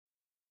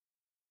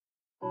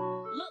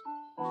Look,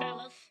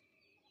 fellas,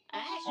 I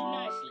asked you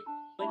nicely,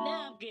 but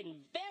now I'm getting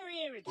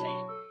very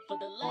irritated. For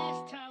the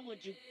last time,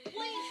 would you please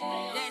stay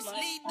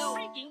off my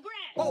freaking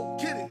grass? Oh,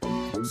 get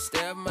it.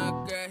 Stare my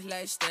girl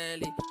like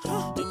Stanley.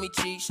 Do me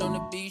cheeks on the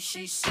beach,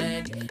 she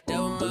sandy. That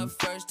was my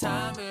first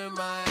time in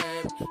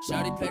Miami.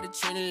 Shawty play the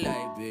Trinity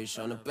like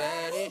bitch on the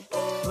baddie.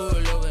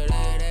 Pull over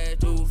that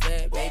too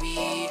fat,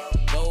 baby.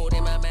 Gold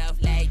in my mouth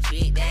like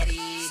Trick Daddy.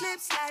 Slip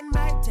slide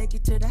might take you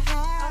to the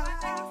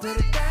house. Put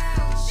it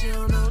down, she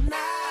don't know nothing.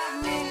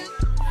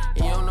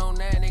 You don't know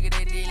nothing, nigga,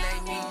 that did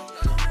like me.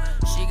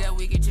 She got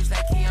wicked just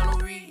like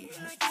Keanu Reeves.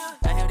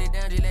 I held it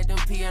down just like them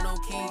piano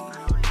keys.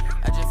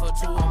 I just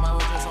fucked two on my way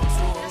just on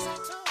tour.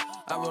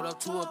 I rolled up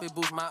two up, it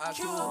boost my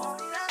IQ.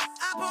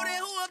 I pulled that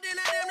who up, then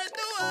I damn near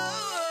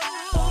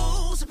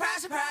threw. Ooh,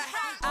 surprise, surprise.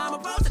 I'm a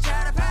poster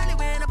child, I probably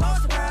win a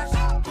poster prize.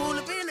 Pull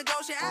up in the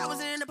Goshen, I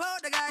was in the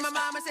Poltergeist. My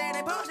mama said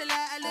they posted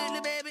like a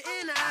little baby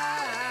in the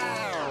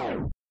eye.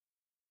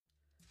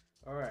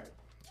 Alright,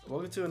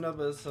 welcome to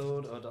another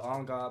episode of the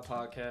On God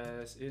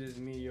Podcast. It is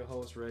me, your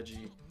host,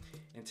 Reggie.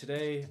 And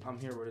today, I'm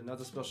here with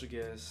another special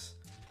guest,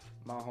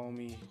 my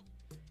homie,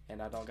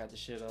 and I don't got the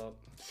shit up.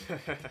 God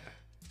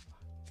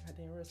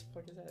damn, where the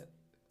fuck is that?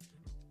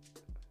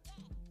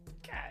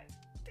 God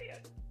damn.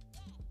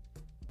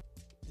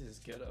 This is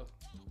ghetto.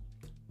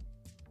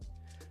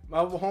 My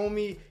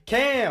homie,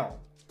 Cam.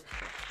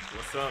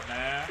 What's up,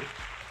 man?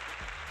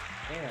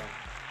 Damn.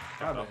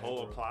 Got My the bad,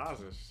 whole bro.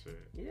 plaza shit.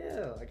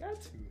 Yeah, I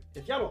got to.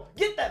 If y'all don't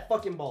get that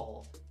fucking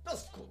ball,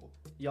 that's cool.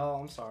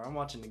 Y'all, I'm sorry. I'm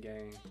watching the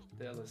game.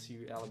 The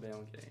LSU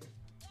Alabama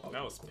game.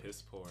 That was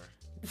piss poor.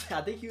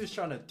 I think he was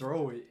trying to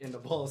throw it and the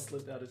ball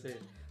slipped out his head.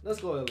 Let's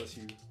go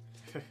LSU.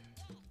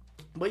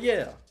 But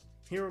yeah,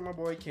 here with my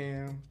boy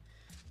Cam.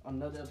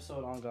 Another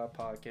episode on God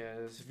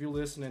Podcast. If you're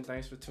listening,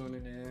 thanks for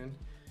tuning in.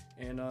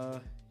 And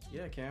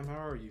yeah, Cam, how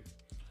are you?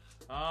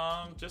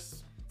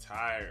 Just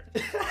tired.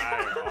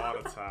 Tired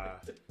all the time.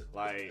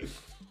 Like,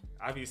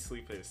 I be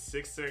sleeping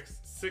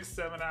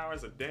 6-7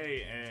 hours a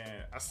day,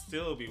 and I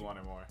still be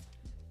wanting more.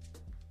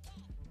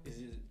 Is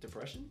it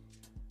depression?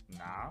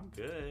 Nah, I'm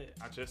good.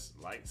 I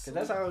just like Cause sleep.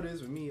 that's how it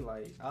is with me.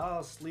 Like,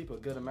 I'll sleep a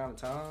good amount of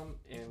time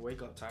and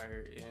wake up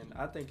tired, and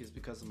I think it's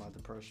because of my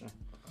depression.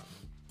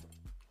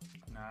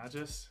 Nah,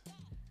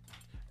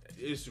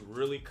 it's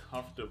really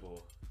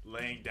comfortable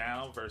laying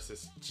down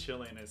versus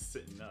chilling and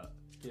sitting up.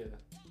 Yeah.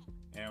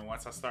 And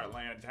once I start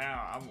laying down,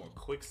 I'm a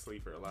quick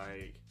sleeper.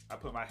 Like, I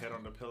put my head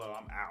on the pillow,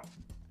 I'm out.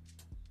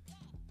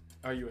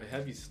 Are you a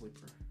heavy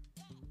sleeper?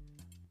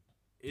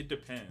 It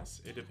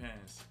depends.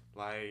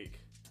 Like,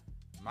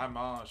 my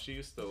mom, she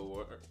used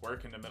to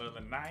work in the middle of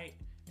the night,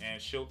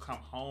 and she'll come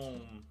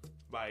home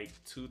like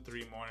 2-3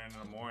 in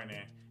the morning,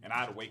 and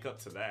I'd wake up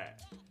to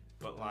that.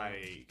 But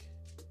like,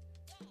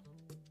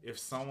 if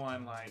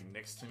someone like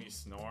next to me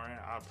snoring,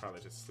 I'll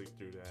probably just sleep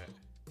through that.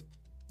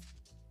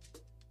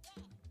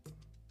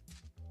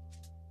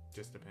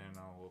 Just depending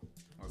on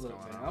what's Look,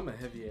 going man, on. I'm a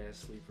heavy ass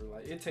sleeper.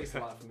 Like, it takes a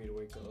lot for me to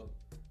wake up.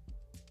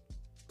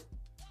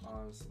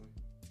 Honestly.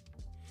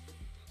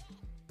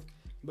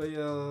 But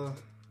yeah,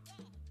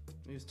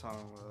 let's talk.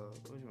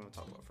 What do you want to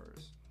talk about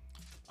first?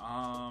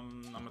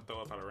 I'm gonna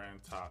throw up out a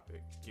random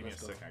topic. Give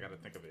Let's me go. a second. I gotta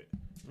think of it.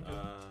 Okay.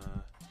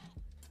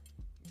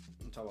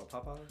 You talk about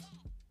Popeyes?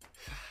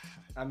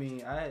 I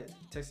mean, I had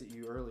texted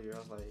you earlier. I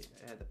was like,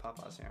 I had the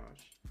Popeye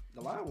sandwich.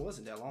 The line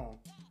wasn't that long.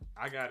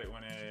 I got it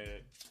when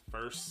it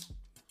first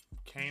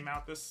came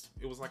out.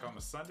 It was like on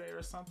a Sunday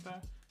or something.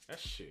 That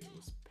shit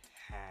was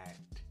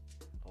packed.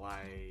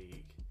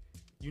 Like,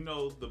 you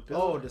know, the Oh,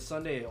 building. the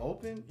Sunday it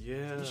opened?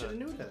 Yeah. You should have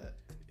knew that.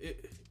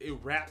 It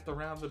wrapped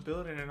around the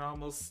building and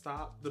almost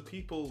stopped the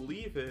people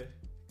leaving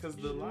because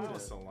You the should knew line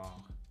was that. so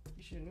long.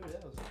 You should have knew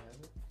that was gonna happen.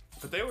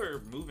 But they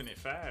were moving it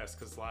fast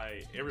because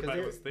like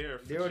everybody was there.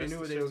 For They already just knew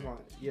what the they was chicken.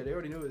 going. Yeah, they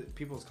already knew what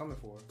people was coming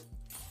for.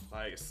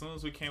 Like, as soon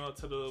as we came up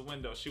to the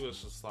window, she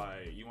was just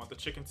like, "You want the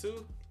chicken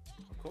too?"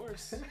 Of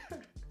course.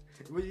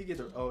 Where you get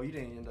the? Oh, you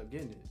didn't end up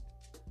getting it.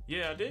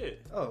 Yeah, I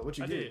did. Oh, what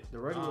you I get? did. The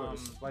regular or the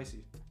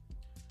spicy?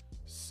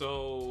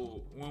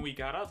 So when we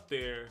got up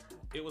there,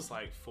 it was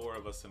like 4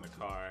 of us in the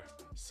car.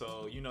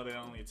 So you know they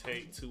only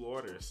take 2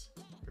 orders,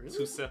 Really?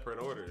 2 separate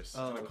orders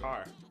Oh, in a okay.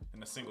 car,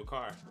 in a single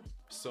car.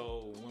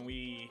 So when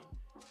we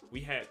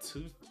had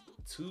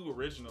two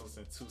originals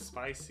and 2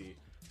 spicy,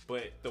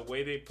 but the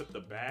way they put the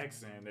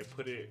bags in, they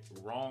put it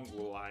wrong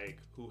with like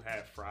who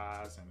had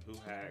fries and who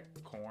had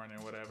corn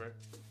and whatever.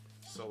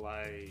 So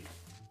like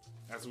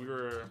as we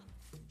were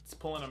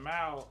pulling them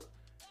out,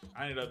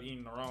 I ended up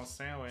eating the wrong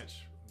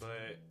sandwich,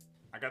 but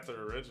I got the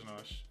original.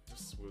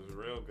 This was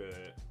real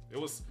good. It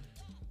was,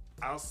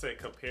 I'll say,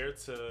 compared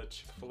to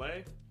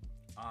Chick-fil-A,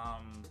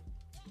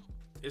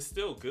 it's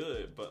still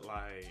good, but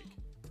like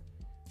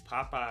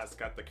Popeyes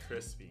got the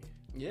crispy,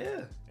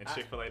 Yeah. and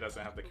Chick-fil-A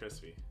doesn't have the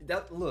crispy.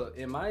 That look,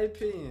 in my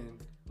opinion,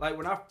 like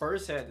when I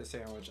first had the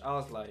sandwich, I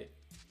was like,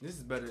 "This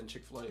is better than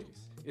Chick-fil-A's.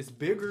 It's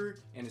bigger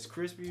and it's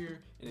crispier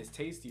and it's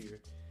tastier."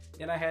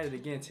 Then I had it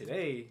again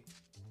today.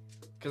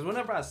 Cause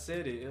whenever I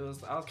said it, I was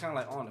kind of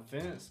like on the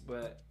fence.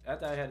 But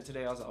after I had it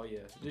today, I was like, "Oh yeah,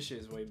 this shit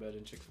is way better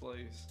than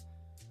Chick-fil-A's."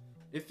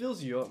 It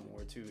fills you up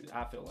more too.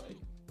 I feel like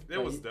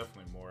There was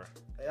definitely more.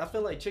 I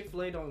feel like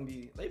Chick-fil-A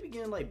they be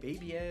getting like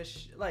baby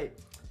ass like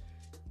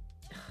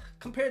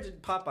compared to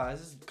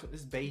Popeyes,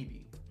 it's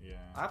baby. Yeah.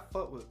 I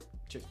fuck with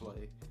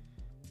Chick-fil-A,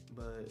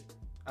 but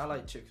I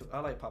like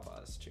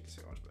Popeyes chicken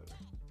sandwich better.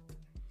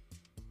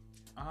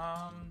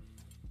 I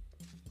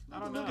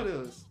don't know. Look at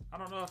us. I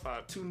don't know if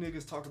I. Two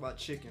niggas talk about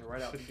chicken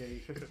right out the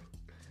gate.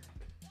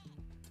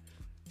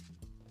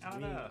 I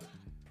don't know.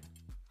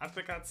 I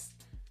think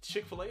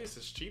Chick-fil-A is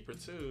just cheaper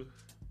too.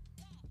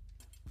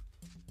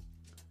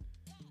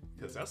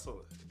 Cause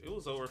it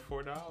was over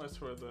 $4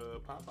 for the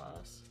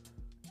Popeyes.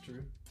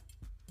 True.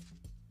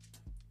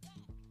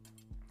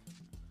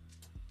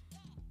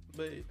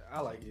 But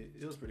I like it.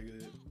 It was pretty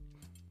good.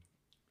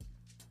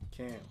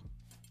 Cam,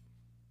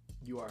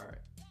 you are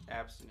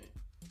abstinent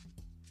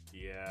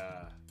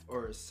Yeah.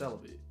 or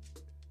celibate?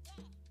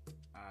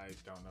 I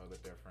don't know the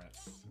difference.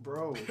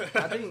 Bro,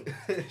 I think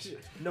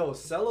no,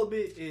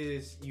 celibate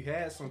is you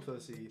had some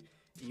pussy,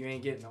 you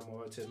ain't getting no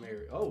more to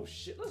marry. Oh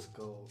shit, let's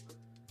go.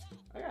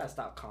 I gotta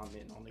stop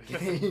commenting on the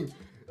game.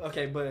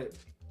 Okay, but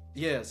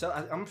yeah, so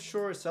I'm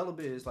sure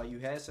celibate is like you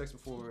had sex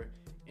before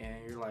and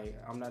you're like,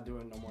 I'm not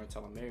doing no more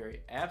until I'm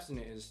married.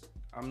 Abstinent is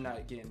I'm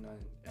not getting none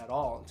at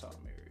all until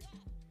I'm married.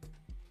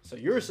 So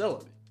you're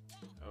celibate.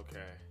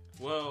 Okay.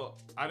 Well,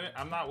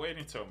 I'm not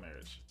waiting till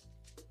marriage.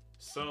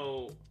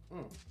 So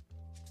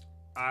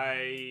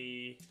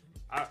I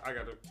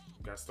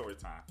got story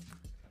time.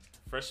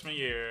 Freshman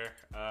year,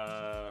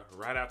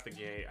 right out the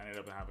gate, I ended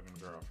up having a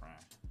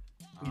girlfriend.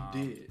 You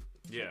did.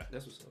 Yeah.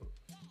 That's what's up.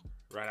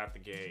 Right out the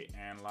gate,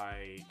 and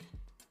like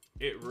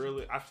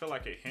I feel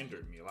like it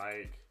hindered me.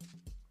 Like,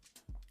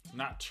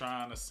 not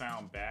trying to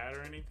sound bad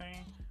or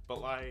anything,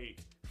 but like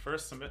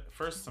first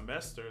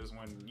semester is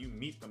when you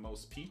meet the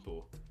most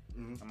people.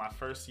 In my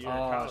first year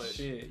of college. Oh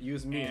shit, you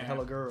was meeting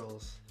hella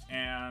girls.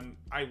 And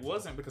I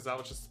wasn't, because I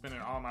was just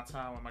spending all my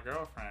time with my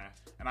girlfriend,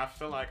 and I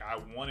feel like I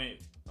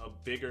wanted a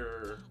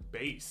bigger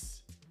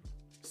base.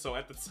 So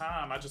at the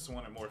time, I just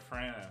wanted more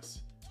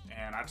friends,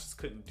 and I just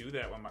couldn't do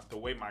that with the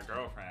way my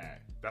girlfriend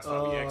had. That's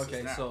why we exes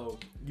okay, now. so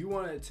you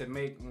wanted to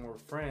make more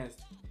friends,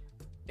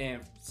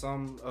 and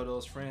some of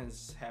those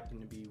friends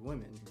happen to be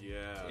women.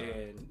 Yeah.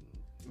 And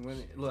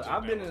look,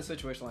 I've been in a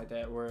situation like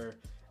that where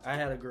I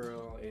had a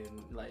girl and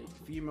like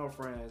female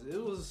friends,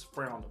 it was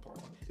frowned upon.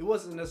 It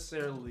wasn't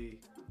necessarily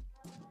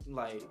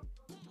like,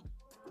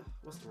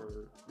 what's the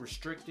word,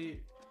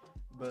 restricted,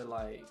 but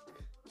like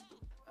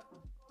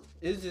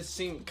it just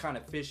seemed kind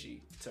of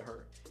fishy to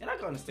her. And I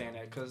can understand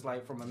that, because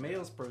like from a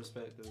male's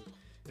perspective,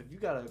 if you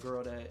got a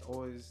girl that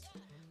always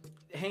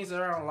hangs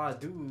around a lot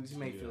of dudes, you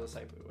may feel a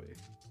type of way.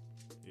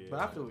 Yeah. But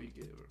I feel what you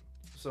get.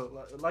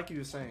 So like you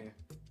were saying.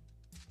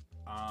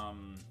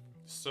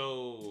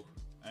 So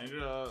we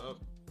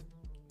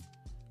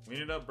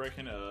ended up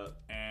breaking up,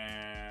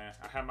 and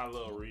I had my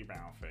little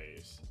rebound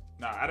phase.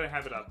 No, I didn't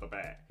have it out the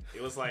bat.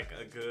 It was like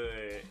a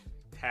good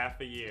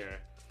half a year.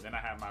 Then I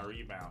had my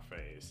rebound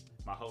phase,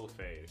 my whole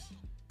phase.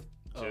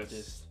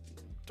 Just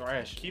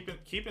thrash.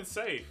 Keeping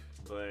safe,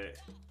 but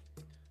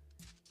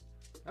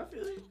I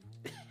feel it.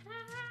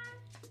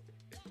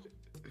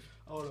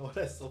 Oh no,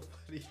 that's so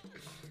funny.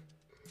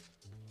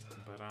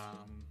 But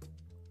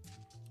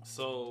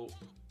so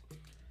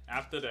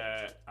after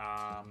that,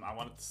 I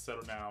wanted to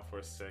settle down for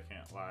a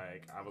second.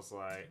 Like, I was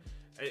like,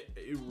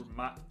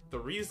 the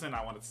reason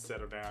I wanted to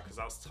settle down, because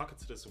I was talking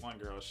to this one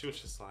girl. She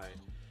was just like,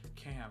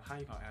 Cam, how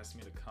you gonna ask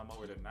me to come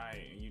over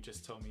tonight, and you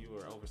just told me you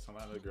were over some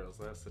other girls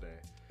yesterday?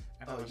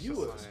 And I was you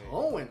was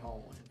hoeing.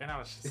 And I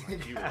was just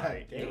like, you're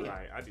right.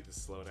 I need to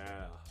slow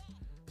down.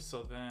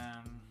 So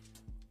then,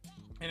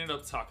 I ended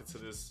up talking to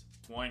this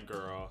one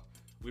girl.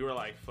 We were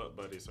like foot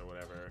buddies or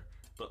whatever.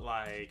 But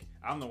like,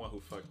 I'm the one who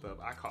fucked up.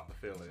 I caught the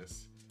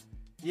feelings.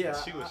 Yeah,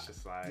 and she was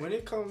just like, when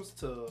it comes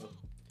to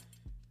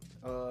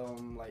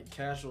like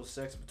casual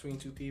sex between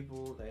two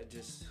people that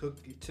just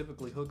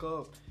typically hook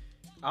up,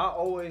 I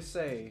always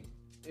say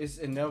it's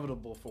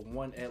inevitable for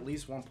at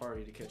least one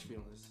party to catch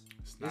feelings.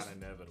 It's not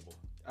inevitable.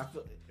 I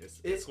feel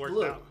it's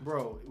worked out,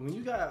 bro. When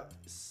you got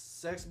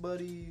sex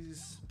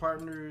buddies,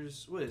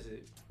 partners, what is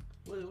it?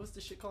 What's the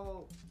shit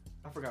called?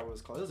 I forgot what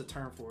it's called. There's a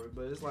term for it,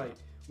 but it's like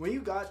when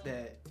you got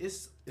that,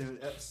 it's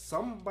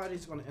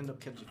somebody's gonna end up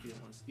catching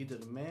feelings, either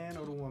the man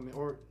or the woman,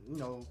 or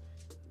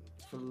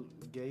for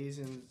gays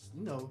and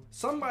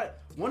somebody.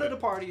 One of the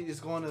parties is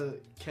gonna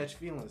catch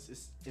feelings.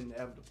 It's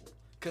inevitable.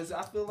 Cause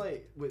I feel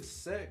like with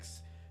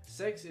sex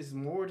is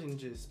more than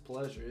just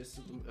pleasure. It's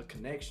a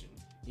connection,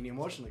 an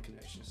emotional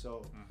connection.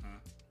 So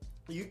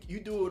you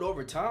do it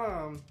over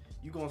time,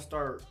 you're gonna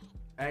start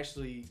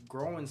actually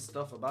growing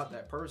stuff about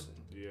that person.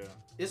 Yeah.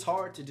 It's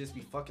hard to just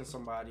be fucking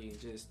somebody and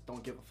just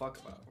don't give a fuck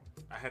about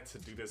them. I had to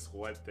do this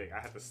one thing. I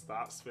had to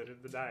stop spending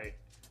the night.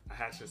 I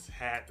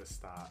had to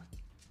stop.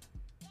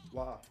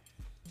 Why?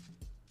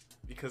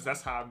 Because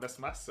that's how I messed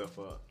myself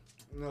up.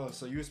 No,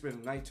 so you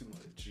spend the night too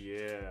much.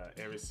 Yeah,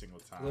 every single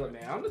time. Look,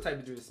 man, I'm the type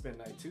of dude to spend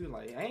the night too.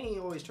 Like, I ain't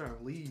always trying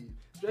to leave,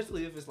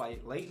 especially if it's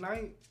like late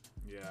night.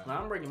 Yeah. Like,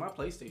 I'm bringing my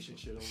PlayStation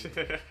shit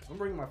over. I'm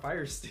bringing my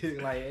Fire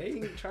Stick. Like, I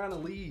ain't trying to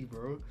leave,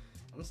 bro.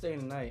 I'm staying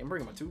tonight. I'm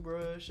bringing my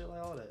toothbrush, shit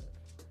like all that.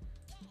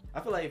 I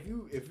feel like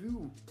if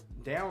you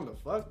down to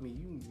fuck me,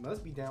 you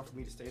must be down for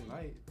me to stay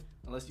tonight.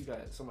 Unless you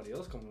got somebody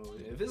else coming over.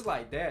 If it's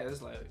like that,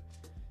 it's like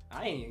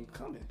I ain't even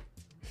coming.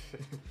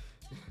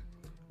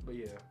 But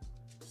yeah.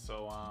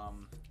 So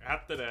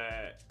after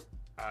that,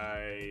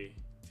 I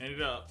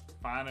ended up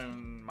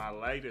finding my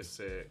latest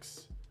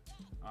ex.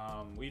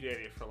 We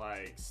dated for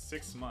like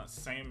 6 months,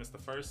 same as the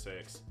first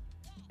ex.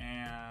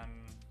 And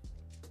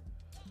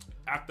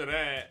after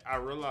that, I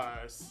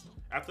realized,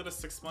 after the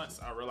 6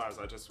 months, I realized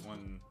I just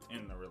wasn't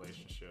in the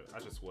relationship. I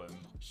just wasn't.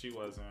 She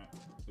wasn't.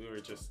 We were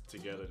just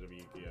together to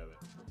be together.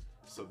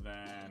 So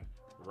then,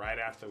 right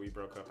after we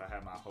broke up, I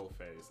had my whole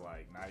phase,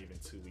 like not even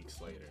 2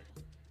 weeks later.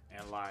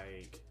 And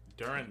like,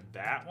 during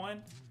that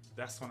one,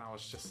 that's when I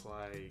was just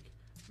like,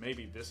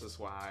 maybe this is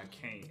why I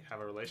can't have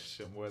a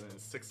relationship more than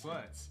 6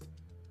 months.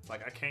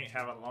 Like, I can't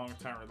have a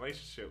long-term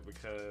relationship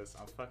because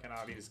I'm fucking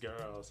all these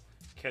girls,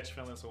 catch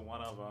feelings with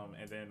one of them,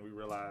 and then we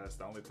realize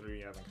the only three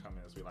we have in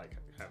common is we like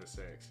having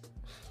sex.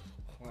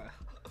 Wow.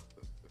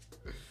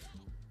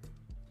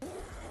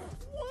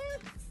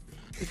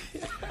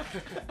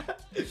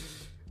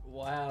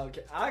 Wow.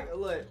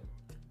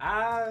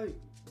 I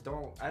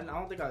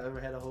don't think I've ever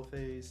had a whole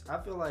phase. I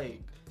feel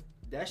like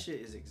that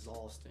shit is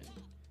exhausting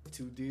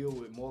to deal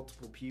with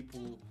multiple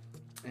people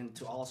and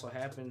to also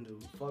happen to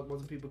fuck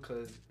multiple people,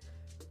 because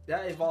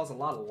that involves a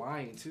lot of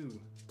lying too.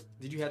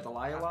 Did you have to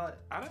lie a lot?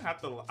 I didn't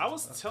have to. I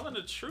was telling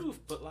the truth,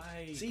 but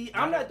like, See,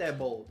 I'm not that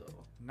bold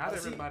though. Not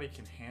everybody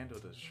can handle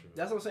the truth.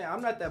 That's what I'm saying.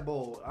 I'm not that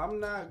bold. I'm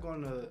not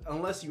gonna,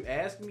 unless you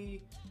ask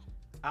me.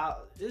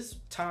 There's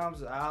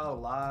times I'll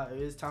lie.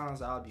 There's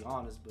times I'll be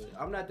honest, but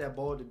I'm not that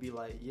bold to be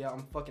like, yeah,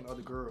 I'm fucking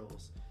other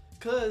girls,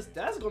 cause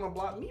that's gonna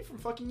block me from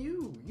fucking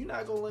you. You're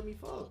not gonna let me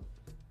fuck.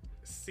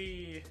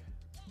 See,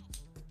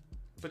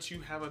 but you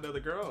have another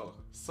girl,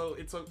 so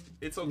it's okay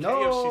if she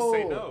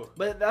say no.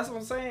 But that's what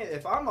I'm saying.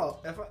 If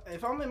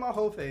I'm in my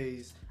whole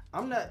phase,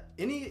 I'm not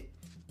any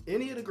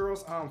of the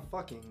girls I'm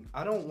fucking.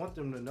 I don't want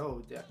them to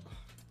know that.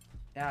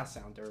 I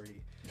sound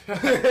dirty.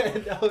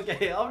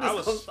 Okay,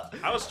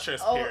 I was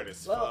transparent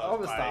as fuck. I'm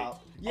gonna like,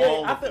 stop. Yeah,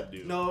 all I of feel them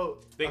do. no.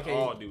 They okay,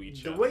 all do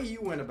each other. The way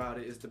you went about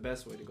it is the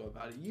best way to go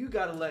about it. You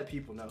gotta let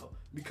people know,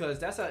 because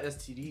that's how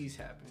STDs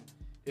happen.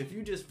 If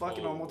you just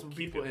fucking on multiple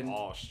keep people it and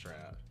all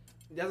strapped.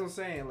 that's what I'm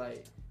saying.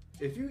 Like,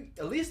 if you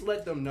at least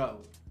let them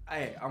know,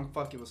 hey, I'm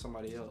fucking with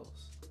somebody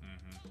else.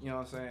 Mm-hmm. You know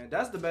what I'm saying?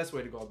 That's the best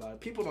way to go about it.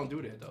 People don't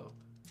do that though.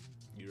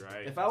 You're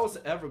right. If I was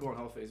to ever go on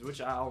whole phase,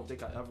 which I don't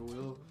think I ever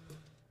will,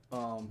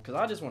 cause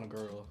I just want a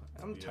girl.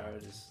 I'm tired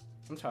of this.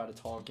 I'm tired of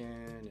talking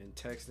and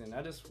texting.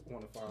 I just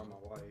want to find my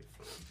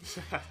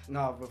wife.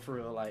 Nah, but for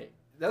real, like,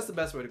 that's the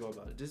best way to go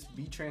about it. Just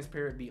be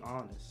transparent, be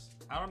honest.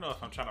 I don't know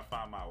if I'm trying to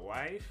find my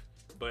wife,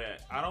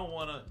 but I don't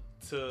want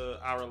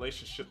our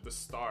relationship to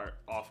start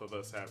off of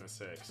us having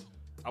sex.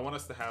 I want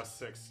us to have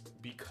sex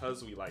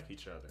because we like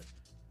each other.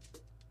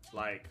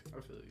 Like,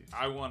 I feel you.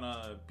 I want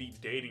to be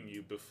dating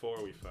you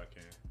before we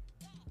fucking.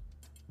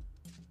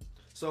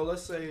 So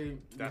let's say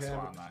that's why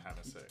I'm not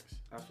having sex.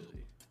 I feel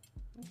you.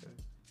 Okay.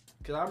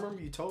 Cause I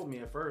remember you told me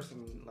at first,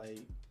 and like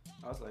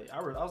I was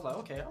like,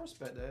 okay, I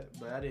respect that,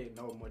 but I didn't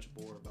know much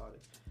more about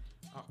it.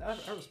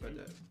 I respect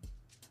that.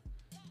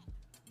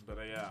 But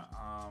yeah,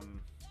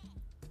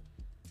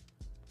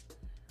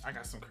 I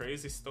got some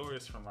crazy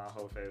stories from my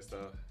whole phase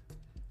though.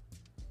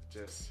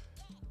 Just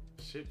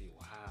should be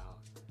wild.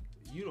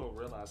 You don't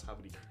realize how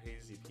many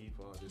crazy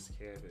people on this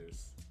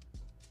campus.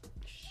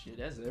 Shit,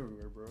 that's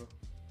everywhere, bro.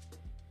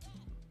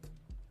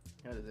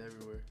 That is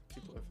everywhere.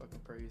 People are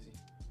fucking crazy.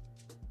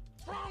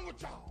 What's wrong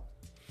with y'all?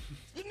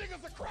 You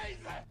niggas are crazy.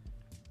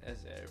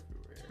 That's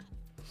everywhere.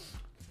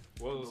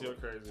 What was your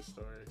crazy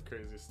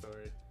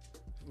story?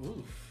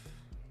 Oof.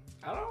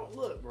 I don't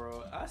look,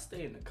 bro. I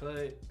stay in the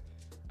cut.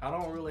 I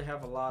don't really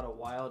have a lot of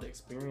wild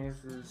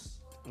experiences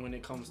when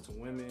it comes to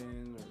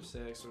women or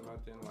sex or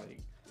nothing. Like,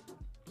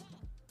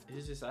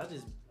 it's just I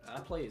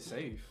play it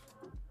safe.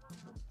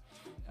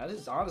 I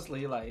just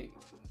honestly, like,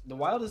 the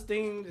wildest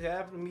thing that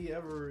happened to me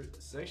ever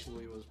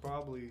sexually was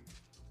probably.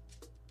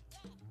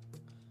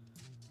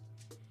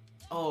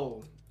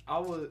 Oh, I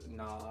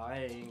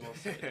ain't gonna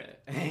say that.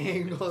 I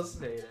ain't gonna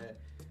say that.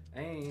 I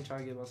ain't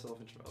trying to get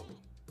myself in trouble.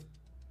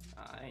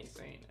 I ain't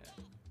saying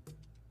that.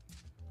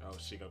 Oh,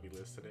 she gonna be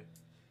listening?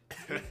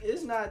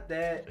 It's not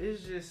that.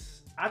 It's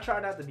just, I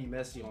try not to be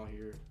messy on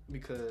here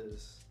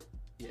because,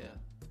 yeah.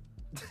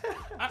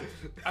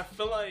 I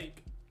feel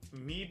like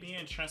me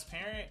being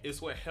transparent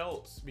is what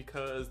helps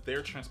because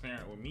they're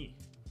transparent with me.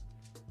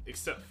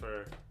 Except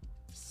for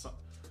some.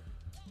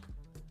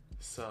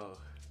 So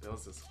there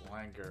was this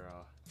one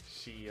girl.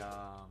 She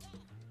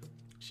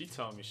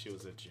told me she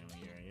was a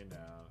junior. You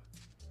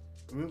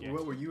know. Yeah.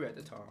 What were you at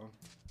the time?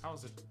 I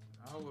was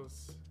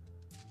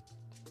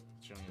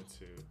junior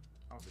too.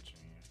 I was a junior.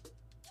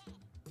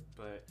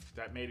 But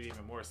that made it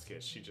even more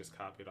sketch. She just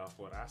copied off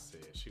what I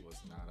said. She was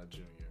not a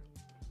junior.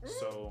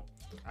 So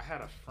I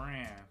had a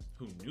friend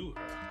who knew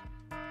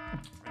her,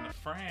 and the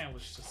friend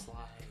was just like,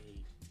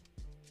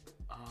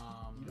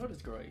 You know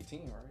this girl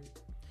 18, right?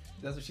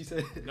 That's what she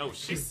said. no,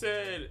 she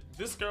said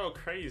this girl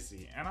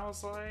crazy, and I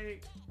was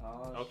like,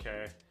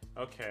 okay.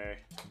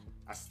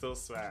 I still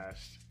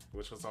smashed,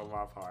 which was on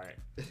my part.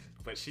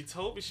 But she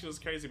told me she was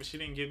crazy, but she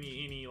didn't give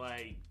me any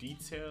like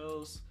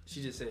details.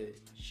 She just said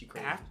she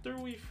crazy. After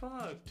we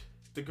fucked,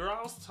 the girl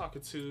I was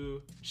talking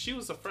to, she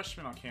was a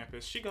freshman on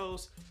campus. She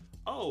goes,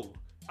 "Oh,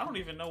 I don't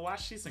even know why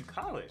she's in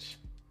college.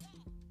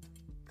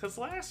 Cause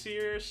last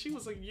year she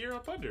was a year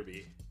up under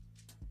me."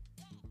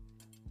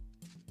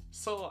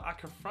 So I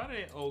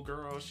confronted old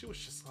girl. She was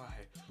just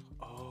like,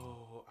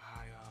 "Oh,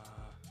 I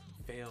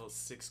failed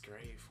 6th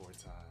grade 4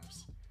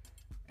 times."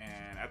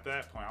 And at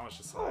that point, I was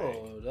just like,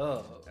 Hold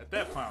up. At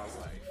that point, I was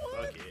like,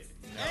 fuck it.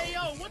 No. Hey,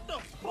 yo, what the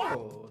fuck?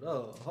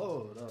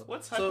 Hold up.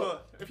 What type of...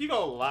 If you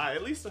gonna lie,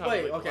 at least...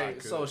 Wait, okay,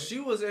 so she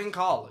was in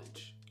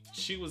college.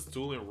 She was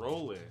dual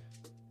enrolling.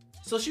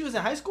 So she was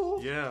in high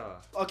school? Yeah.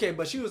 Okay,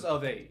 but she was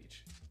of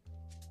age.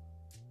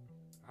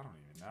 I don't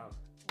even know.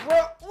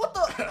 What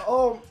the... I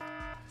don't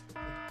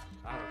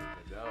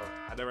even know.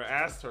 I never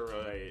asked her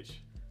her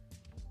age.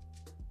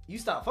 You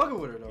stopped fucking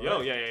with her though, Yo,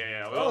 right?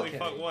 yeah. We only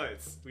fuck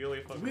once. We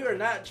are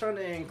not trying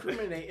to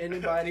incriminate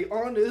anybody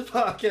on this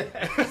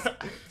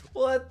podcast.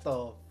 What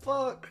the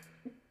fuck?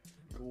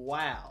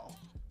 Wow.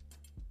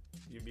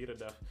 You meet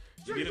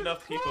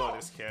enough people on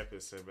this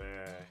campus, and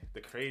man,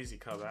 the crazy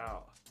come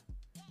out.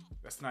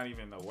 That's not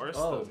even the worst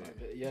of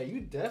it. Yeah,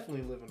 you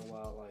definitely living a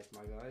wild life,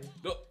 my guy.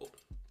 No,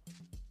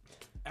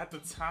 at the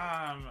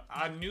time,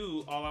 I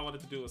knew all I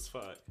wanted to do was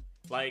fuck.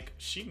 Like,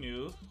 she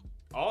knew.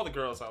 All the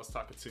girls I was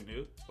talking to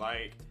knew.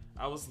 Like,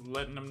 I was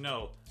letting them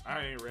know,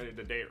 I ain't ready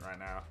to date right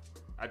now.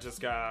 I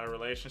just got a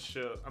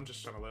relationship. I'm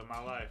just trying to live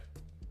my life.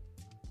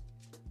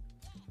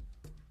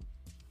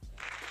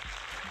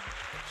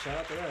 Shout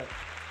out to that.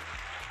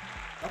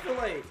 I feel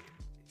like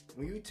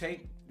when you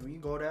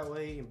go that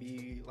way and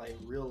be like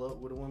real up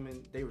with a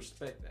woman, they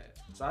respect that.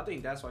 So I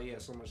think that's why you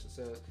have so much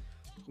success.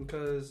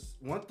 Because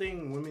one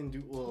thing women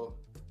do, well,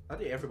 I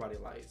think everybody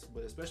likes,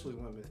 but especially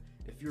women,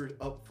 if you're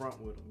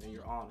upfront with them and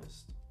you're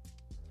honest,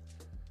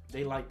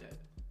 they like that.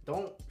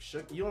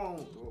 You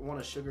don't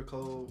want to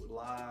sugarcoat,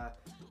 lie,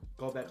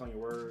 go back on your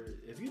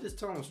word. If you just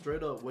tell them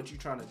straight up what you're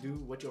trying to do,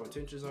 what your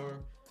intentions are,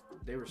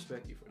 they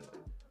respect you for that.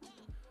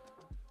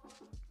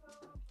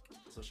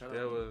 So shout out.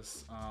 There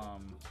was,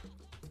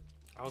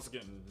 I was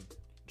getting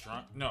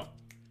drunk. No,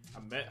 I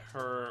met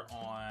her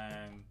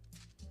on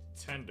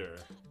Tinder,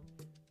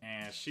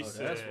 and she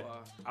said, that's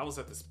why. I was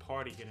at this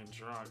party getting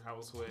drunk. I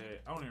was with,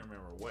 I don't even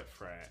remember what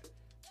frat.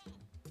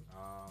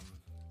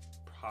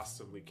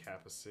 Possibly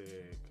Kappa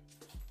Sig,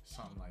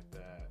 something like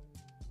that.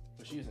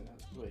 But she was in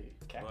that. Wait,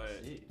 Kappa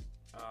Sig?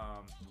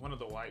 One of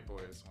the white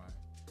boys went.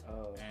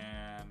 Oh.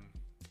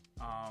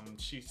 And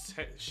she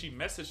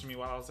messaged me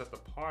while I was at the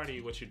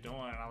party, what you doing?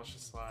 And I was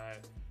just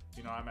like,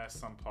 I'm at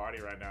some party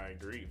right now in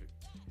Greek.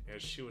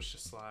 And she was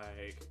just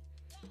like,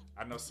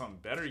 I know something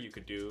better you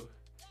could do.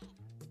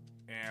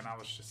 And I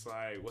was just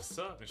like, what's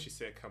up? And she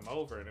said, come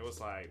over. And it was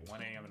like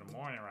 1 a.m. in the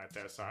morning right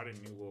there, so I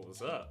didn't know what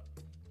was up.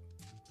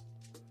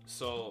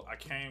 So I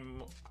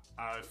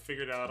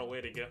figured out a way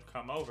to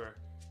come over,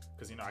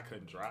 because I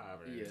couldn't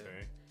drive or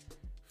anything.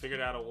 Figured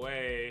out a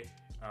way.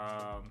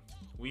 I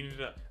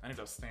ended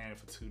up staying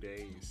for 2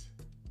 days.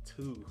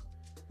 2.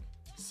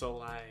 So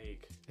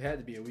like, it had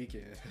to be a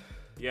weekend.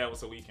 Yeah, it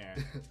was a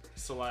weekend.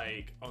 So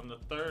like on the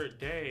 3rd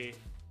day,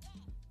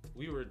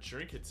 we were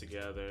drinking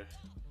together,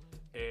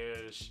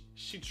 and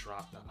she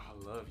dropped the "I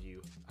love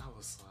you." I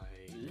was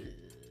like,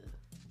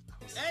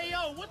 hey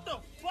yo, what the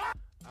fuck?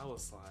 I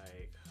was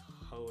like,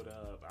 hold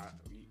up,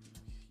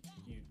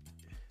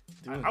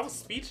 I was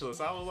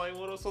speechless. I was like,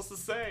 what am I supposed to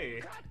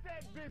say? Cut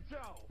that bitch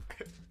off.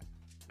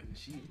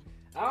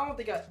 I don't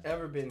think I've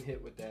ever been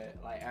hit with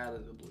that, like, out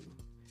of the blue.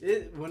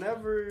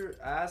 Whenever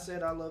I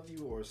said I love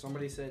you or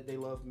somebody said they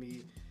love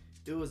me,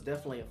 it was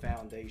definitely a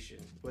foundation,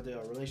 whether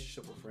a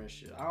relationship or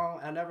friendship.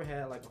 I never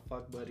had like a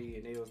fuck buddy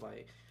and it was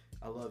like,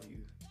 I love you.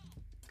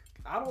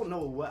 I don't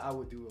know what I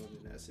would do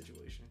in that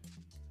situation.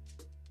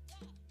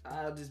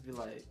 I'd just be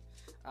like,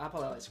 I'd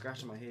probably like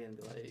scratching my head and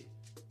be like,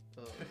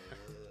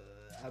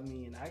 I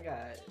mean, I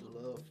got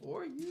love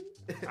for you.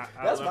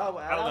 That's why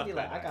I'll be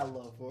like, I got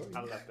love for you.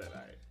 I left that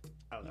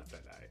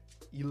night.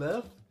 You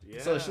left?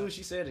 Yeah. So as soon as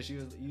she said it, she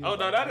was. Oh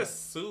no, that is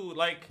Sue.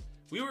 Like,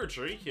 we were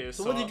drinking.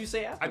 So what did you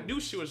say after? I knew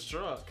she was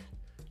drunk,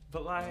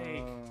 but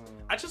like,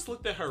 I just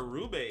looked at her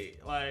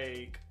roommate.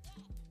 Like,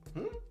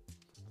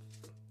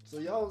 So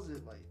y'all was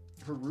it like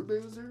her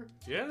roommate was there?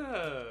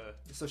 Yeah.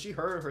 So she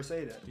heard her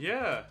say that.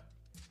 Yeah.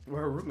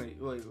 Well, her roommate.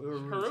 Wait, her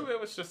roommate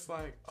was just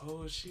like,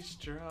 "Oh, she's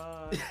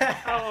drunk."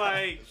 I'm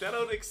like, that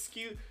don't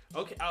excuse.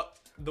 Okay,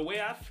 the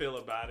way I feel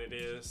about it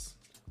is,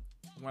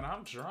 when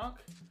I'm drunk,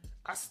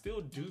 I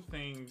still do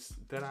things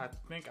that I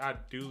think I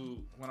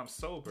do when I'm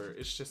sober.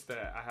 It's just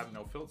that I have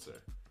no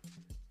filter.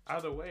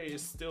 Either way,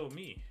 it's still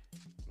me.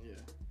 Yeah.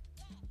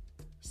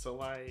 So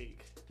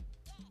like,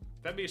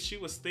 that means she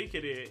was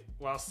thinking it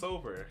while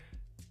sober.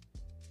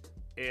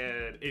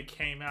 and it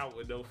came out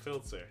with no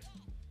filter.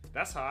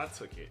 That's how I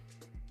took it.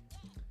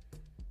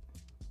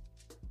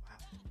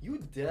 You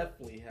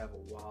definitely have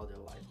a wilder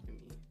life than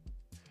me.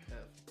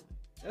 Definitely.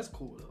 That's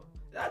cool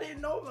though. I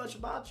didn't know much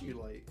about you.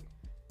 Like,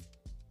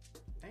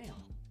 damn,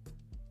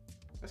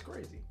 that's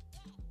crazy.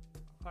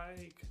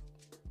 Like,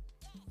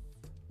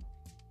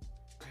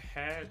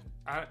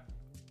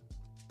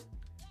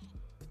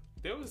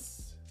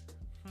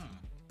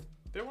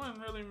 there weren't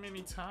really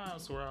many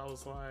times where I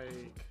was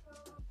like,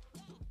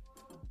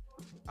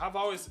 I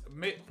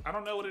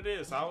don't know what it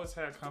is. I always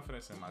had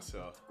confidence in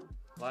myself.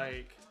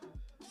 Like,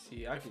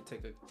 see, I could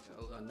take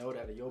a note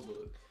out of your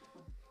book.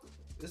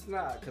 It's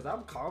not because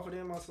I'm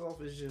confident in myself.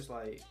 It's just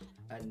like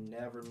I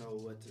never know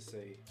what to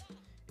say,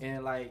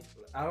 and like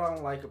I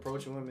don't like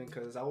approaching women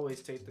because I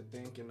always take the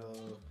thinking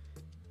of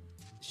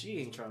she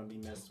ain't trying to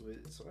be messed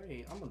with, so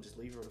I'm gonna just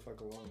leave her the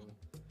fuck alone,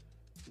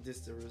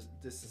 just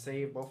to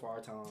save both of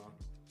our time.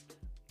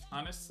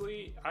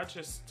 Honestly, I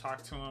just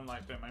talk to him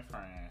like they're my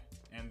friend,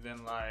 and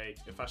then like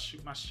if I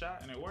shoot my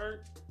shot and it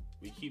worked,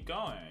 we keep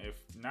going. If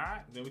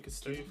not, then we can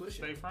stay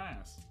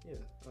friends. Yeah.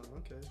 Oh,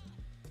 okay.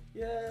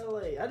 Yeah,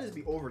 like I just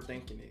be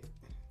overthinking it,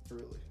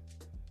 really.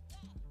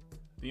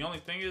 The only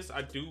thing is,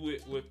 I do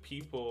it with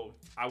people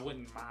I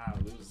wouldn't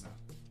mind losing,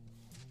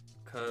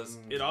 cause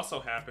it also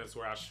happens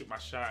where I shoot my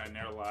shot and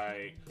they're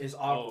like, "It's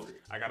awkward.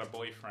 Oh, I got a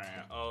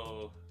boyfriend.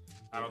 Oh,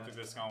 I don't think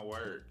this is gonna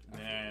work."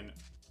 Then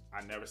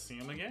I never see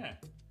him again.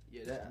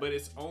 Yeah, but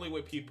it's only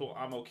with people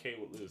I'm okay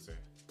with losing.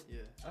 Yeah,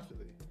 I feel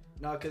it.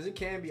 No, because it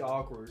can be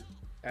awkward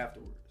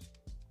afterwards.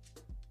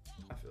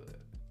 I feel that.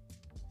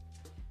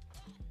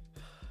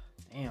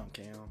 Damn,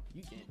 Cam.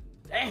 You getting...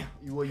 Damn!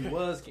 You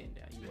was getting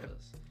down. You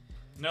was.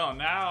 No,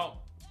 now...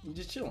 You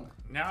just chilling.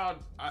 Now,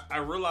 I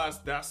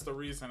realized that's the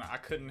reason I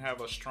couldn't have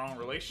a strong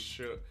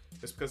relationship.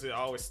 It's because it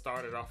always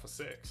started off of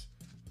sex.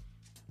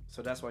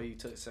 So that's why you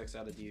took sex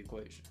out of the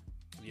equation.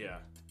 Yeah.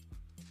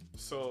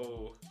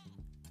 So...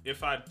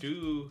 if I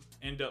do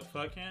end up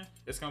fucking,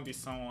 it's gonna be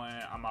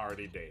someone I'm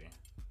already dating.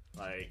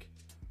 Like,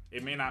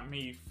 it may not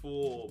be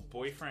full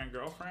boyfriend,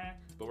 girlfriend,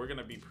 but we're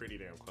gonna be pretty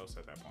damn close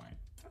at that point.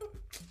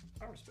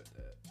 I respect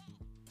that.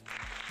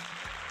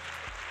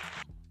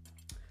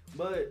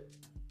 But,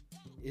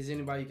 is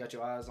anybody you got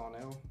your eyes on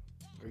now?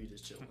 Or are you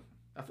just chilling?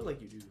 I feel like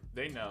you do.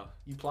 They know.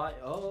 You plot?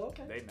 Oh,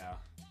 okay. They know.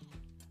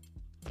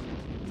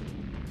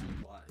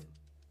 Plotting.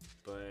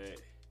 But...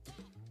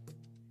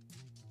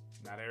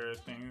 not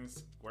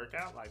everything's work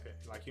out like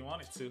you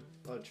want it to.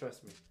 Oh,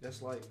 trust me,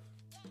 that's life.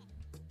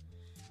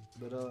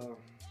 But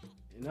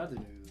in other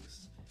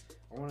news,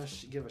 I want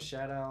to give a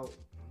shout out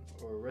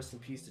or rest in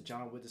peace to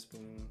John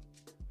Witherspoon.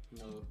 You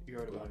know, you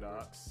heard about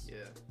Boondocks. him.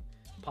 Yeah.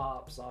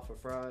 Pops off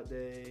of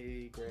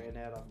Friday,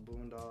 Granddad off of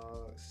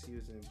Boondocks. He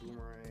was in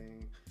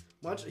Boomerang.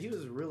 He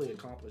was a really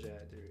accomplished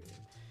actor.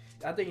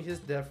 I think his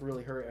death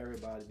really hurt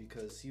everybody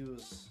because he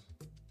was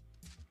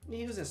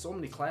in so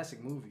many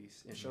classic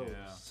movies and shows.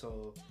 Yeah.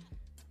 So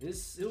it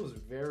was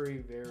very,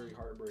 very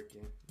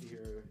heartbreaking to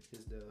hear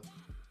his death.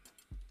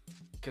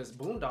 Because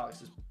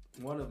Boondocks is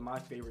one of my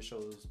favorite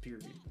shows,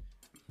 period.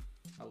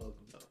 I love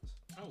Boondocks.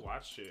 I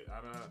watched it.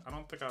 I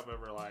don't think I've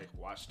ever like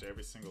watched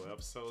every single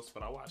episode,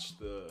 but I watched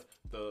the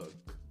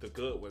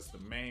good ones, the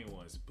main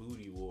ones,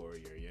 Booty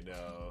Warrior, you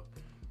know.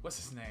 What's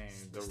his name?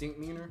 Stink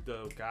Meaner?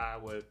 The guy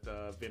with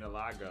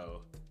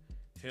Vitiligo.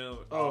 Him.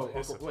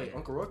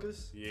 Uncle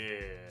Ruckus?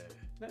 Yeah.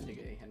 That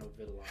nigga ain't had no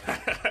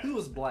vitiligo. He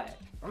was black.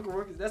 Uncle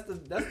Ruckus, that's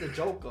the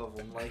joke of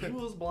him. Like, he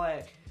was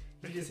black.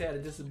 He just had a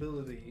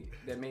disability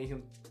that made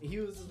him... He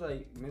was just,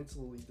 like,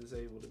 mentally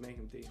disabled to make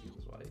him think he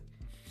was white.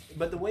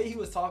 But the way he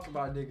was talking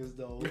about niggas,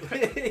 though,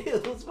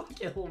 it was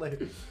fucking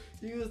hilarious.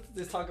 He was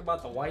just talking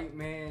about the white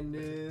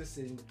man-ness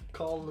and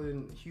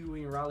calling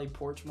Huey and Riley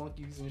porch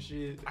monkeys and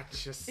shit. I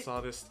just saw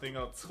this thing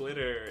on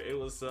Twitter. It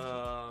was,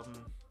 I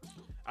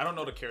don't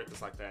know the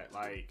characters like that.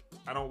 Like,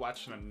 I don't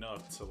watch it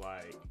enough to,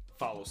 like,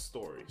 follow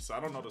story. So I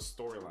don't know the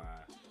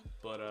storyline.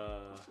 But,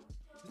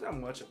 it's not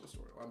much of a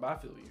storyline, but I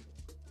feel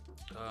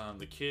you.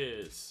 The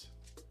kids,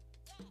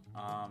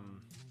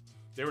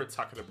 they were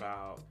talking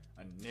about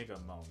a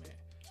nigga moment.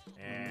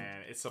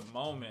 And it's a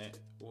moment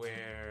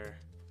where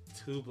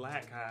two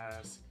black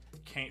guys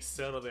can't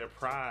settle their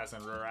prize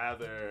and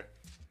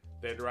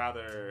they'd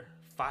rather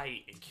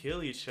fight and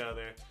kill each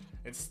other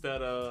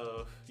instead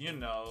of, you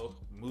know,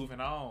 moving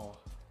on.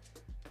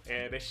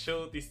 And they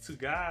showed these two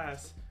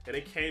guys and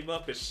they came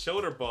up and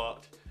shoulder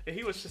bumped. And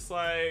he was just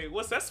like,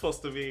 what's that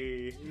supposed to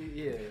be?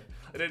 Yeah.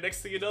 And then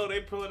next thing you know, they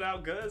pulling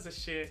out guns and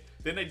shit.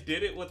 Then they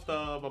did it with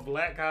a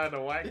black guy and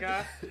a white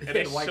guy. And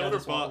they shoulder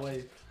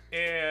bumped.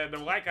 And the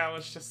white guy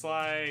was just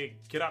like,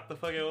 get out the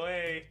fucking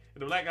way.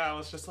 And the black guy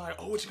was just like,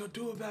 oh, what you gonna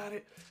do about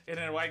it? And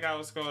then the white guy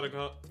was going to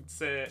go and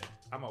said,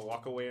 I'm gonna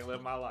walk away and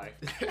live my life.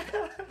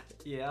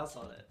 Yeah, I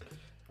saw that.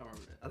 I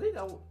remember that. I think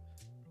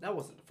that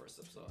wasn't the first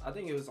episode. I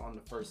think it was on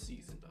the first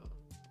season, though.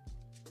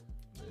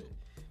 But,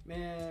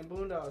 man,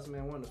 Boondocks,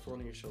 man, one of the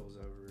funniest shows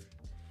ever.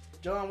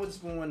 John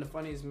Witherspoon, one of the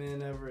funniest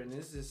men ever, and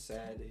it's just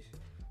sad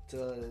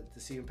to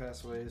see him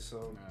pass away.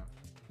 So,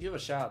 give a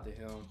shout out to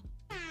him.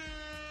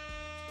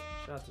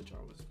 Shout out to John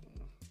Witherspoon.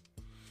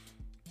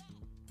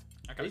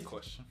 I got a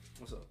question.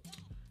 What's up?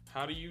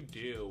 How do you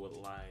deal with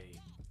like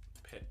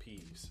pet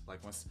peeves?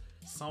 Like when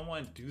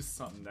someone do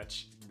something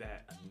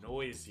that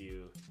annoys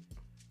you,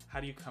 how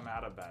do you come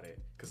out about it?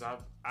 Because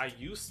I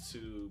used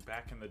to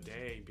back in the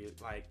day be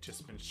like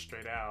just been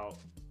straight out.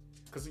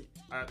 Because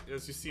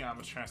as you see, I'm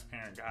a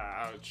transparent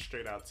guy. I would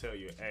straight out tell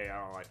you, hey, I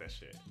don't like that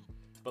shit.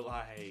 But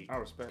like, I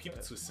respect people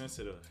that. too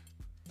sensitive.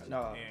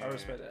 No, I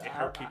respect that. It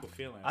hurt people's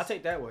feelings. I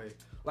take that way.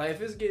 Like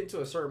if it's getting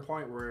to a certain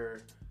point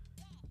where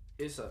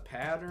it's a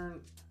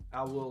pattern,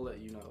 I will let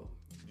you know.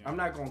 Yeah. I'm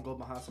not gonna go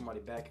behind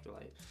somebody's back and be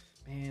like,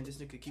 man, this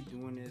nigga keep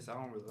doing this. I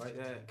don't really like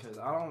that because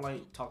I don't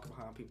like talking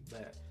behind people's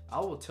back. I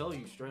will tell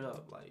you straight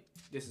up, like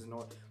this is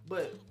no.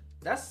 But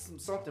that's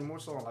something more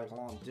so like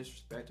along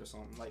disrespect or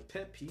something. Like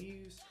pet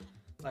peeves,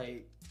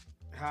 like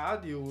how I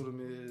deal with them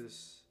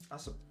is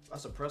I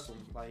suppress them.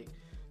 Like,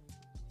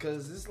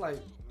 cause it's like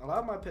a lot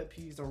of my pet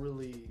peeves don't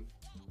really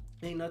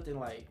ain't nothing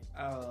like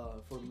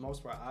for the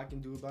most part I can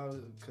do about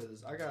it.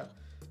 Cause I got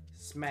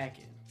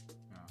smacking.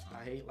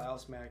 I hate loud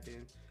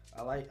smacking.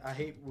 I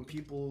hate when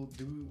people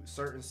do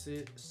certain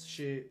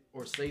shit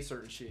or say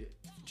certain shit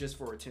just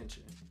for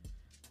attention.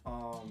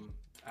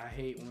 I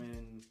hate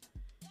when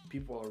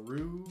people are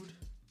rude.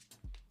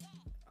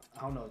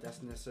 I don't know if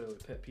that's necessarily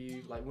a pet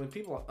peeve. Like when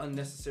people are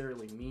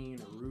unnecessarily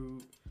mean or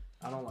rude,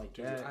 I don't like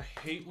that. I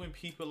hate when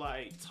people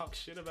like talk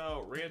shit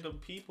about random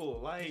people.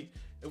 Like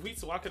if we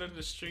walking under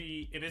the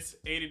street and it's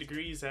 80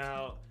 degrees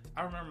out,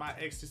 I remember my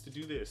ex used to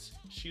do this.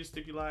 She used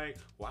to be like,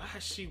 why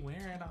is she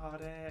wearing all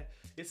that?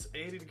 It's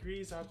 80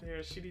 degrees out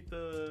there. She need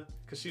to,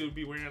 cause she would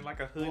be wearing like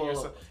a hoodie or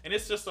something. And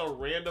it's just a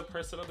random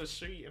person on the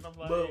street. And I'm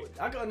like, but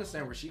I can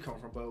understand where she come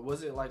from, but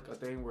was it like a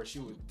thing where she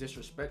would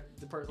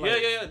disrespect the person?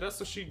 Like, yeah. That's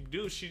what she'd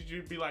do.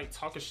 She'd be like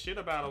talking shit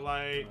about her,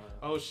 like,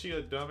 oh, she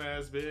a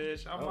dumbass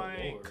bitch. I'm like,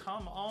 Lord.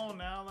 Come on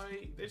now.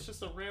 Like, it's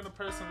just a random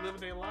person living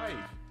their life.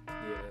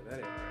 Yeah, that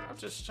ain't right. I'm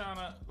just trying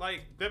to,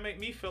 like, that make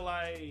me feel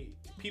like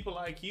people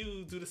like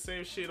you do the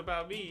same shit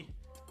about me.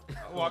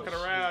 Walking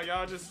around,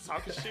 y'all just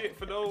talking shit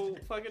for no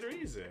fucking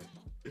reason.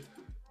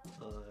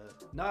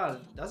 Nah,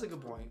 that's a good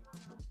point.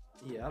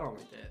 Yeah, I don't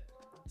like that.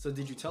 So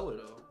did you tell her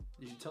though?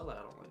 Did you tell her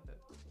I don't like that?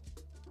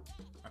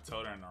 I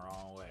told her in the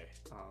wrong way.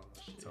 Oh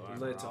shit. It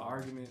led to an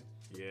argument?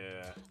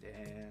 Yeah.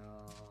 Damn.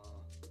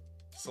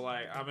 So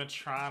like, I've been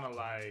trying to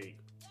like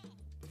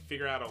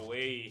figure out a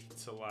way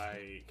to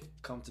like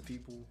come to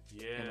people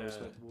in a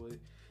respectable way.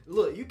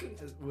 Look, you can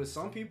with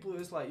some people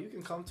it's like you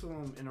can come to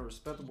them in a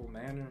respectable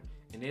manner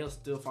and they'll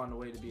still find a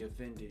way to be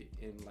offended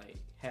and like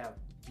have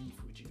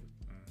beef with you.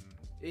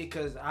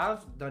 Because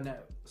I've done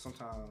that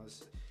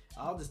sometimes.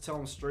 I'll just tell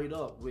them straight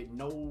up with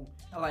no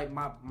like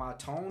my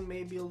tone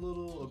may be a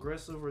little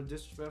aggressive or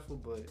disrespectful,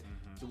 but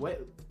the way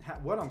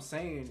what I'm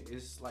saying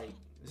is like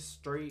it's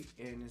straight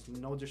and there's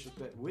no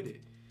disrespect with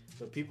it.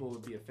 But people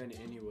would be offended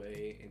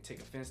anyway and take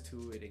offense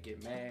to it and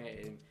get mad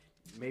and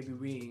maybe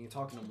we ain't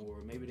talking no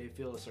more. Maybe they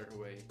feel a certain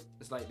way.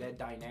 It's like that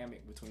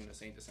dynamic between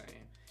us ain't the same.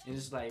 And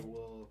it's like,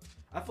 well,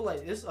 I feel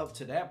like it's up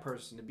to that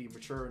person to be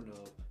mature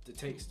enough to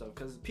take stuff.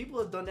 Because people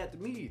have done that to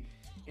me.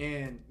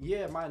 And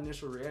yeah, my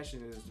initial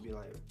reaction is to be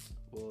like,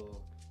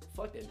 well,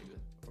 fuck that nigga.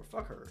 Or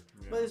fuck her.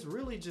 Yeah. But it's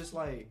really just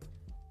like,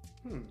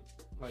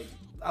 like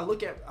I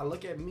look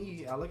at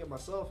me, I look at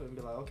myself and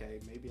be like, okay,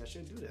 maybe I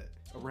shouldn't do that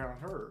around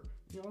her.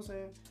 You know what I'm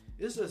saying?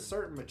 It's a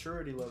certain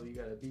maturity level you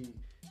gotta be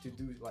to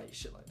do like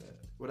shit like that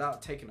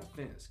without taking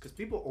offense. Because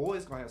people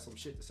always gonna have some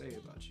shit to say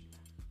about you.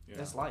 Yeah.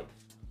 That's life.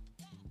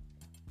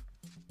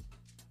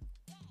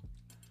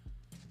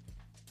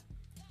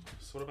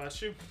 So what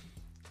about you?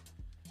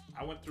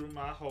 I went through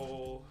my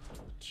whole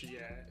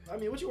triad. I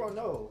mean, what you want to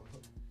know?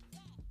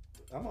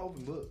 I'm an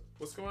open book.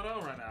 What's going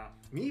on right now?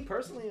 Me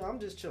personally, I'm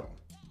just chilling.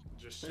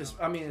 Just chilling.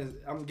 I mean,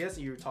 I'm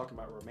guessing you're talking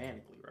about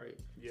romantically, right?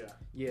 Yeah.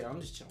 Yeah,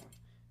 I'm just chilling.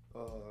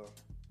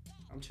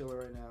 I'm chilling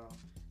right now.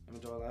 I'm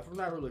enjoying life. I'm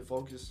not really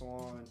focused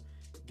on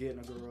getting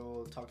a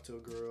girl, talking to a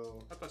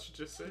girl. I thought you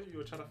just said you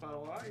were trying to find a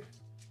wife.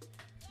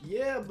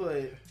 Yeah,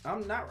 but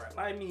I'm not right.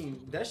 I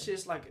mean, that's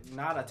just like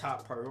not a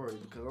top priority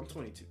because I'm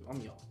 22. I'm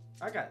young.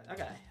 I got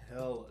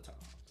hell of time.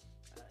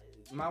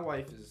 My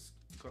wife is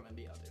gonna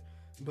be out there,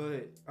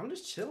 but I'm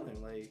just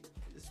chilling. Like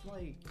it's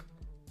like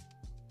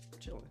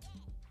chilling.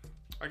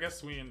 I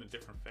guess we in a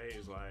different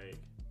phase. Like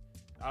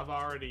I've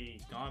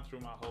already gone through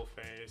my whole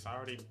phase. I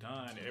already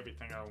done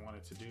everything I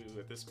wanted to do.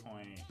 At this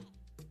point,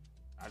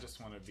 I just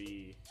want to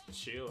be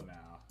chill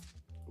now.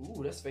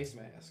 Ooh, that's face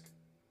mask.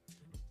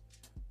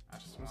 I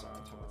just want to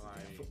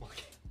like football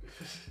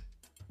game.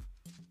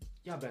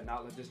 Y'all better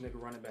not let this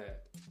nigga run it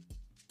back.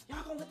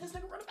 Y'all gonna let this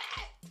nigga run it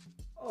back?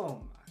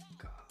 Oh my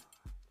god.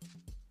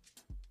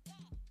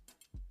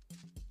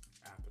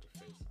 After the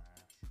face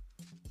mask.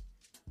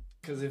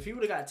 Cause if he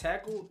would have got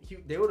tackled,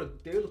 they would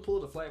have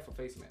pulled the flag for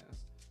face mask.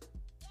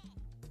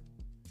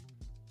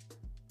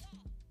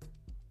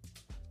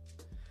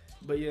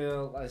 But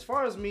yeah, as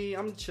far as me,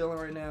 I'm chilling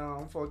right now.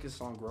 I'm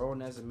focused on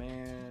growing as a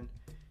man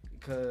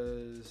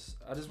because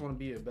I just want to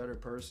be a better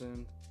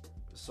person.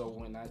 So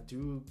when I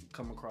do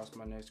come across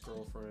my next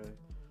girlfriend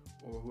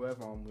or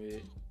whoever I'm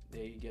with,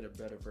 they get a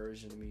better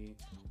version of me.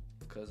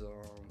 Because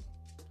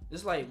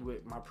it's like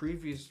with my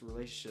previous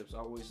relationships, I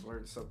always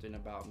learned something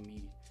about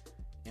me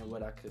and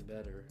what I could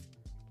better.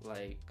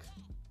 Like,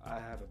 I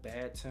have a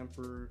bad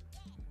temper.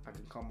 I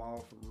can come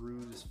off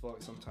rude as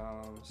fuck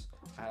sometimes.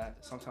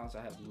 Sometimes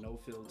I have no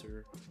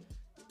filter.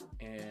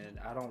 And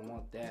I don't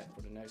want that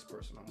for the next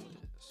person I'm with.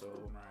 So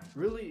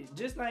really,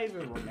 just not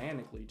even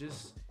romantically,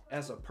 just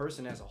as a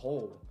person as a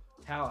whole,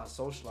 how I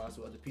socialize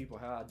with other people,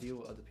 how I deal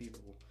with other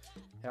people,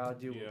 how I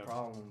deal with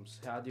problems,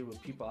 how I deal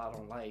with people I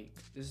don't like.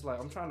 It's like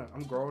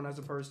I'm growing as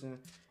a person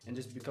and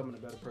just becoming a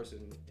better person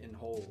in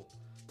whole.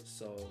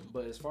 So,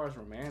 but as far as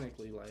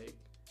romantically, like,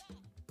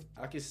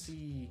 I can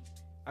see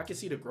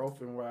the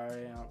growth in where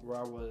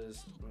I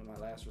was in my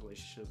last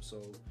relationship.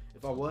 So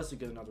if I was to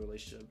get another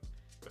relationship,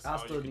 that's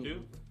all you can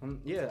do.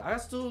 Yeah, I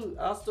still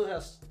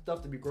have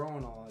stuff to be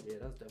growing on. Yeah,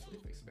 that's definitely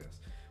fixed best.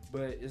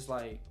 But it's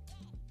like,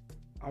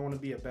 I want to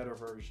be a better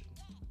version.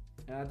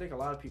 And I think a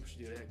lot of people should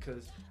do that,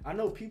 because I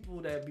know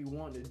people that be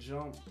wanting to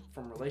jump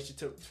from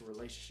relationship to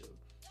relationship.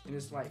 And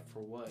it's like,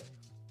 for what?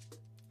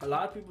 A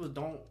lot of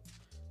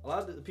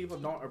the people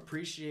don't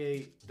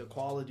appreciate the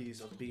qualities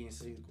of being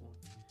single.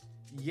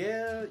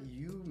 Yeah,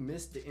 you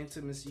miss the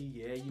intimacy.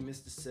 Yeah, you miss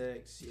the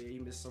sex. Yeah,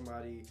 you miss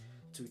somebody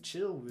to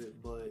chill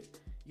with. But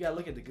you gotta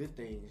look at the good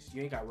things.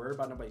 You ain't gotta worry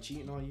about nobody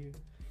cheating on you.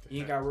 You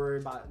ain't gotta worry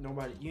about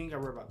nobody. You ain't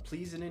gotta worry about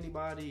pleasing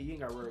anybody. You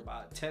ain't gotta worry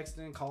about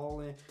texting,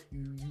 calling.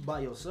 You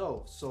by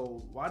yourself.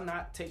 So why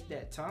not take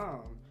that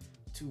time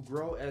to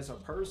grow as a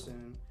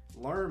person,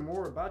 learn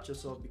more about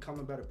yourself, become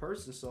a better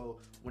person? So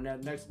when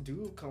that next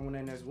dude come, when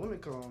that next woman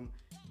come,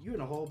 you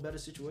in a whole better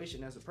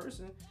situation as a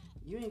person.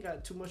 You ain't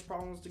got too much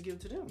problems to give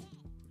to them.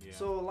 Yeah.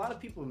 So a lot of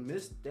people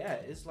miss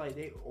that. It's like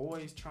they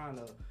always trying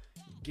to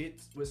get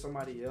with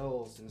somebody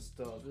else and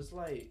stuff. It's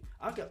like,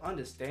 I can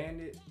understand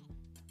it,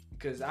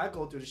 because I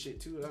go through the shit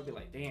too. I'd be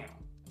like, damn,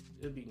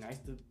 it'd be nice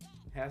to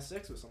have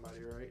sex with somebody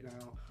right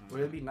now. Or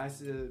it'd be nice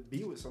to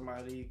be with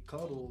somebody,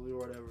 cuddle or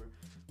whatever.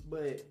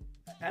 But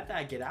after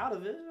I get out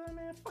of it,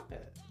 man, fuck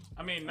that.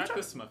 I mean, not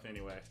this month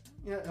anyway.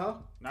 Yeah, huh?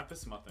 Not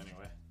this month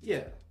anyway.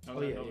 Yeah.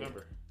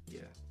 November.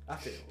 Yeah, I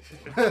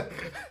feel.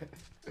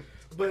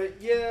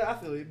 But yeah, I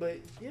feel it. But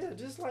yeah,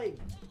 just like,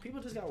 people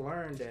just gotta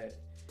learn that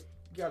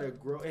you gotta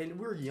grow. And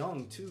we're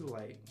young too.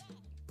 Like,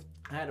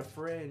 I had a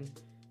friend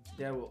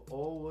that will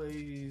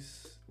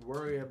always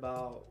worry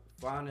about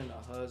finding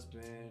a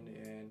husband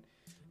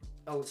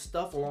and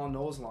stuff along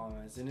those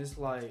lines. And it's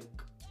like,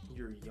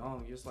 you're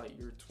young. It's like,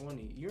 you're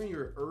 20. You're in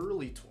your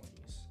early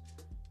 20s.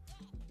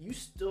 You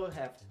still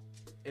have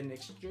an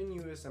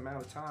extraneous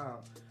amount of time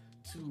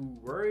to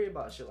worry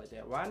about shit like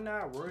that. Why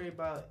not worry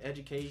about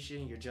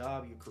education, your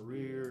job, your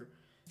career,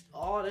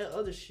 all that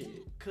other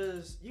shit?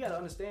 Because you gotta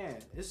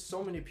understand, there's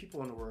so many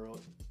people in the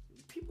world.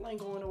 People ain't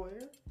going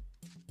nowhere.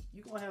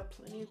 You're gonna have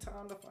plenty of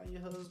time to find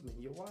your husband,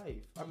 your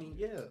wife. I mean,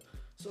 yeah.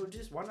 So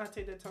just why not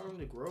take that time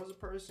to grow as a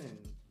person?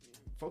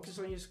 Focus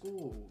on your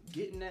school.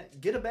 Get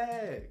a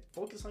bag.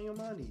 Focus on your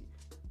money.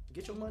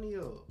 Get your money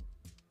up.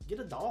 Get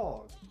a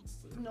dog.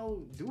 You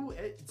know, do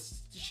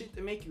shit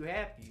to make you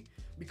happy.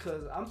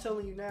 Because I'm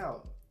telling you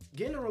now,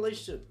 getting a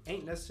relationship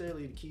ain't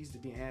necessarily the keys to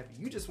being happy.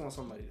 You just want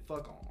somebody to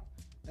fuck on.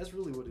 That's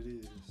really what it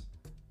is.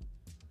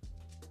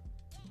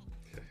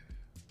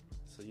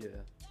 So yeah.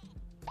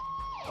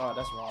 Oh,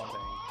 that's the wrong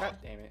thing. God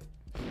damn it.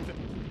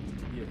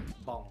 Yeah,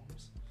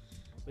 bombs.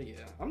 But yeah,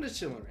 I'm just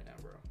chilling right now,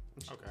 bro.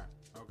 Okay.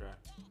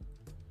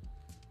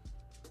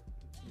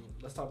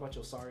 Let's talk about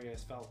your sorry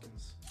ass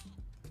Falcons.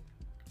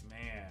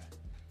 Man.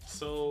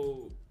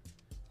 So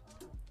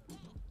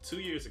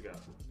 2 years ago.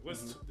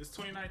 This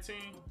 2019?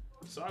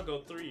 So I'll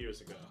go 3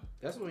 years ago.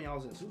 That's when y'all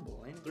was in Super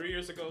Bowl, ain't it? 3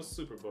 years ago,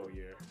 Super Bowl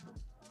year.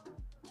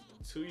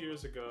 2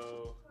 years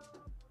ago,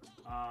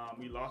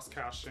 we lost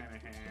Kyle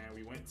Shanahan.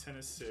 We went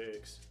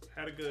 10-6.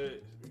 Had a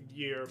good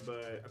year,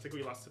 but I think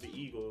we lost to the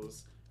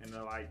Eagles in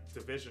the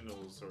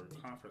divisionals or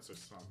conference or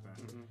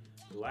something.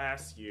 Mm-hmm.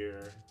 Last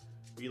year,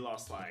 we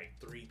lost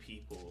 3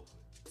 people,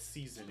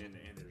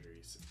 season-ending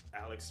injuries.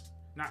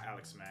 Not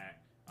Alex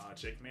Mack,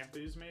 Jake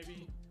Matthews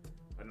maybe,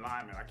 a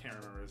lineman, I can't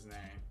remember his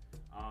name.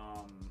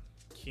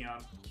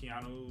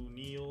 Keanu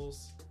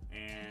Neals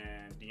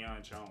and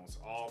Deion Jones,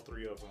 all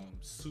 3 of them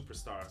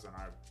superstars on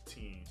our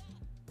team,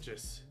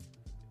 just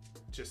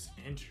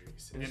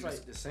injuries. And it's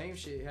like the same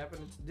shit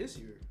happened this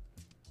year.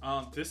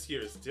 This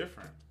year is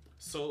different.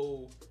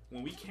 So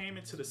when we came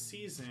into the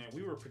season,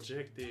 we were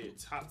projected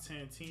top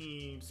 10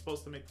 team,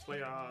 supposed to make the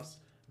playoffs,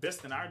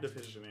 best in our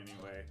division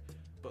anyway.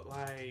 But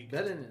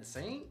better than the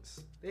Saints?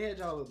 They had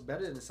y'all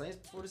better than the Saints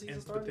before the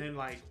season started? But then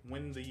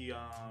when the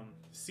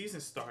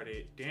season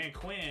started, Dan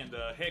Quinn,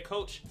 the head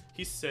coach,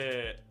 he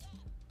said,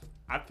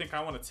 I think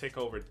I want to take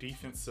over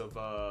defensive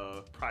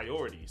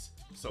priorities.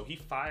 So he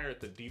fired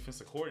the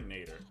defensive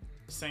coordinator,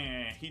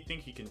 saying he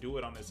think he can do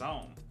it on his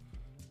own.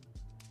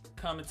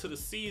 Coming to the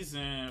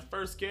season,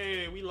 first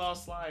game, we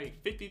lost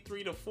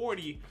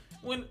 53-40.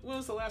 When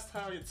was the last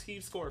time your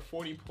team scored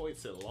 40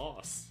 points and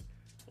lost?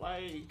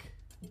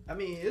 I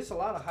mean, it's a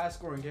lot of high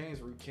scoring games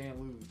where you can't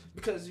lose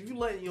because if you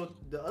let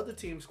the other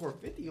team score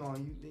 50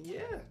 on you, then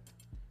yeah,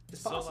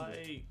 it's possible. So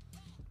like,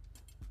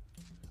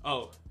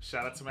 oh,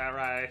 shout out to Matt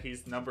Ryan.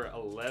 He's number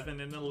 11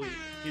 in the league.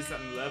 He's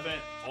 11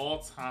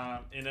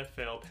 all-time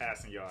NFL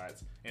passing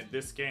yards. In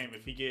this game,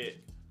 if he get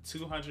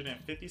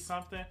 250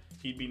 something,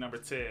 he'd be number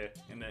 10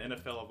 in the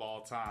NFL of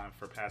all time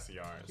for passing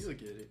yards. He'll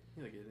get it.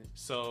 He'll get it.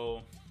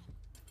 So,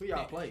 who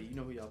y'all play? You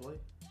know who y'all play?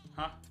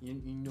 Huh? You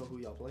know who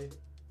y'all play?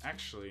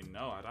 Actually,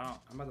 no, I don't.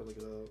 I'm about to look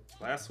it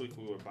up. Last week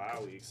we were bye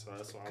week, so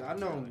that's why I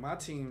know my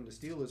team, the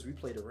Steelers. We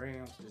play the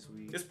Rams this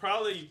week. It's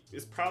probably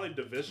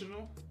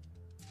divisional.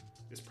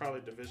 It's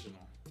probably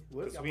divisional.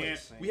 What?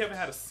 We haven't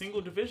had a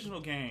single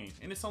divisional game,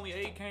 and it's only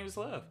 8 games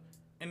left,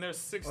 and there's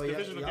 6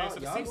 divisional games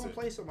of the y'all season. gonna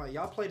play somebody?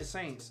 Y'all play the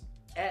Saints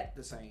at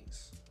the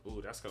Saints. Ooh,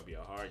 that's gonna be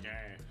a hard game.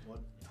 What?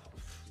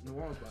 New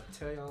Orleans about to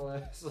tear y'all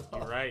ass off.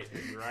 You're right.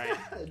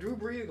 Drew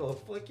Brees gonna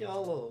fuck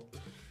y'all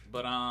up.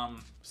 But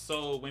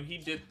so when he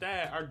did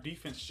that, our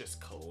defense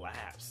just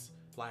collapsed.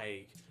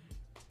 Like,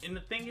 and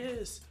the thing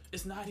is,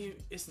 it's not even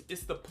it's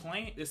the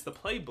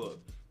playbook.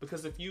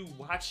 Because if you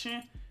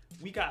watching,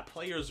 we got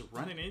players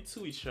running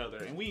into each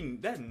other,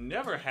 and that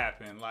never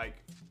happened like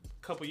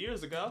a couple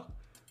years ago.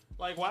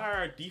 Like, why are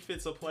our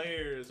defensive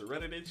players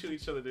running into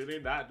each other? Do they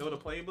not know the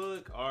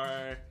playbook,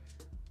 or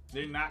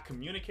they're not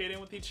communicating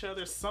with each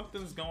other?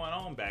 Something's going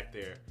on back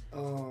there.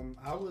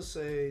 I would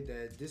say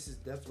that this is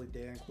definitely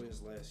Dan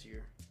Quinn's last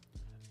year.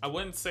 I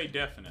wouldn't say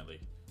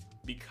definitely,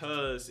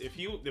 because if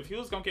he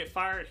was gonna get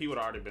fired, he would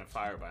have already been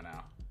fired by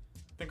now.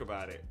 Think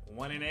about it.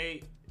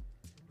 1-8.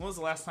 When was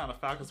the last time the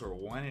Falcons were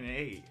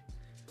 1-8?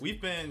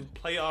 We've been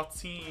playoff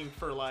team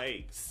for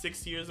like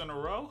 6 years in a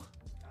row.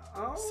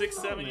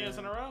 7 years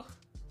in a row.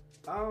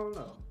 I don't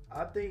know.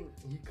 I think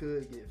he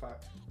could get fired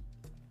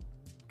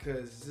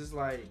because it's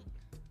like,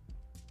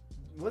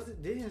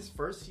 did his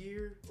first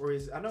year or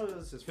I know it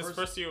was his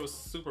first year was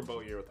Super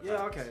Bowl year with the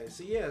Falcons. Falcons. Okay.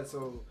 So yeah,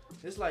 so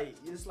it's like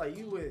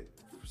you went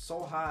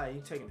so high,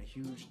 you taking a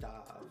huge dive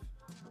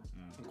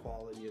in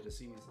quality of the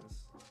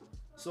seasons.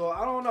 So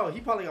I don't know.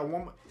 He probably got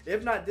one more,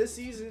 if not this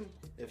season,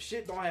 if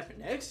shit don't happen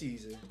next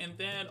season. And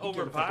then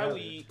over bye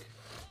week,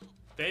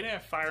 they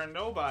didn't fire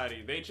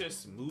nobody. They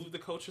just moved the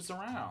coaches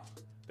around.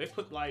 They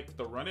put like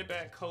the running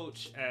back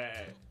coach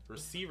at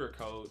receiver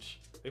coach.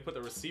 They put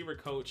the receiver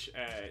coach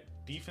at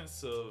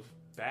defensive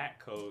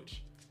back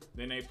coach.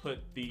 Then they put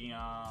the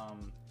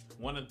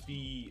one of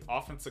the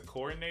offensive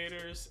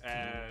coordinators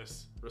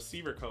as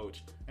receiver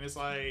coach. And it's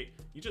like,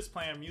 you just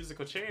playing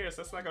musical chairs.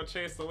 That's not gonna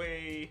change the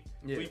way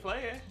we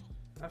play it.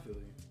 I feel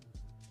you.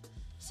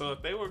 So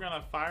if they were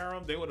gonna fire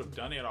him, they would have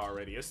done it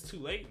already. It's too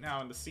late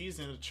now in the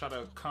season to try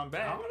to come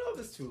back. I don't know if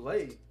it's too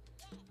late.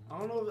 I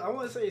don't know. I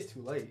want to say it's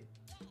too late.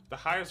 The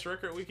highest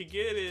record we could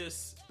get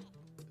is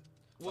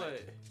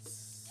what?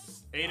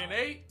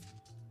 8-8.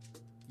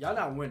 Y'all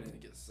not winning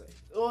against Saints.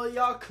 Well,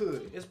 y'all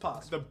could. It's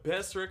possible. The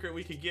best record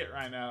we could get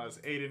right now is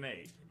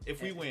 8-8.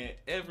 If we win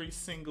every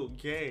single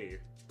game.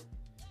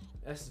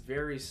 That's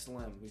very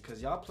slim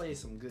because y'all played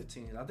some good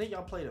teams. I think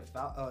y'all played the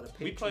Patriots.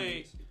 We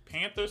played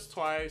Panthers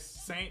twice,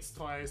 Saints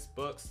twice,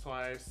 Bucks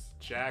twice,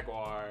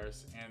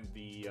 Jaguars, and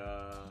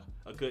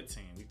a good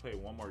team. We played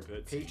one more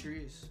good team.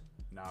 Patriots?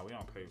 Nah, we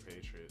don't play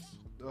Patriots.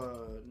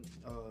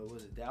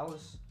 Was it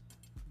Dallas?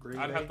 Green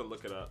I'd Bay? have to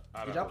look it up.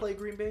 Did y'all play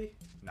Green Bay?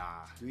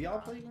 Nah. Do y'all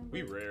play Green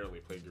Bay? We rarely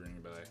play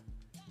Green Bay.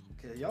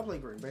 Cause y'all play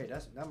Green Bay.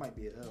 That might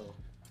be an L.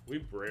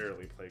 We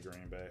rarely play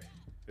Green Bay.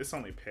 It's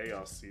only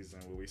payoff season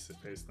where we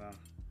face them.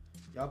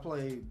 Y'all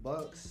play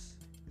Bucks,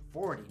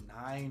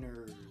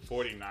 49ers.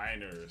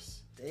 49ers.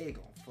 They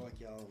gonna fuck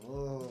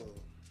y'all up.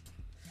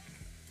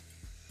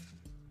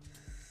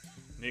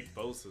 Nick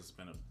Bosa's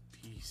been a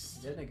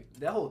beast.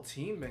 That whole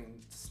team been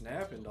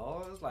snapping,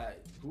 dog. It's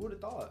like, who would have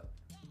thought?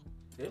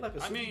 They're like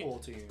a Super Bowl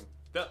team.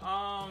 The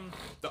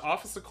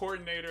offensive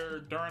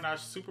coordinator during our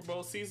Super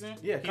Bowl season.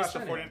 Yeah, he's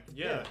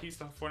he's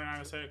the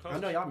 49ers head coach. I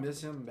know y'all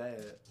miss him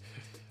bad.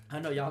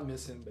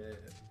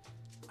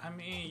 I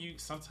mean,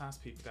 sometimes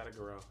people gotta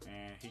grow,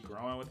 and he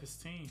growing with his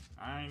team.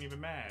 I ain't even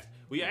mad.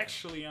 We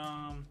actually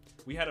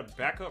we had a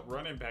backup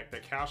running back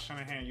that Kyle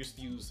Shanahan used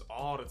to use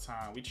all the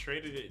time. We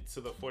traded it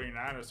to the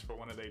 49ers for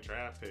one of their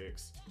draft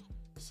picks.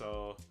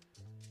 So,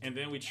 and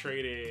then we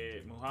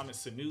traded Mohamed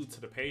Sanu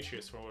to the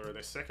Patriots for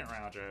their second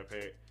round draft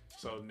pick.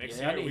 So next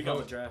year we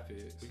got draft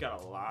picks. We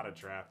got a lot of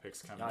draft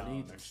picks coming out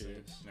next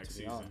season.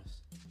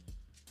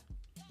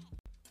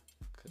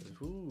 Cause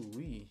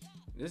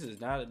this has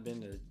not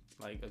been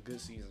a good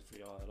season for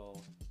y'all at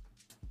all.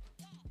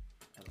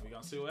 We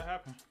gonna see what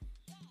happens.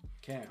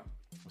 Cam,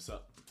 what's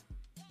up?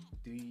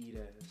 Do you eat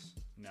ass?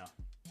 No.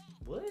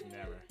 What?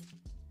 Never.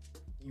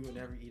 You would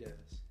never eat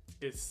ass.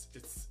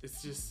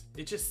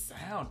 It just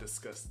sounds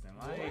disgusting.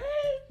 Like,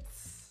 what?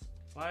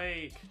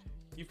 Like,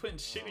 you putting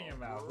shit in your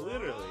mouth,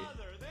 literally.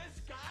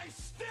 This guy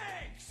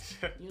stinks.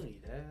 You don't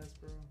eat ass,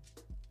 bro.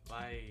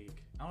 Like,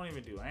 I don't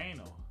even do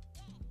anal.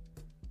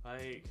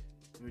 Like,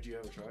 would you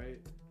ever try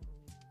it?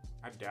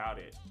 I doubt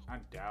it.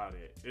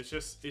 It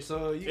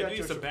so you got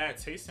leaves a bad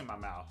taste in my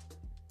mouth.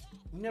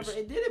 You never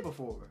did it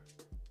before.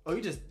 Oh,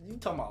 you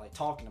talking about like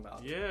talking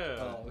about it? Yeah.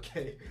 Oh,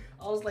 okay.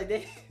 I was like,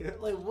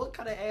 like what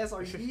kind of ass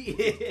are you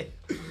eating?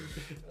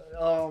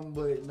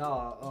 But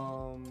nah.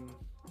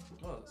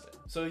 What was that?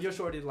 So your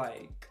shorty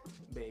like,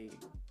 babe,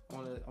 I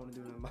wanna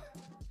do it in my.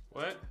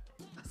 What?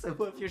 I said,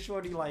 what if your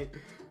shorty like,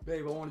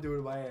 babe, I wanna do it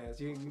in my ass?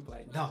 You be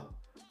like, no,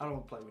 I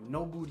don't play with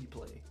no booty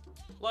play.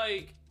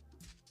 Like,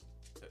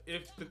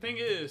 if the thing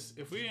is,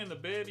 if we're in the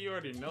bed, you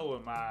already know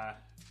what my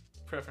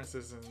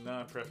preferences and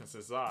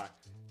non-preferences are.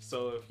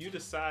 So if you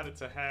decided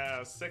to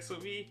have sex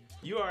with me,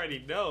 you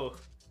already know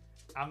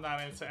I'm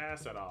not into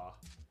ass at all.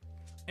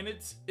 And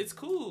it's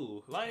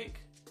cool. Like,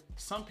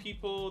 some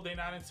people, they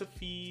not into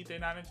feet, they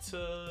not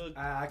into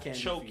I can't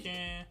do choking.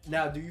 feet.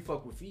 Now, do you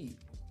fuck with feet?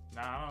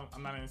 Nah,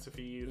 I'm not into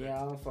feet either. Yeah,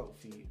 I don't fuck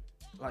with feet.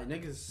 Like,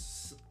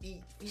 niggas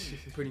eat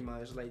feet pretty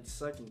much, like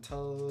sucking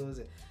toes.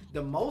 And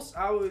the most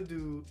I would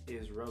do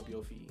is rub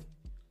your feet.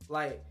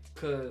 Like,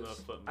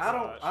 cause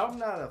I'm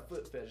not a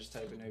foot fetish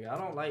type of nigga. I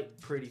don't like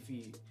pretty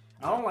feet.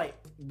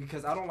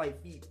 Because I don't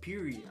like feet,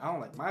 period. I don't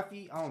like my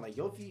feet. I don't like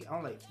your feet. I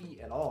don't like feet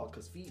at all.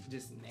 Because feet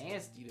just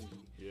nasty to me.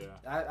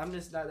 Yeah. I'm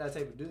just not that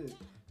type of dude.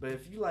 But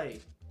if you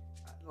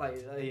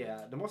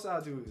yeah, the most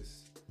I'll do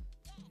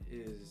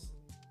is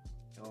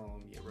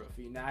rub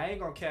feet. Now, I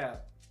ain't gonna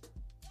cap.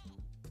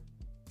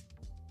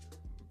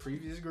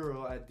 Previous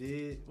girl, I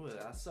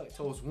sucked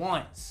toes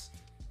once.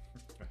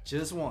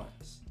 Just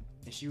once.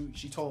 And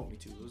she told me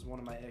to. It was one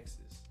of my exes.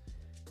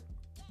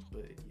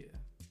 But, yeah.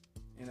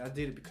 And I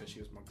did it because she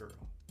was my girl.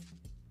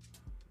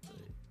 But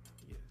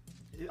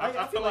yeah,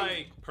 I feel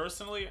like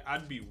personally,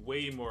 I'd be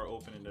way more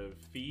open to the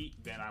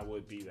feet than I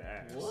would be the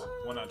ass. What?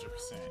 100%.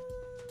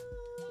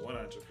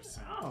 100%.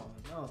 Oh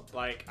no.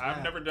 Like,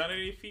 I've never done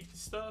any feet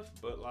stuff,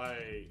 but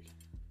like.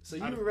 So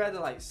you would rather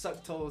like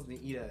suck toes than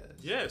eat ass?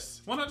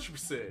 Yes,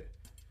 100%.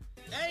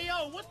 Hey,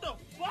 yo, what the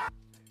fuck?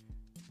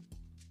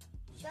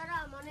 Shut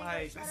up, my nigga.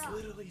 Like, shut that's up.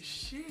 literally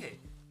shit.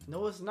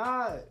 No, it's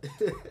not.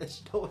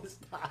 No, it's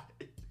not.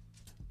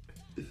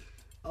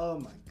 Oh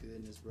my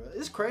goodness, bro.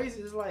 It's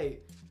crazy. It's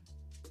like,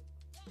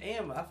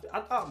 damn,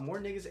 I thought more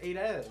niggas ate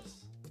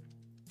ass.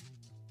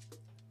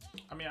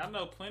 I mean, I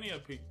know plenty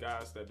of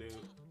guys that do.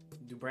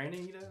 Do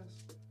Brandon eat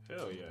ass?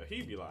 Hell yeah.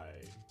 He'd be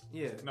like,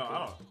 Yeah. no,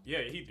 I don't.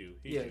 Yeah, he do.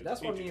 He Yeah, do. that's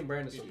He why do. me and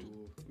Brandon He so do.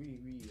 cool.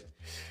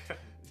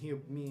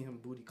 Me and him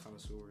booty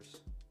connoisseurs.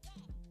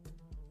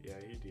 Yeah,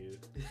 he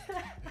did.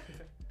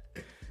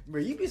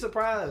 Bro, you'd be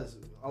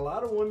surprised. A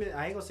lot of women,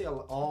 I ain't gonna say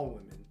all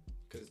women,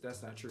 because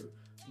that's not true.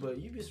 But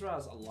you'd be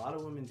surprised, a lot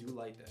of women do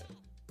like that.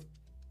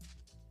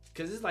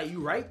 Because it's like,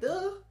 you right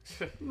there?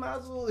 You might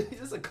as well,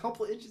 it's a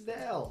couple inches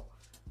down.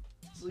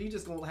 So you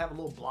just gonna have a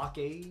little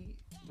blockade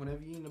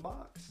whenever you in the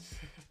box.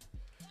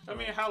 I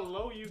mean, how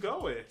low you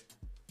going?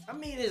 I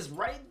mean, it's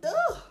right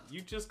there.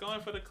 You just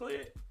going for the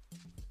clit?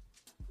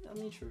 I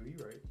mean, true.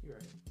 You right.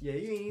 Yeah,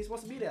 you ain't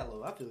supposed to be that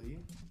low. I feel you.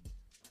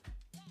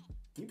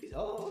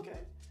 Oh, okay.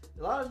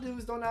 A lot of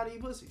dudes don't know how to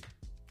eat pussy.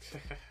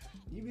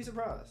 You'd be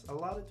surprised. A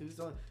lot of dudes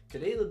don't.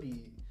 Cause they'll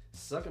be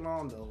sucking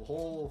on the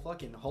whole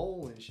fucking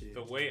hole and shit.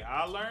 The way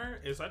I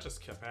learned is I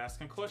just kept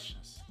asking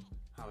questions.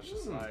 I was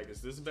just like, is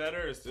this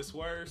better? Is this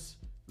worse?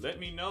 Let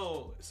me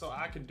know so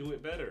I can do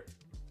it better.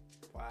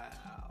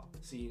 Wow.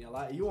 See,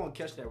 you won't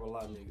catch that with a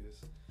lot of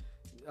niggas.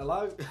 A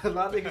lot of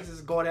niggas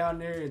just go down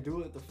there and do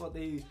what the fuck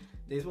they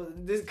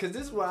because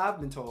this is what I've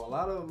been told. A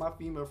lot of my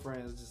female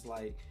friends just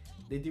like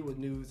they deal with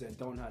news and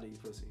don't know how to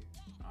eat pussy.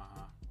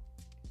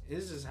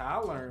 It's just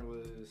how I learned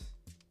was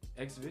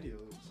X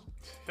videos,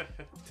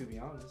 to be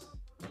honest.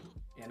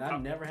 And I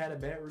never had a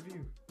bad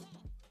review.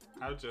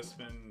 I've just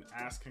been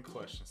asking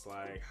questions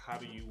like, how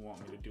do you want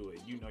me to do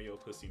it? You know your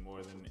pussy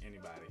more than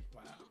anybody.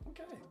 Wow.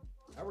 Okay.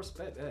 I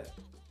respect that.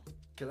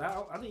 Because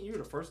I think you're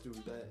the first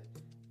dude that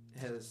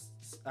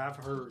I've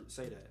heard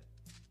say that.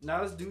 Now,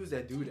 there's dudes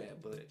that do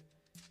that, but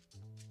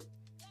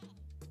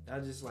I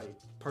just like,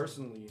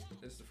 personally,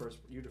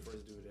 you're the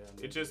first dude that I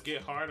know. It just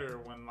get harder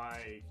when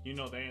like, you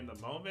know, they in the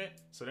moment,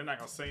 so they're not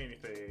going to say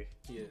anything.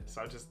 Yeah.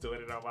 So I just do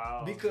it out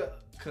loud.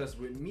 Because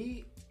with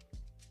me,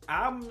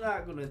 I'm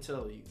not going to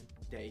tell you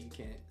that you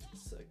can't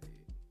suck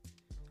dick.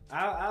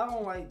 I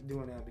don't like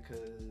doing that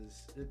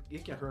because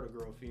it can hurt a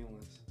girl's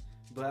feelings.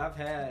 But I've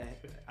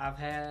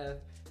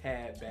had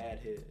bad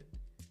head,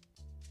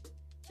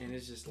 and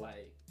it's just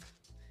like,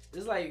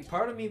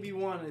 part of me be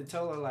wanting to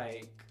tell her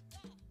like,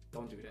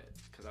 don't do that,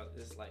 because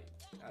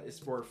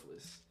it's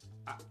worthless.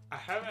 I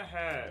haven't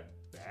had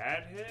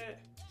bad head.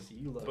 See,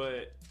 you love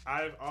but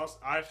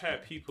I've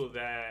had people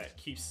that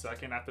keep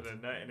sucking after the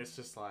nut, and it's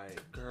just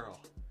like, girl,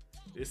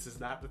 this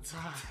is not the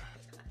time.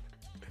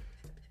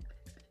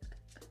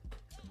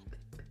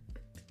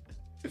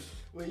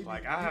 Wait,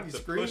 like I've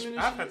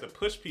had to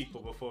push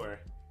people before.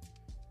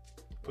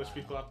 Push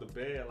people off the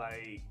bed.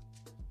 Like,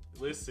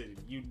 listen,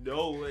 you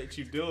know what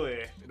you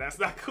doing. That's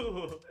not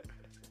cool.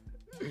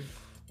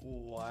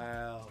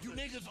 Wow. You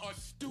niggas are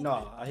stupid.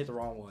 No, I hit the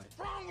wrong one. What's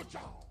wrong with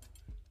y'all?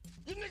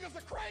 You niggas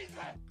are crazy.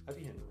 I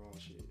be hitting the wrong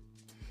shit.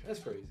 That's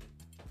crazy.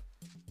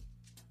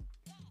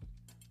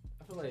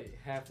 I feel like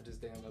half of this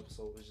damn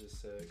episode was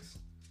just sex.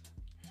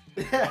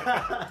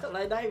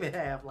 Like not even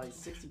half, like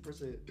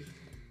 60%.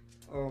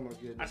 Oh my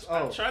goodness.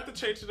 I tried to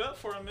change it up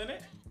for a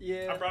minute.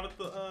 Yeah. I brought up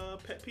the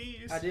pet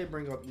peeves. I did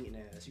bring up eating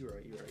ass. You're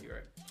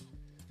right.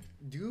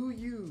 Do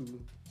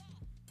you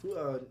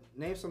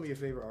name some of your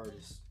favorite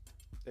artists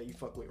that you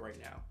fuck with right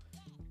now?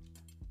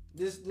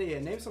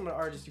 Name some of the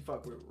artists you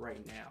fuck with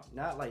right now.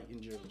 Not like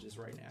in general, just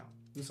right now.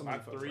 Who's some My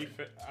of your three.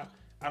 favorite?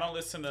 I don't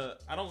listen to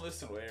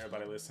what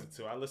everybody listens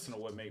to. I listen to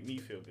what make me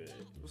feel good.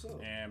 What's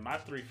up? And my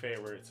three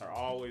favorites are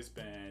always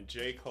been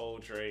J. Cole,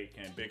 Drake,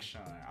 and Big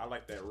Sean. I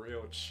like that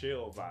real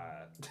chill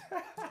vibe.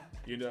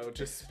 You know,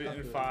 just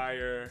spitting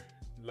fire,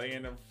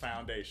 laying the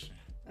foundation.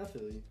 I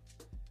feel you.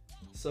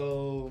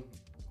 So,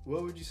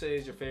 what would you say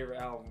is your favorite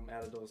album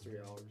out of those 3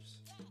 hours?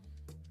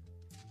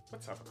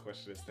 What type of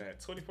question is that?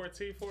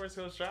 2014 Forest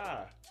Hills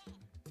Drive.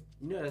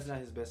 You know that's not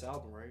his best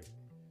album, right?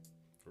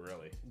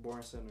 Really?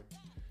 Born Center.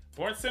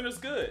 Born Center's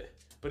good,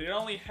 but it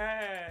only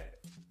had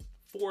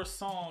 4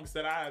 songs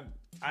that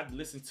I'd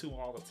listen to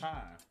all the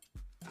time.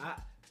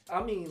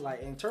 I mean,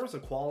 like, in terms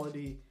of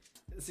quality,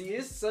 see,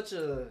 it's such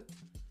a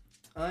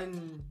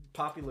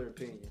unpopular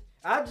opinion.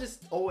 I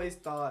just always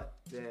thought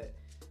that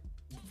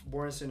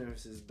Born Center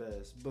is his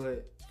best,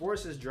 but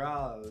Forest Hills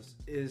Drive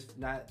is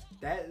not,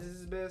 that is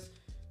his best.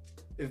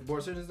 If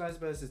Born Center is not his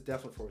best, it's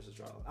definitely Forest Hills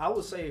Drive. I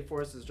would say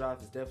Forest Hills Drive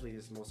is definitely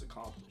his most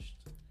accomplished,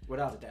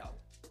 without a doubt.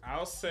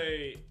 I'll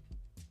say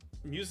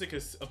music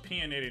is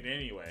opinionated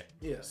anyway.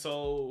 Yeah.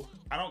 So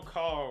I don't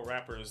call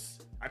rappers,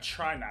 I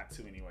try not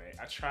to anyway.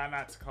 I try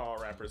not to call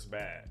rappers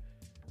bad.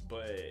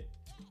 But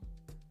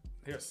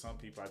there's some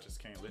people I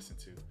just can't listen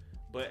to.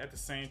 But at the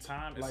same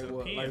time, it's Like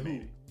what?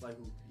 opinionated. Like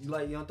who? You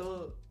like Young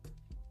Thug?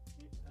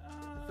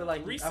 I feel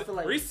like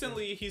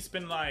recently he's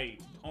been like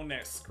on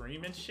that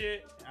screaming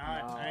shit.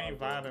 I ain't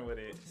vibing with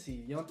it.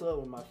 See, Young Thug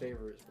was my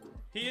favorite.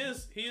 He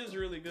is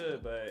really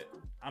good, but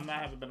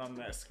haven't been on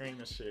that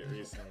screaming shit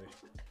recently.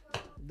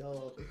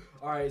 No.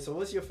 All right. So,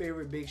 what's your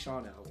favorite Big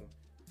Sean album?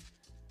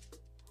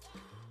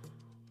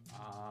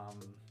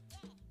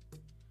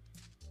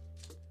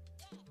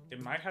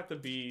 It might have to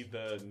be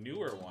the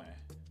newer one.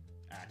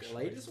 Actually, The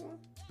latest one?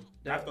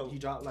 Not That he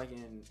dropped like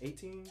in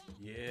 18.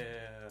 Yeah,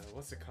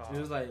 what's it called? It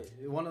was like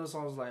one of the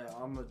songs was like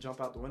I'm gonna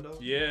jump out the window.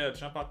 Yeah,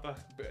 jump out the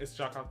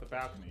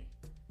balcony.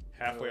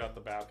 Halfway out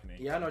the balcony.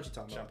 Yeah, I know what you're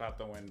talking Jump about. out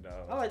the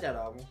window. I like that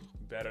album.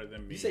 Better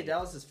than me. You say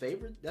Dallas's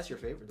favorite? That's your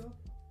favorite though?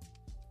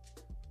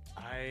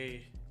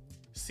 I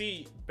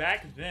see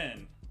back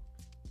then.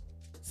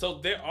 So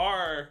there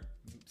are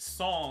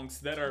songs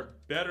that are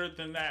better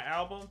than that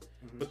album,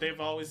 but they've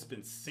always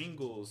been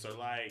singles or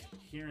like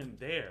here and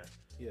there.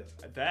 Yeah.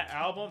 That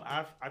album,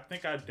 I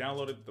think I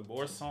downloaded the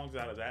more songs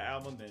out of that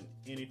album than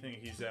any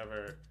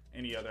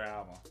other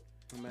album.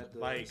 I'm at the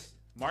Like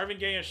Marvin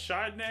Gaye and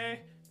Chardonnay,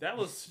 that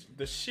was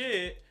the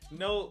shit.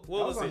 No, what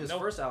that was on it? his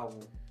first album.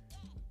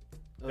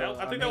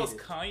 I think that was It.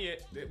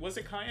 Kanye. Was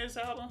it Kanye's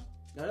album?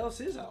 No, that was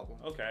his album.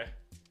 Okay.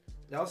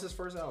 That was his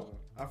first album.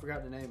 I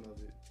forgot the name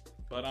of it.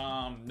 But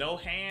No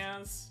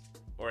Hands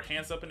or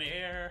Hands Up in the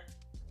Air,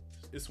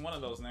 it's one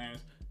of those names.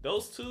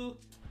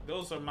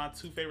 Those are my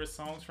 2 favorite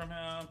songs from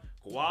him.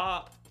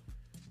 Guap,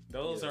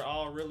 those are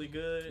all really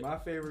good. My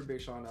favorite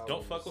Big Sean album.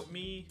 Don't Fuck With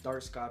Me.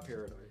 Dark Sky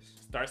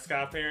Paradise. Dark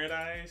Sky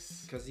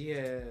Paradise. Cause he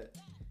had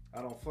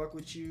I Don't Fuck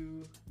With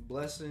You,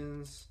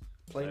 Blessings,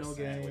 Play No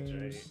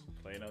Games.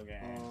 Play No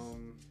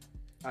Games.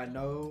 I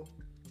Know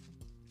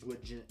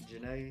with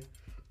Janae.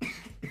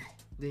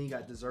 Then you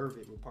got Deserve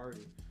It with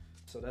Party.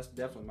 So that's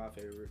definitely my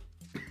favorite.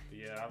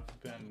 Yeah,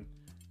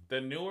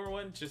 the newer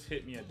one just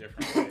hit me a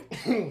different way.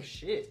 Oh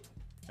shit.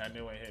 That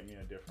new one hit me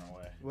a different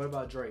way. What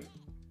about Drake?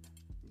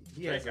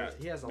 He has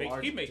a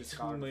large He made too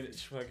discography.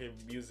 much fucking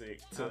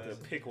music to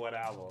pick what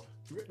album.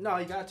 No,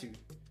 you got to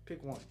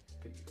pick one.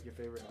 Pick your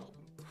favorite album.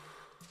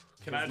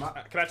 Can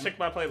I check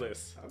my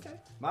playlist? Okay.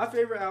 My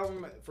favorite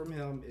album from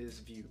him is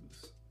Views.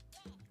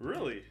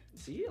 Really?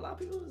 See, a lot of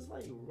people is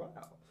like, wow.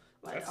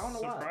 Like, That's I don't know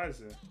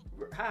surprising.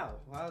 why. How?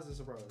 Why is it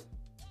surprising?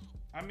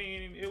 I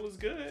mean, it was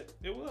good.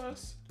 It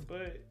was.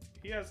 But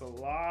he has a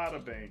lot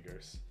of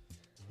bangers.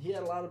 He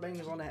had a lot of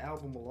bangers on that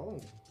album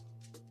alone.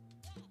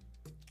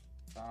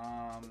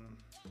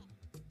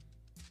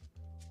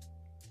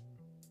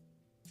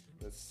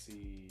 Let's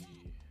see.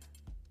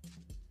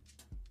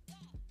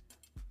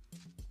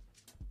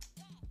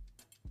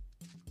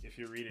 If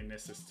you're reading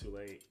this, it's too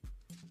late.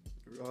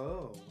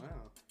 Oh, wow.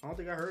 I don't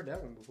think I heard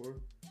that one before.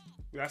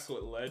 That's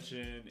what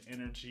Legend,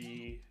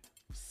 Energy,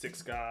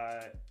 Six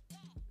God,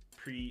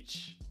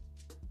 Preach.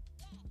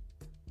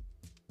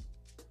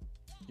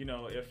 You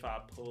know, if I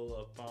pull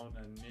up on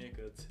a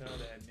nigga, tell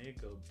that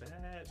nigga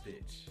bad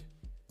bitch.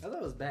 I thought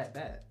it was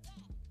bad.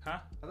 Huh?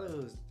 I thought it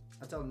was,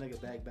 I tell a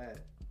nigga bad.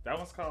 That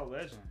one's called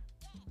Legend.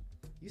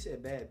 You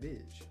said bad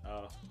bitch.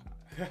 Oh.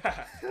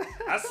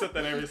 I said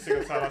that every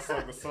single time I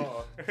sang the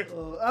song.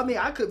 I mean,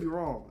 I could be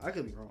wrong.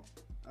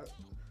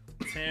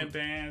 10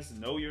 Bands,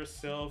 Know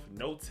Yourself,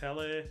 No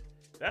Tellin'.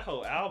 That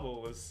whole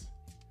album was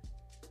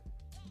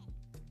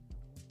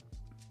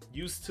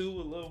Used To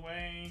with Lil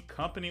Wayne,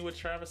 Company with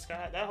Travis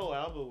Scott. That whole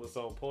album was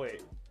on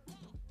point.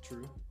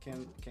 True.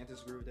 Can't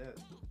disagree with that.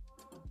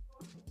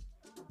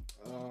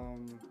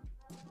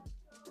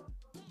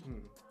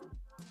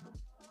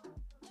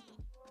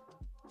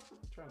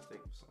 Trying to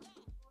think of something.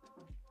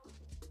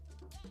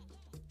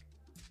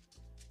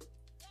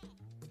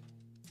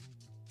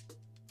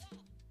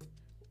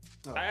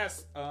 Oh. I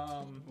asked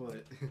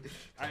What?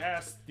 I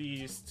asked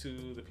these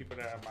to the people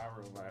that are in my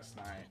room last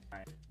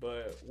night.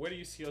 But where do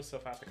you see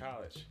yourself after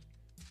college?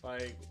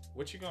 Like,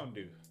 what you gonna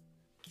do?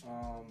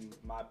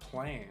 My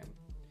plan.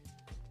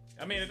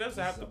 I mean, it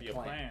doesn't have to be a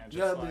plan. Just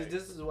Yeah, like, but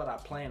this is what I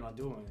plan on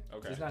doing.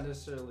 Okay. It's not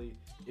necessarily.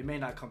 It may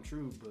not come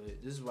true,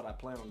 but this is what I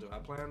plan on doing. I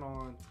plan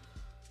on.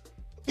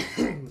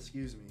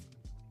 Excuse me.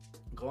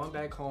 Going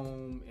back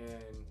home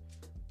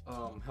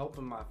and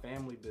helping my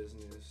family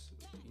business.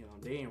 You know,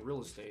 they in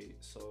real estate,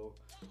 so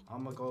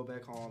I'm gonna go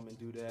back home and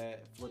do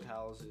that. Flip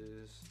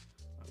houses,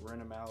 rent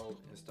them out,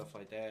 and stuff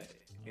like that.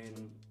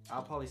 And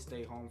I'll probably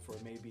stay home for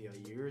maybe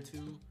a year or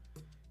two.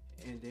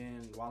 And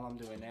then while I'm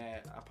doing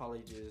that, I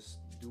probably just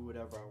do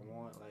whatever I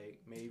want. Like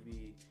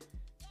maybe,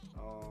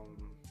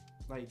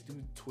 like do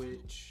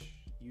Twitch,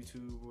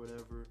 YouTube,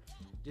 whatever.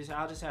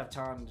 I'll just have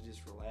time to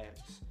just relax.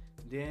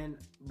 Then,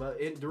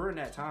 during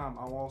that time,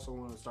 I also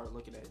want to start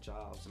looking at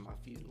jobs in my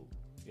field.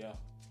 yeah.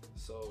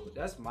 So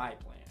that's my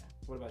plan.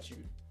 What about you?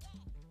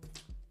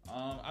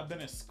 I've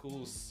been in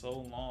school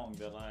so long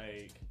that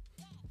like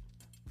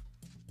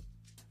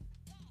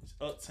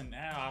up to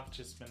now I've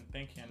just been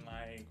thinking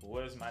like,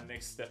 what is my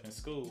next step in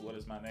school? What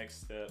is my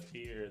next step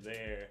here,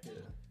 there? Yeah.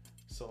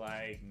 So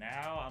like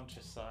now I'm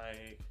just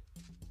like,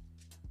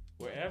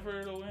 wherever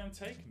it'll end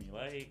take me.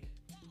 Like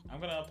I'm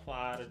gonna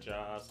apply to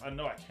jobs. I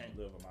know I can't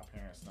live with my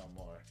parents no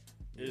more.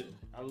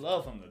 I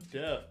love them to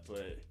death,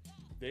 but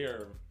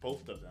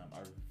both of them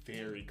are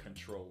very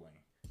controlling.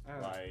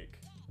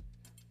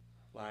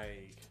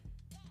 Like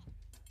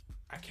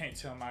I can't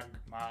tell my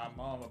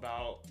mom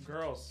about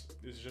girls.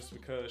 It's just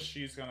because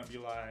she's gonna be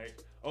like,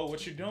 oh,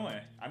 what you doing?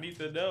 I need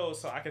to know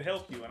so I can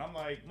help you. And I'm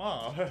like,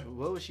 Mom.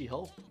 What would she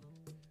help?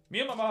 Me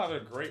and my mom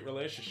have a great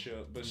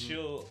relationship, but she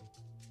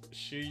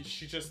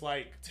just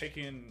like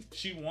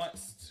she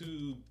wants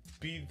to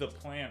be the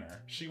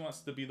planner. She wants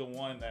to be the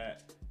one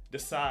that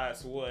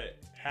decides what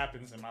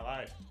happens in my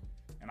life.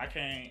 And I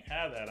can't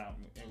have that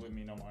with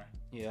me no more.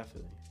 Yeah, I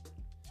feel you.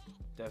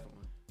 Definitely.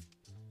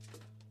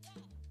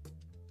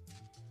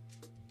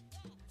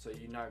 So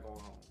you're not going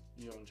home?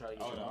 You don't try to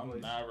get Oh your no, own I'm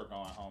place? never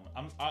going home.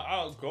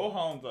 I'll go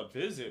home to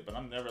visit, but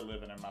I'm never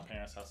living in my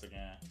parents' house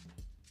again.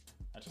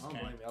 I just I don't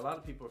can't. blame you. A lot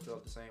of people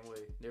felt the same way.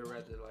 They would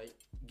rather like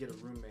get a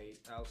roommate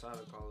outside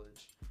of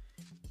college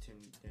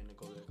than to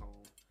go back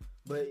home.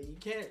 But you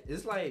can't.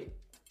 It's like,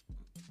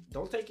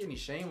 don't take any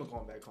shame with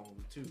going back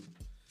home too,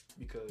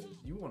 because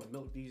you want to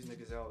milk these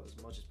niggas out as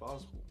much as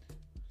possible.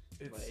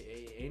 It's, Like,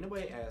 ain't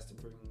nobody asked to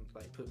put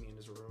me in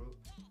this world.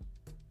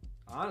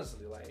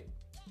 Honestly, like,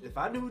 if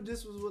I knew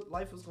this was what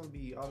life was gonna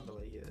be, I'd be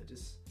like, yeah,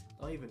 just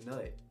don't even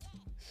nut.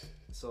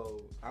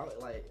 So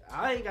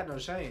I ain't got no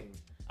shame.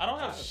 I don't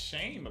have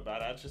shame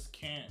about it. I just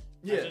can't.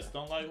 Yeah. I just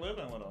don't like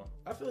living with them.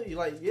 I feel you.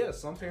 Like, yeah,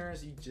 some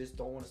parents you just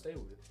don't want to stay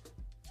with.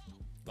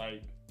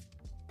 Like,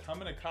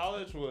 coming to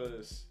college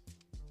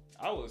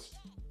I was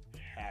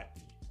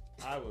happy.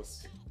 I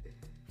was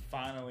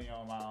finally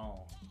on my own.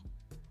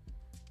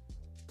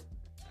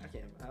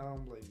 I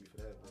don't blame you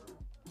for that,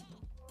 bro.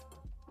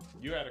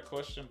 You had a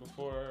question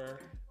before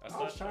I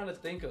was trying to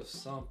think of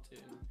something.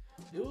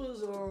 It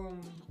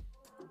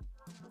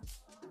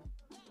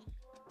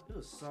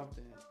was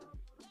something.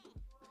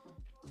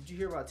 Did you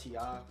hear about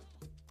T.I.?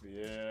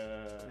 Yeah.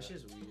 That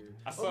shit's weird.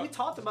 I saw- We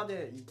talked about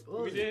that. What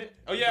We was did? it?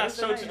 Oh yeah, I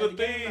Wednesday showed night you at the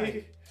game thing.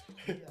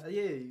 night.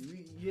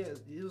 Yeah,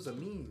 it was a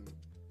meme.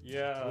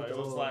 Yeah, With it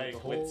was the like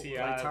whole- with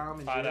T.I. like Tom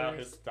and find out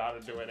Jerry. his daughter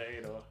doing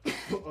anal.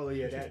 Oh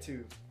yeah, that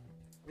too.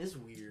 It's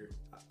weird.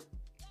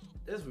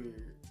 That's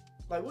weird.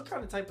 Like, what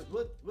type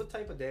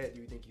of dad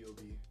do you think you'll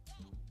be?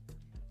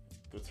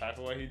 The type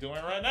of what he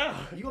doing right now.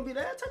 You gonna be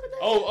that type of dad?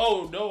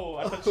 Oh no!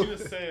 I thought you were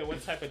saying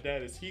what type of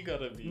dad is he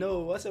gonna be?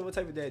 No, I said what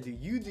type of dad do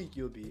you think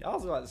you'll be? I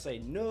was about to say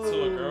no.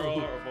 To a girl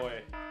or a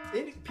boy?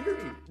 Any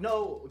period.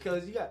 No,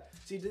 because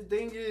the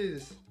thing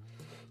is,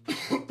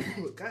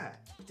 God,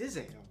 this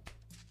ain't him.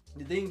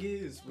 The thing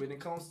is, when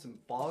it comes to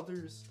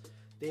fathers,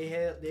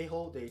 they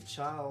hold their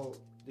children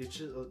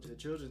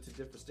to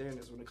different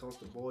standards when it comes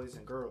to boys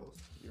and girls.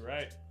 You're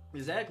right.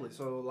 Exactly.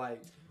 So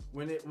like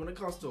when it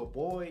comes to a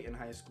boy in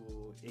high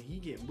school and he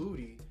getting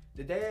booty,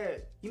 the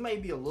dad, he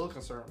might be a little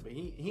concerned, but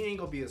he ain't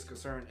gonna be as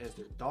concerned as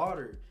their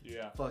daughter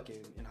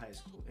fucking in high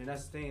school. And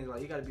that's the thing,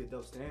 like, you gotta be a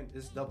double standard.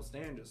 It's double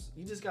standards.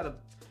 You just gotta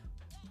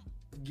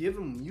give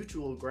them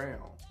mutual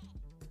ground.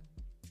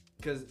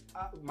 Cause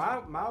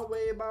my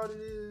way about it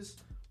is,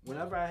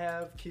 whenever I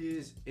have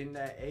kids in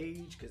that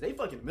age, cause they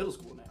fucking middle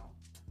school now.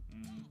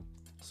 Mm-hmm.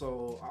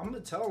 So I'm gonna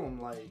tell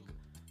them, like,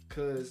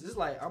 cause it's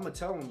like, I'm gonna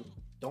tell them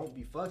don't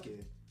be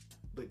fucking,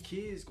 but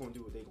kids gonna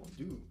do what they gonna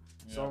do.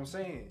 Yeah. So I'm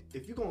saying,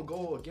 if you're gonna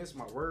go against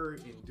my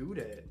word and do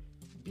that,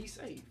 be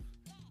safe.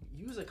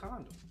 Use a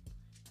condom.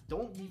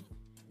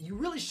 You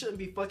really shouldn't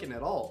be fucking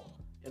at all.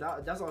 And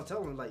that's what I'm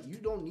telling him. Like, you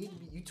don't need to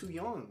be. You too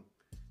young.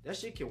 That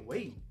shit can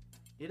wait.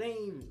 It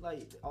ain't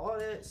like all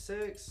that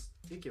sex.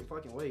 It can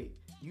fucking wait.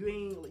 You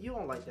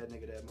don't like that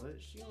nigga that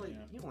much. You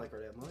don't like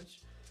her that much.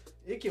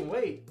 It can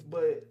wait.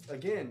 But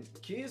again,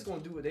 kids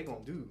gonna do what they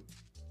gonna do,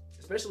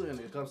 especially when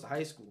it comes to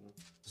high school.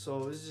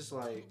 So it's just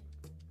like,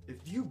 if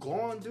you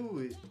gonna do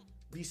it,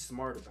 be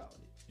smart about it.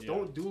 Yeah.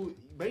 Don't do it.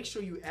 Make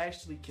sure you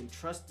actually can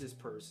trust this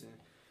person.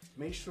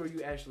 Make sure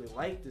you actually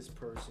like this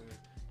person,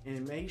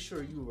 and make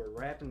sure you are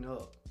wrapping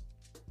up.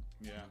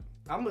 Yeah.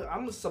 I'm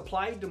gonna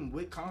supply them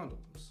with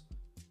condoms,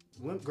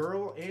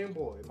 girl and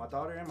boy, my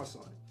daughter and my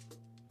son.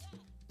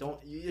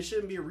 It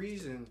shouldn't be a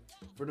reason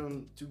for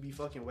them to be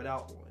fucking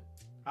without one.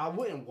 I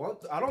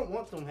don't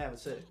want them having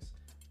sex,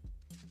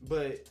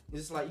 but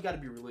it's like you got to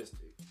be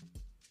realistic.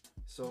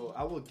 So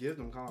I will give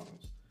them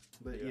condoms,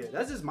 but yeah,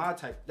 that's just my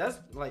type. That's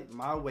like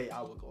my way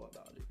I would go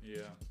about it.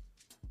 Yeah.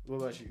 What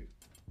about you?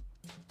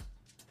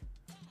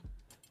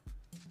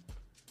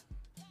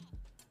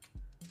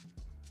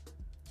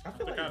 I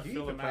feel like I'd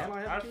fill him out.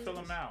 I'd fill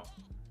him out.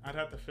 I'd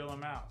have to fill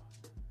him out.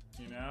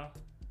 You know?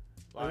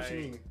 What do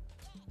you mean?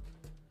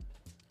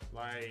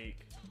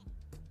 Like,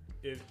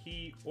 if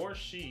he or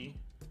she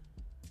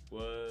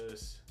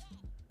was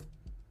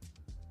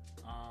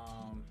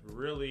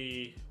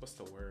really, what's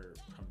the word?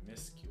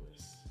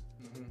 Promiscuous.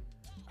 Mm-hmm.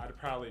 I'd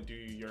probably do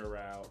your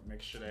route,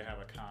 make sure they have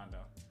a condom.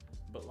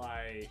 But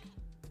like,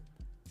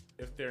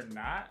 if they're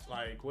not,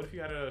 like, what if you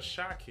had a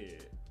shot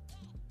kid?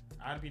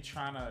 I'd be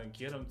trying to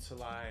get them to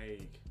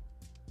like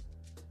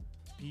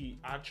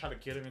I'd try to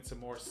get them into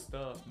more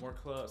stuff, more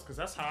clubs, because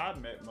that's how I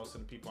met most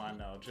of the people I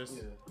know,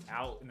 just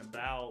out and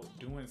about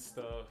doing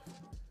stuff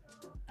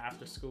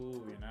after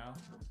school, you know.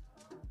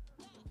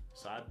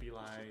 So I'd be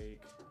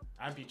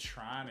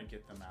trying to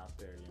get them out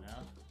there, you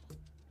know.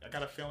 I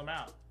gotta fill them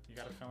out. You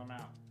gotta fill them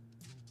out,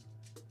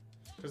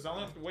 because the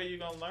only way you're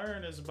gonna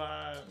learn is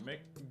by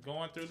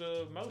going through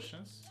the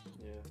motions.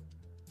 Yeah.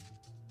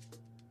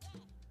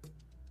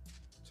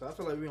 So I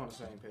feel like we're on the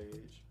same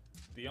page.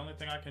 The only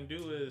thing I can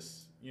do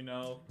is, you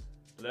know,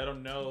 let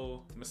them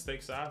know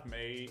mistakes I've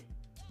made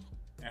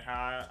and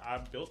how I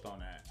built on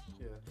that.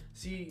 Yeah.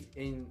 See,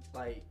 and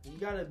like, you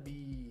gotta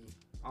be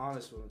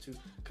honest with them too,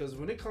 because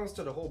when it comes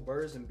to the whole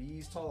birds and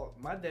bees talk,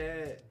 my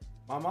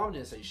mom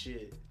didn't say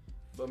shit,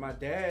 but my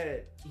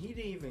dad, he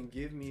didn't even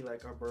give me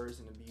like a birds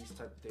and the bees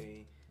type of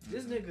thing.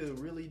 This nigga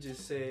really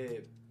just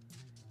said,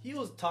 he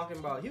was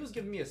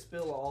giving me a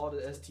spill of all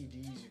the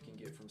STDs you can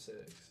get from sex.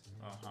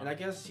 And I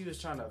guess he was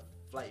trying to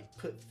like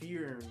put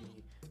fear in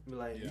me, be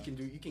like, you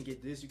can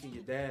get this, you can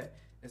get that,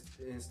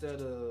 instead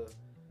of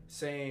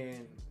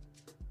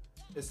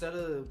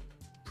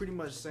pretty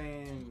much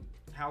saying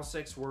how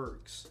sex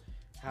works,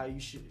 how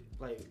you should,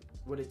 like,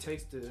 what it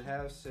takes to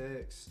have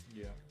sex,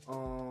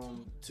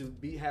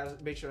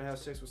 make sure to have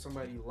sex with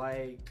somebody,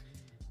 like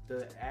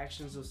the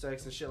actions of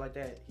sex and shit like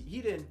that.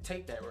 He didn't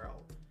take that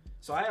route,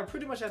 so I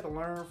pretty much had to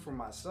learn for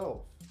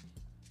myself.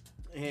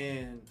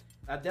 And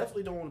I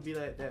definitely don't want to be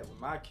like that with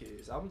my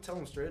kids. I'm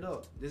telling them straight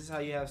up, this is how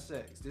you have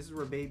sex. This is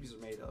where babies are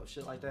made of,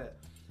 shit like that.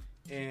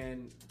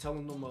 And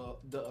telling them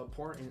the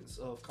importance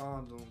of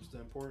condoms, the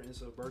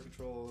importance of birth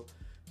control,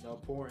 the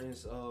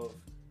importance of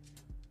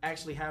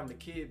actually having a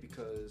kid,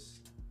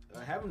 because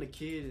having a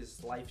kid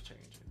is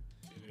life-changing.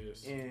 It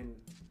is. And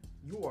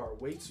you are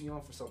way too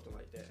young for something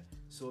like that.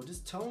 So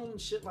just tell them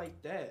shit like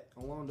that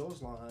along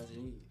those lines,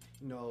 and,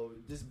 you know,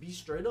 just be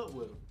straight up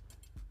with them.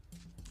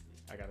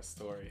 I got a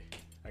story.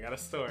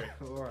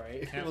 All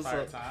right.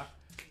 Campfire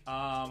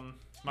time.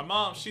 My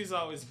mom, she's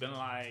always been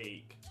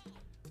like,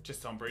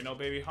 just don't bring no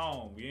baby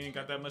home. We ain't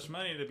got that much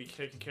money to be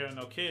taking care of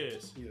no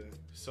kids. Yeah.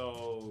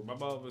 So my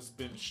mom has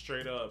been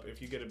straight up,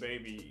 if you get a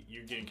baby,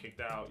 you're getting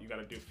kicked out. You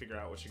gotta figure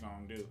out what you're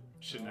gonna do.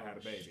 Shouldn't have had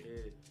a baby.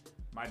 Shit.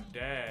 My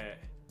dad,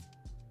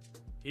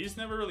 he just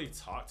never really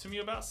talked to me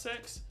about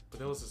sex, but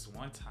there was this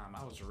one time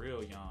I was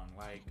real young,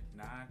 like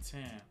 9,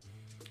 10.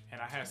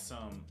 And I had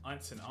some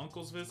aunts and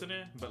uncles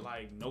visiting, but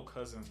like no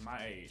cousins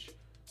my age.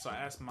 So I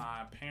asked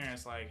my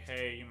parents, like,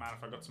 hey, you mind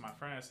if I go to my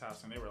friend's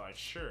house? And they were like,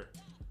 sure.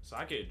 So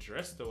I get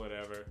dressed or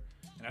whatever.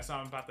 And that's how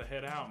I'm about to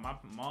head out. My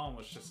mom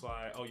was just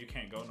like, oh, you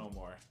can't go no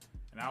more.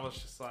 And I was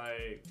just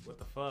like, what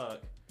the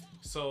fuck?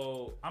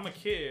 So I'm a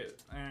kid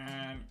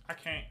and I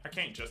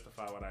can't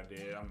justify what I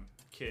did. I'm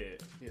a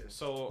kid. Yeah.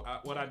 So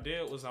what I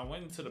did was I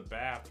went into the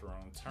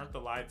bathroom, turned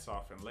the lights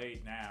off, and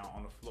laid down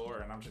on the floor.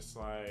 And I'm just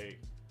like,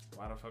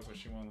 why the fuck would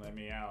she want to let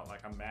me out?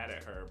 Like, I'm mad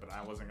at her, but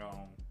I wasn't going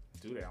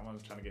to do that. I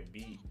wasn't trying to get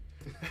beat.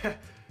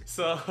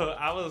 So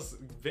I was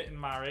venting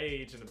my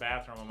rage in the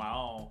bathroom on my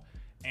own.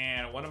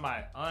 And one of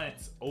my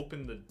aunts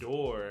opened the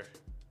door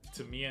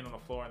to me and on the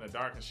floor in the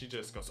dark. And she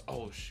just goes,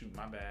 oh, shoot,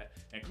 my bad.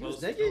 And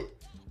closed the door.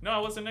 No, I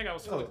wasn't naked. I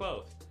was fully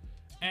clothed.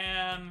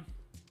 And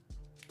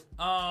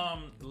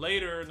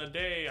later in the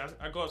day,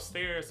 I go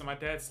upstairs and my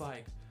dad's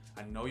like,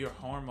 I know your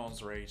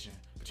hormones raging,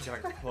 but you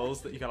gotta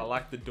you gotta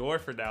lock the door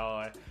for now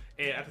on.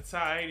 And at the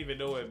time, I didn't even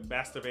know what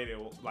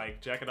masturbating, like,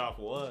 jacking off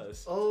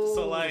was. Oh,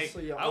 so like,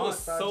 I was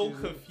so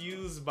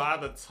confused by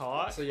the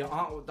talk. So your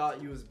aunt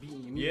thought you was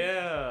beating you.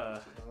 Yeah.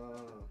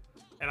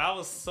 And I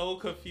was so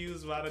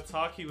confused by the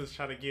talk he was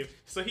trying to give.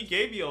 So he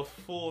gave me a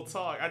full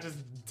talk. I just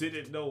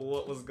didn't know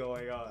what was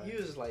going on. He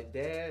was just like,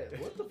 Dad,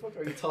 what the fuck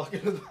are you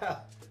talking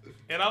about?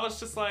 And I was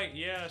just like,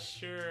 yeah,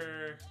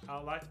 sure.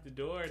 I'll lock the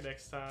door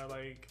next time.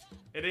 Like,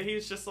 and then he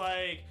was just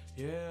like,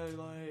 yeah,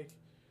 like,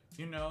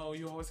 you know,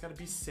 you always gotta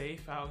be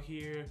safe out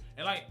here.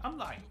 And like, I'm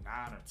like 9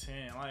 or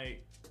 10.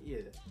 Like, yeah,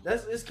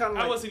 it's kind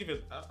of like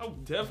I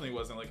definitely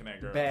wasn't looking at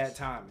girls. bad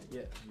timing.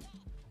 Yeah.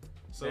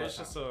 So bad it's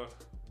just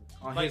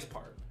on like, his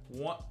part.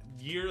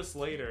 Years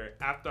later,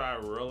 after I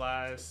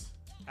realized,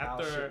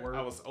 after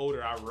I was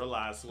older, I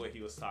realized what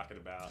he was talking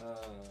about.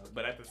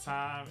 But at the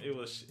time,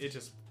 it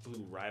just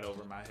flew right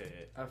over my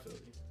head. I feel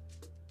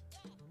you.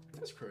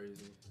 That's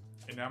crazy.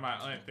 And now my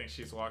aunt thinks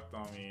she's walked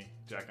on me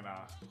jacking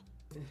off.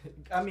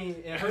 I mean,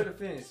 in her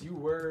defense, you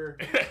were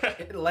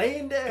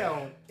laying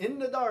down in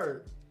the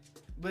dark,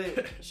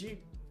 but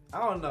I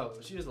don't know.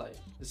 She was like,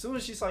 as soon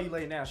as she saw you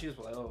laying down, she was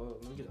like, oh,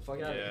 let me get the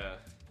fuck out of here.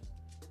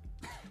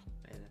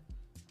 Man,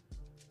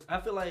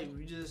 I feel like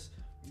this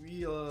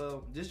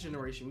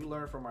generation, we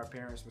learn from our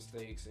parents'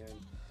 mistakes,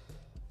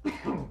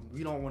 and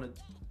we don't want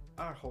to.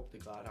 I hope to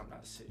God I'm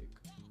not sick.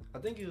 I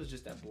think it was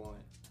just that blunt.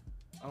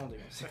 I don't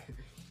think I'm sick.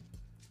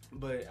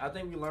 But I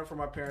think we learn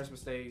from our parents'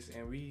 mistakes,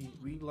 and we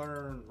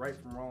learn right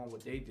from wrong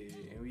what they did,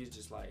 and we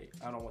just like,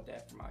 I don't want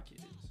that for my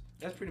kids.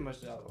 That's pretty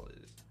much all it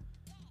is.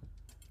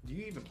 Do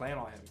you even plan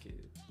on having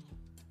kids?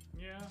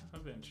 Yeah,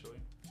 eventually.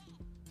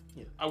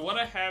 Yeah. I want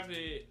to have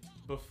it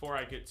before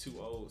I get too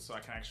old, so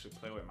I can actually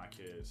play with my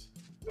kids.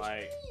 What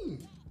like, you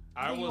mean?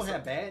 I you was gonna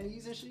have bad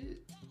knees and shit.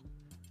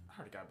 I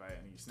already got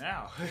bad knees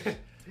now.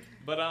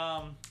 But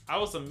I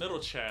was a middle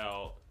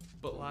child,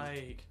 but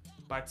like,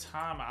 by the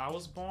time I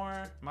was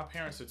born, my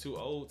parents are too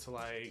old to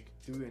like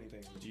do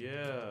anything.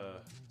 Yeah.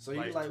 So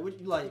you like what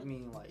you like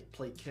mean like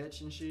play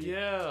catch and shit?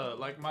 Yeah,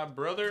 like my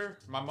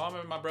mom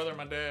and my brother and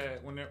my dad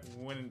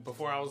when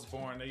before I was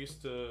born, they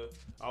used to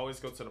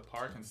always go to the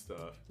park and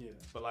stuff. Yeah.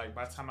 But like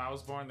by the time I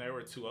was born, they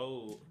were too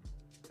old,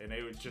 and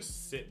they would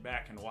just sit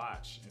back and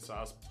watch. And so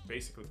I was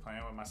basically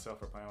playing with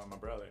myself or playing with my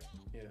brother.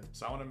 Yeah.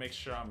 So I want to make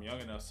sure I'm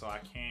young enough so I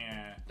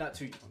can. Not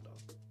too young though.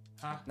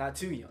 Huh? Not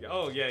too young.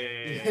 Oh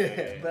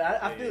yeah.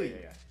 But I feel you.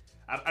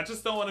 I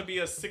just don't want to be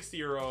a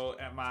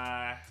 60-year-old at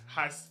my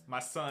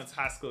son's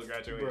high school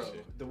graduation.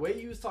 Bro, the way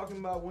you was talking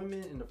about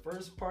women in the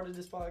first part of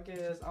this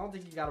podcast, I don't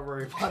think you gotta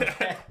worry about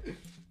that.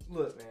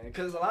 Look, man,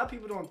 because a lot of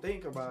people don't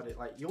think about it.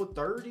 Like your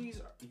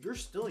 30s,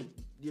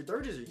 your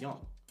 30s are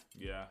young.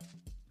 Yeah.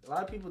 A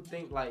lot of people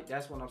think like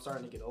that's when I'm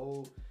starting to get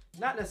old.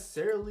 Not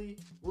necessarily.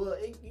 Well,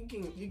 you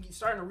can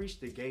starting to reach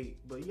the gate,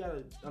 but you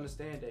gotta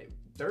understand that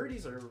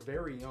 30s are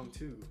very young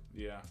too.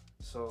 Yeah.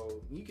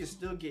 So you can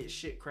still get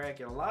shit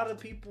cracking. A lot of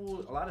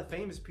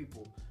famous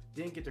people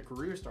didn't get their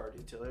career started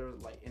until they were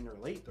like in their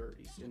late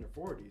 30s, in their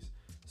 40s.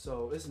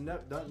 So it's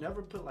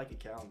never put like a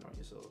calendar on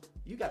yourself.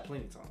 You got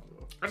plenty of time,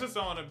 bro. I just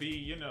don't want to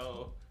be,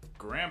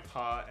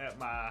 grandpa at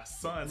my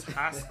son's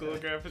high school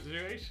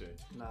graduation.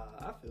 Nah,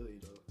 I feel you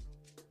though.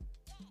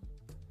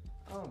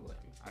 I don't blame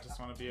you. I just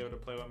want to be able to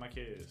play with my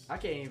kids. I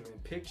can't even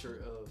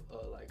picture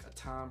of like a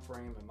time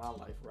frame in my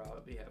life where I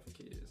would be having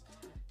kids.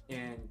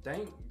 And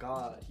thank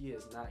God he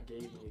has not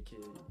gave me a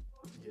kid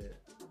yet.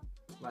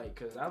 Like,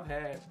 cause I've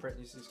had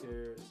pregnancy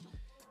scares,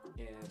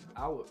 and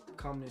I would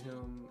come to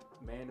him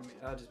man to man.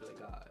 I'd just be like,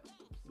 God,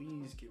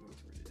 please get me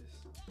through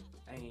this.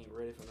 I ain't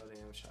ready for no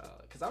damn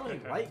child. Cause I don't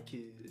even like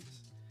kids,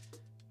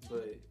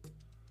 but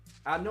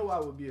I know I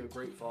would be a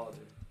great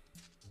father.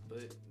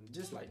 But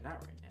just like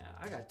not right now.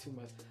 I got too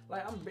much.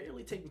 Like I'm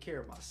barely taking care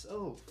of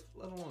myself,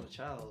 let alone a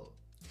child.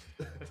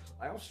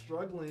 Like I'm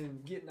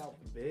struggling getting out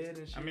the bed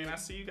and shit. I mean, I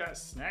see you got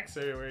snacks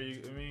everywhere. You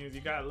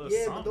got a little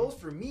yeah, something. but those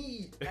for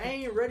me. I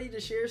ain't ready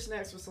to share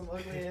snacks with some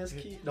ugly ass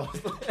kid. No.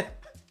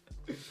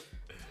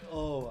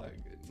 Oh my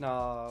god,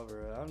 nah,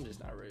 bro. I'm just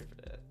not ready for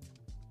that.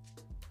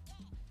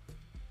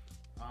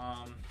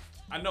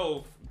 I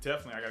know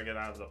definitely I gotta get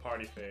out of the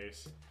party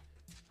phase.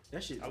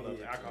 That shit. I love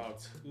alcohol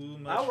too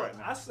much right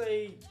now. I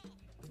say,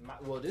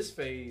 this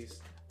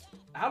phase.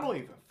 I don't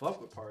even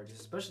fuck with parties,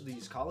 especially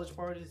these college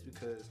parties,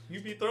 because you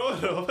be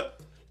throwing them.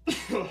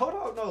 Hold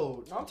on,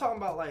 no, I'm talking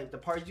about like the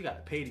parties you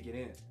gotta pay to get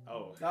in.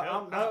 Oh,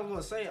 I'm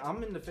gonna say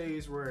I'm in the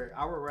phase where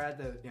I would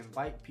rather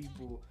invite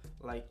people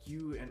like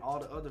you and all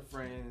the other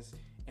friends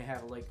and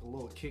have like a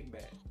little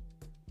kickback,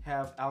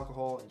 have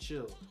alcohol and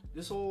chill.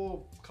 This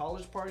whole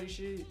college party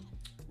shit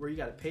where you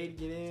gotta pay to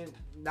get in,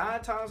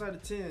 9 times out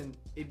of 10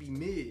 it be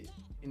mid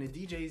and the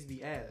DJs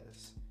be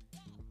ass.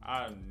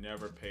 I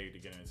never paid to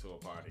get into a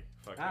party.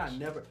 Fuck I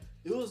never.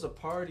 It was a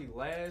party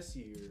last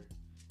year.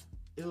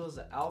 It was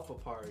an alpha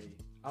party.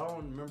 I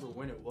don't remember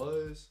when it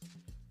was,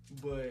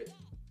 but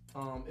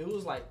it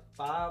was like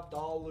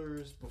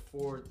 $5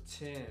 before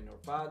 10 or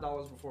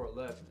 $5 before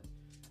 11.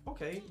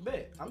 Okay,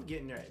 bet I'm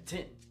getting there at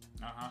 10.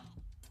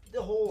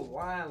 The whole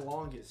line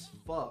long as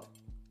fuck,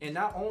 and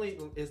not only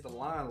is the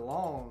line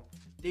long,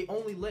 they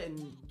only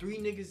letting 3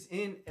 niggas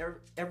in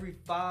every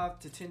 5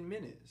 to 10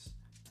 minutes.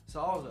 So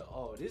I was like,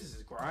 oh, this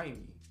is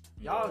grimy.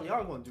 Y'all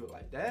gonna do it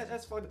like that?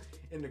 That's fucked.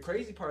 And the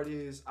crazy part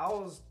is,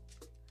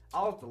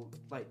 I was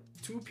like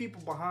 2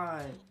 people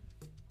behind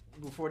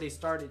before they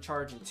started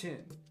charging 10.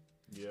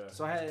 Yeah.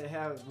 So I had to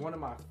have one of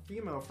my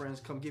female friends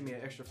come give me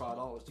an extra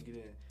 $5 to get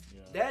in.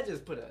 Yeah. That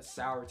just put a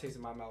sour taste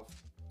in my mouth.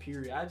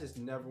 Period. I just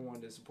never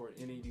wanted to support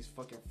any of these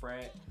fucking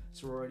frat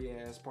sorority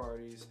ass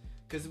parties.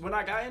 Cause when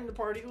I got in the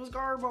party, it was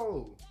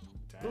garbo.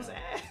 Damn. It was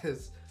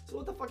ass. So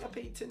what the fuck I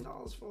paid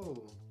 $10 for?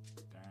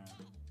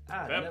 Damn.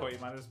 At that point, you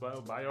might as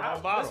well buy your own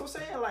That's bottle. what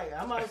I'm saying. Like,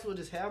 I might as well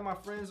just have my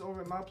friends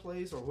over at my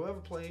place or whoever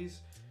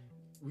place.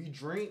 We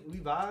drink, we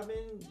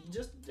vibing,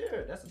 just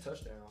there. That's a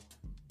touchdown.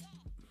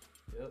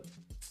 Yep.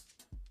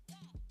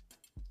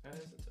 That is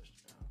a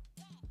touchdown.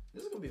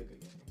 This is gonna be a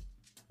good game.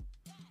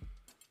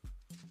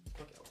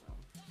 Fuck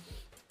Alabama.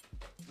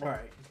 All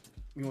right,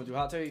 you wanna do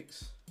hot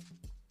takes?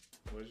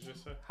 What did you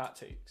just say? Hot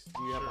takes.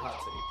 Do you have a hot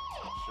take?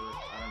 Sure.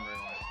 I didn't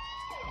bring one.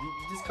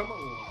 You just come up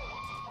with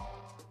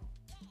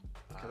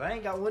one. Cause I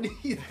ain't got one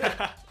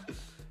either.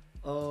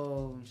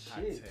 Hot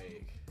Shit.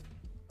 take.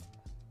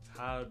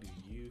 How do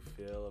you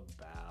feel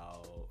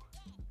about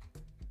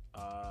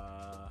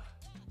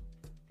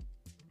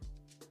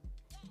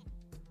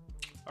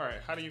all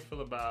right, how do you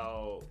feel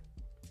about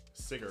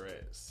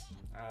cigarettes?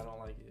 I don't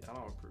like it. I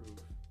don't approve.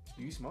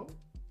 Do you smoke?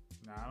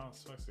 Nah, I don't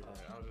smoke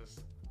cigarettes. I'll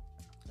just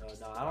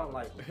No, I don't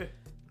like it.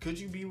 Could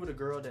you be with a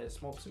girl that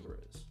smokes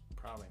cigarettes?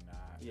 probably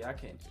not. Yeah, I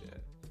can't do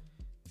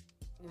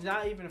that.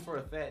 Not even for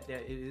the fact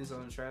that it is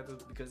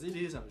unattractive, because it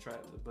is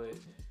unattractive, but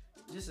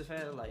just the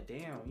fact that, like,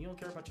 damn, you don't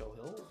care about your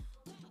health?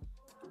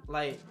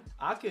 Like,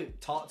 I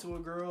could talk to a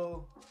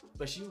girl,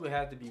 but she would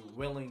have to be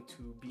willing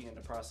to be in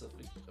the process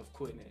of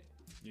quitting it.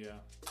 Yeah.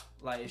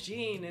 Like, if she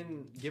ain't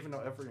in giving no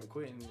effort in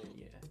quitting, then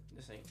yeah,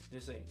 this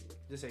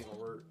ain't gonna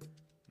work.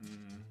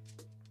 Mm-hmm.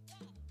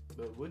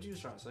 But what you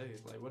was trying to say?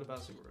 Like, what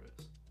about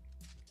cigarettes?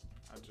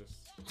 I just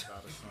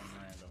thought of something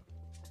random.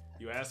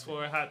 You asked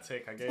for a hot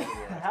take, I gave it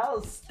away.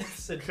 How's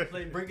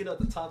like bringing up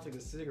the topic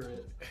of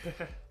cigarettes?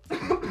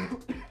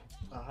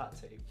 A hot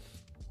take.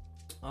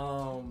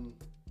 All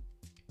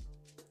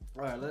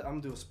right, I'm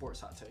gonna do a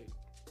sports hot take.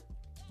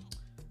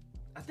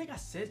 I think I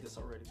said this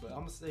already, but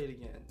I'm gonna say it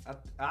again.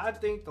 I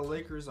think the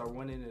Lakers are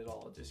winning it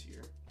all this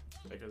year.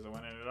 Lakers are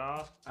winning it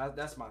all.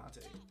 That's my hot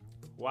take.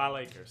 Why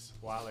Lakers?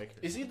 Why Lakers?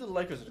 It's either the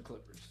Lakers or the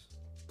Clippers,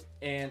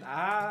 and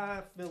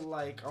I feel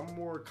like I'm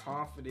more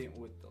confident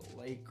with the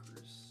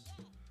Lakers.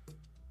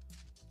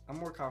 I'm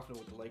more confident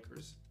with the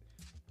Lakers.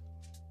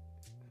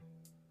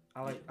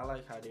 I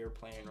like how they're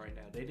playing right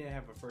now. They didn't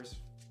have a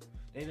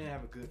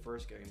good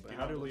first game, but You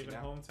how don't they're believe looking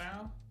in now?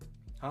 hometown?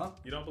 Huh?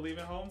 You don't believe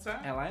in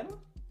hometown? Atlanta?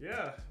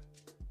 Yeah.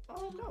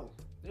 Oh no,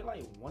 they're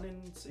like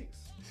 1-6.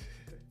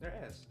 They're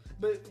ass.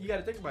 But you got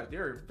to think about it.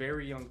 They're a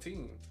very young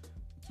team.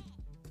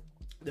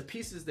 The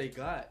pieces they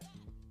got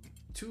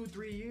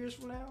 2-3 years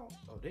from now,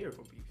 oh, they are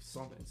gonna be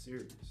something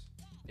serious.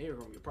 They are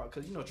gonna be a problem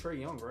because you know Trae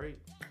Young, right?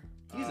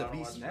 He's I a don't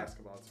beast watch now.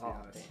 basketball, to be Oh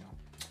honest.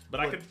 damn. But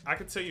I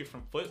could tell you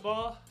from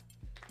football,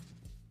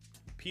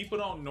 people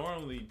don't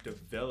normally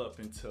develop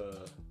into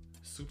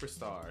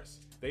superstars.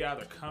 They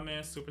either come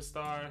in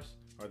superstars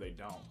or they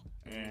don't.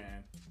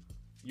 And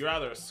you're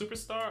either a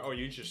superstar or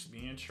you're just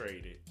being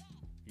traded.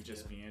 You're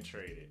just being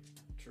traded.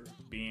 True.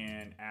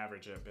 Being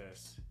average at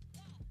best.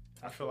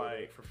 I feel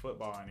like for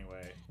football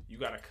anyway, you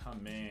gotta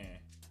come in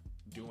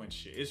doing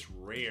shit. It's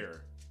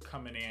rare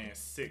coming in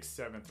 6th,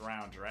 7th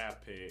round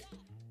draft pick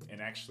and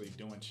actually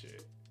doing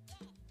shit.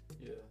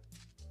 Yeah.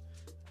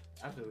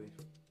 I feel you.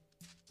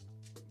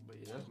 But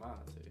yeah, that's my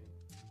hot take.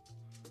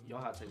 Your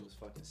hot take was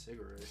fucking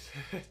cigarettes.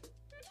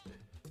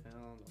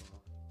 Hell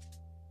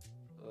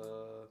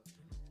no.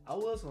 I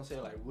was gonna say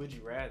like, would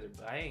you rather,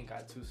 but I ain't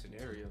got 2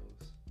 scenarios.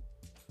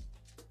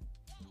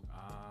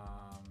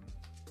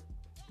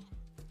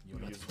 You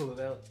wanna Let's use pull it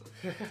out.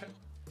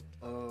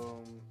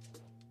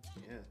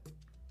 Yeah.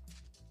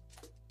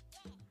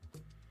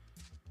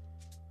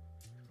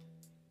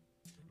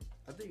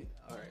 I think.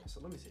 All right. So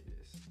let me say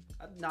this.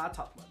 I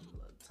talked about it a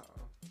lot of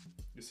time.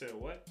 You said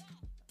what?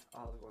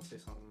 I was gonna say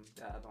something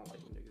that I don't like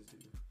when niggas do.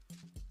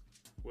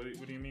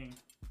 What do you mean?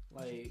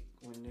 Like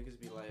when niggas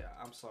be like,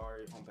 "I'm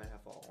sorry on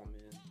behalf of all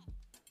men."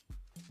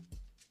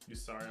 You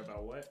sorry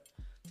about what?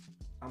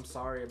 I'm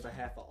sorry on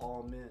behalf of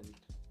all men.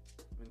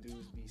 When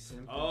dudes be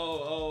simping.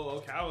 Oh,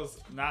 okay. I was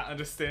not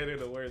understanding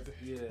the words.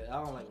 Yeah,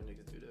 I don't like when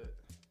niggas do that.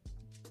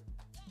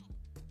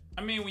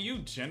 I mean, when you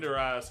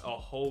genderize a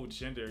whole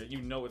gender, you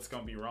know it's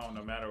gonna be wrong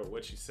no matter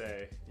what you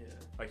say. Yeah.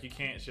 Like, you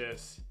can't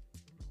just,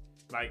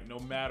 like, no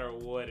matter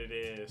what it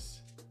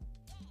is.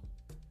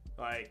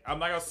 Like, I'm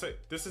not gonna say,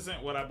 this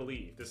isn't what I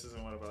believe. This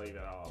isn't what I believe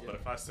at all. Yeah. But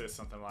if I said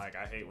something like,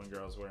 I hate when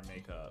girls wear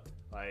makeup,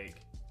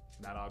 like,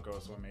 not all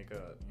girls wear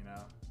makeup, you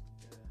know?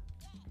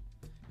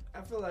 I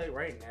feel like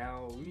right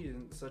now we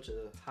in such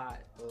a hot.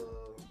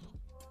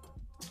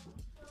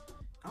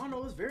 I don't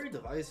know. It's very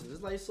divisive.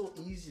 It's like so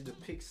easy to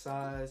pick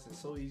sides and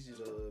so easy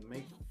to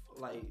make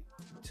like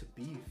to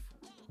beef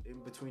in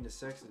between the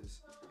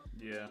sexes.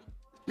 Yeah.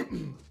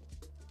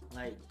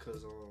 Like,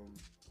 cause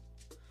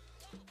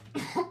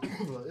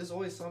there's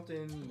always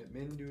something that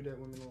men do that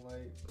women don't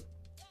like,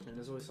 and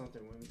there's always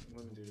something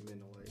women do that men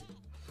don't like.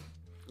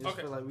 I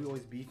just feel like we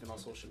always beefing on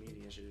social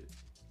media and shit.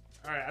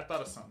 All right, I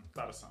thought of something.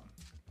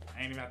 I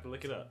ain't even have to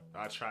look it up.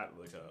 I tried to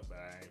look it up, but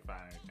I ain't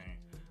find anything.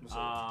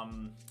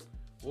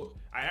 Well,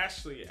 I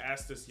actually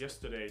asked this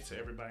yesterday to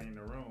everybody in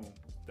the room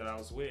that I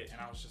was with,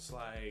 and I was just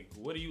like,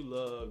 what do you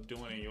love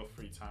doing in your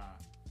free time?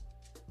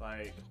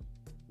 Like,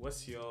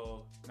 what's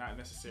your, not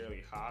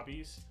necessarily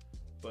hobbies,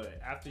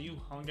 but after you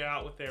hung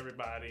out with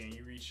everybody and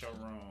you reach your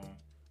room,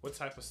 what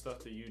type of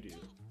stuff do you do?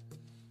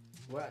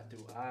 What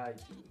do I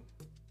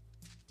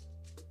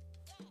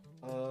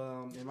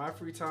do? In my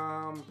free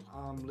time,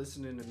 I'm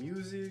listening to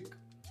music,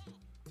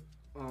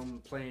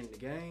 playing the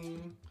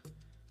game,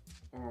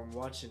 or I'm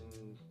watching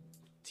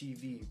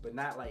TV, but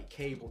not like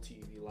cable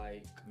TV,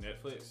 like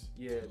Netflix.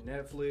 Yeah,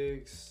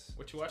 Netflix.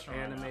 What you watching?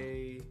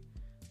 Anime.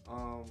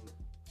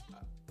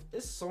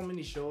 It's so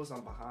many shows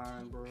I'm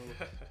behind, bro.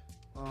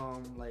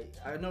 Like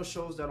I know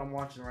shows that I'm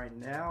watching right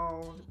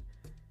now.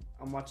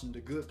 I'm watching The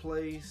Good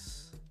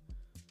Place.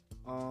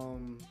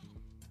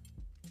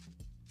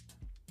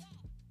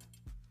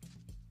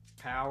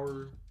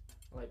 Power.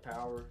 I like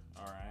Power.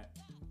 All right.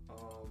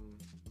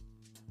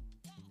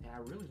 I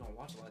really don't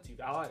watch a lot of TV.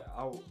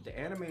 The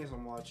animes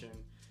I'm watching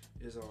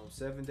is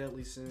Seven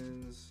Deadly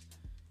Sins,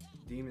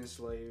 Demon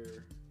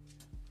Slayer.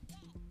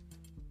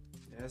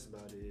 That's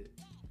about it.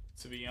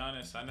 To be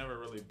honest, I never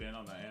really been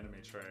on the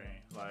anime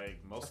train.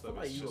 Like most of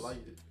like it's you just like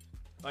it.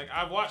 like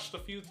I've watched a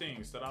few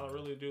things that I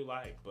really do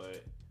like,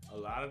 but a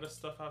lot of the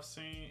stuff I've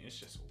seen, it's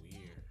just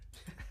weird.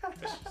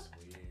 It's just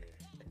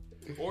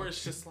weird. Or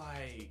it's just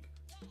like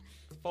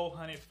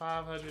 400,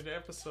 500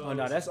 episodes. Oh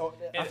no, that's all.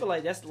 I feel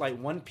like that's like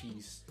One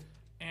Piece.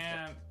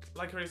 And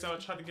like for example,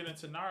 I tried to get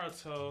into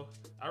Naruto.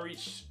 I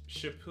reached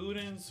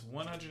Shippuden's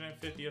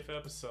 150th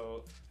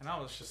episode, and I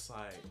was just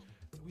like,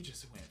 we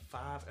just went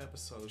 5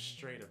 episodes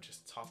straight of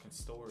just talking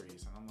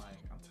stories, and I'm like,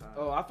 I'm tired.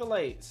 Oh, I feel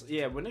like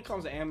when it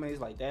comes to animes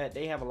like that,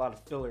 they have a lot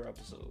of filler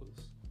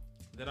episodes.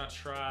 Then I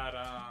tried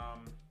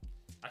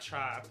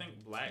I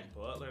think Black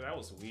Butler, that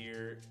was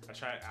weird. I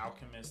tried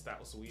Alchemist, that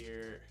was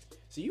weird.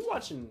 So you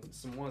watching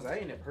some ones I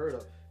ain't never heard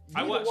of.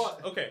 I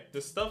watched okay,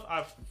 the stuff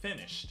I've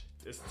finished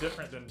is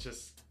different than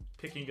just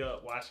picking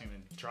up, watching,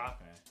 and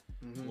dropping.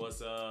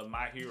 Was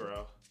My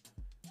Hero.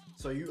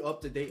 So you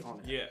up to date on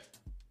it? Yeah.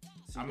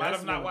 See, I might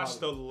have not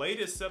watched the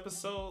latest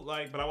episode,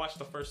 but I watched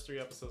the first 3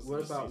 episodes.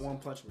 What about season. One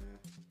Punch Man?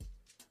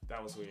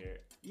 That was weird.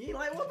 You ain't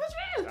like One Punch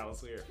Man? That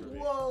was weird for me.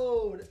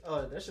 Whoa!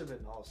 That should have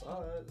been all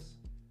sides.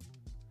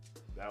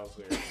 That was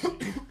weird for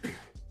me.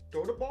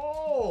 Throw the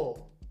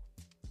ball!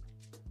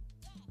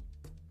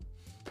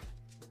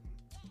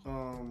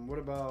 What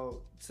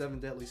about Seven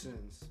Deadly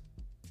Sins?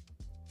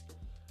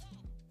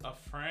 A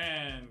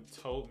friend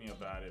told me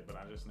about it, but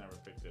I just never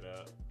picked it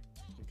up.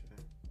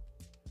 Okay.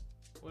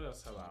 What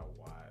else have I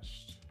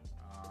watched?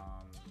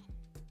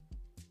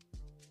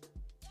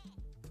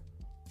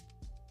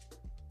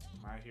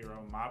 My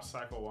Hero, Mob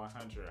Psycho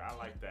 100. I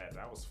like that.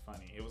 That was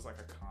funny. It was like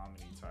a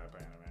comedy type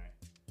anime.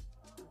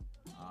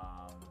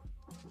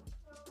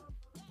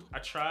 I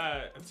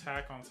tried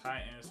Attack on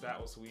Titans. That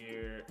was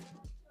weird.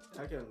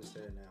 I can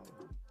understand that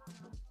one.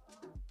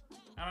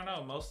 I don't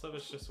know. Most of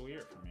it's just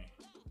weird for me.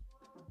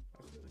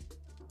 I feel you.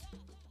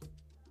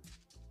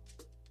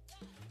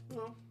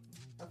 Well,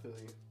 I feel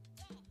you.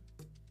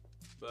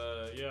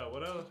 But yeah,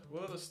 what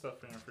other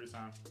stuff in your free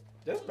time?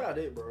 That's about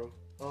it, bro.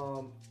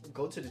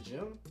 Go to the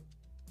gym.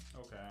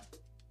 Okay.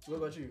 What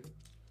about you?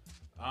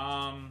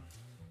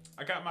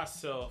 I got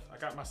myself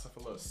a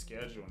little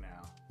schedule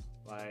now.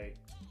 Like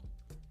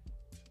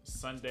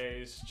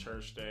Sundays,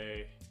 church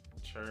day,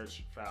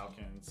 church,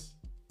 Falcons,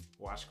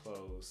 wash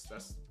clothes.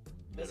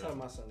 That's how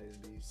my Sundays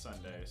be.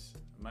 Sundays.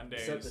 Mondays.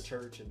 Except the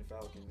church and the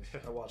Falcons.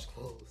 I wash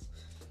clothes.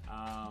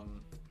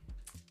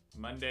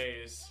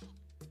 Mondays,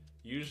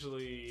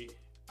 usually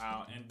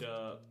I'll end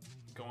up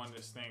going to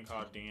this thing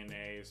called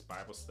DNA's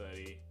Bible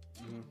study.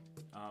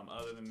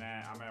 Other than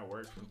that, I'm at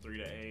work from 3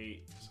 to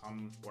 8, so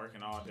I'm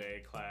working all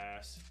day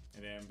class,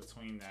 and then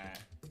between that,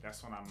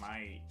 that's when I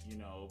might,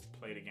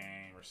 play the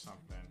game or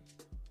something.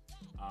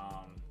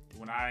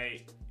 When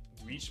I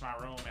reach my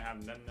room and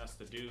have nothing else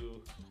to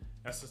do,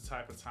 that's the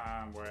type of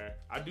time where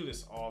I do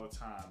this all the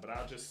time, but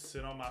I'll just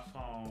sit on my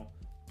phone,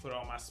 put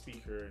on my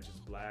speaker, and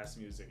just blast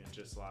music and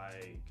just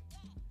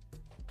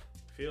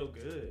feel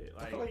good.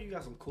 I feel like you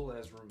got some cool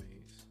ass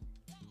roommates.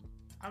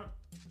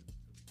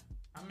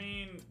 I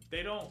mean,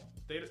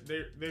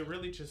 they're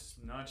really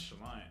just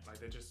nonchalant. Like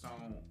they just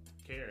don't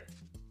care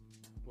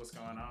what's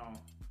going on.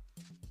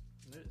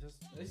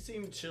 They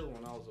seemed chill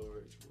when I was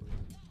over.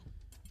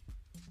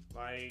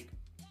 Like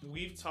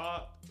we've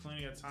talked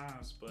plenty of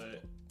times,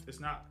 but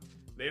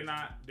they're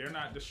not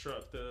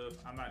disruptive.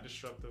 I'm not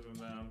disruptive of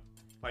them.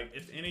 Like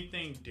if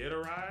anything did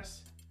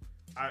arise,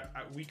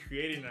 we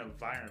created an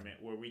environment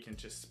where we can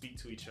just speak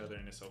to each other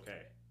and it's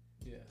okay.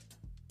 Yeah.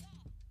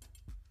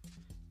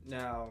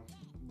 Now,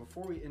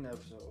 before we end the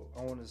episode,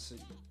 I want to see.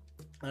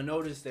 I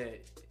noticed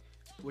that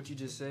what you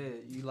just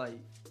said, you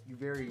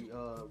very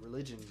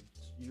religion.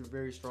 You're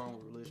very strong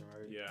with religion,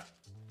 right? Yeah.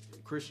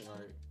 Christian,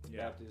 right?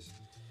 Yeah. Baptist.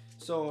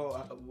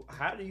 So,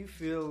 how do you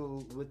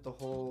feel with the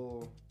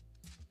whole,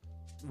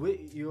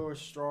 with your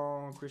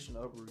strong Christian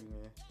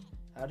upbringing?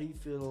 How do you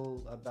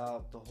feel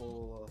about the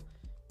whole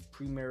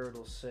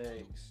premarital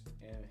sex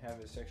and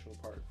having sexual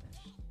partners?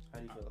 How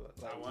do you feel about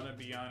that? I want to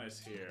be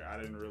honest here. I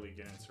didn't really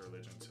get into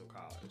religion until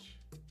college.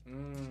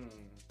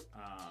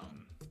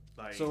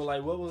 So,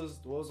 like, what was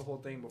the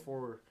whole thing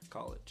before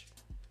college?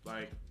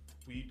 Like,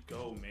 we'd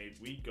go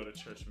to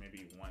church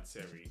maybe once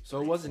every. So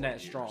it wasn't 4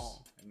 that years. strong.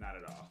 Not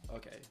at all.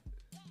 Okay.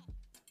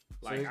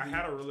 Like, So I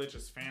had a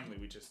religious family.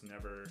 We just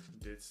never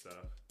did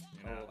stuff.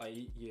 You know? I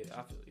feel you.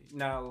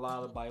 Not a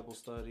lot of Bible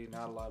study,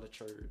 not a lot of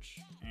church.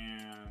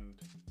 And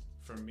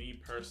for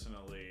me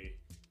personally,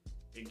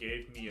 it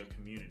gave me a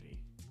community.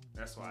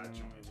 That's why I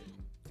joined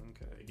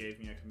it. Okay. It gave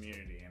me a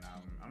community, and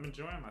I'm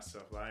enjoying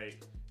myself.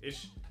 Like,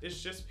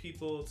 it's just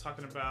people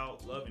talking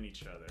about loving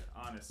each other.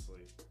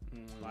 Honestly,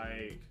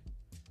 like,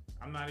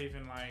 I'm not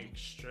even like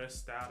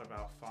stressed out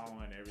about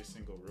following every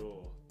single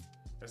rule.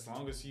 As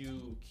long as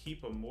you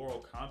keep a moral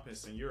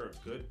compass and you're a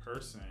good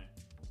person,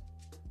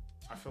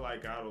 I feel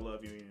like God will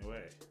love you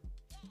anyway.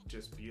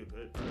 Just be a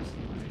good person.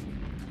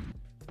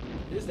 Like,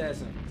 It's that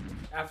simple.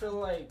 I feel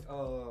like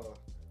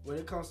when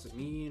it comes to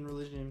me and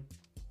religion,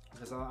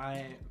 because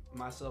I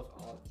myself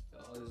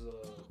is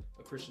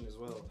a Christian as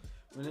well.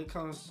 When it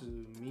comes to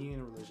me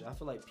and religion, I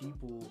feel like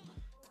people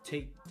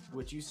take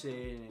what you said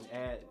and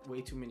add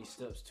way too many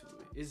steps to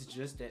it. It's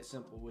just that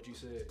simple. What you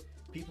said.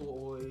 People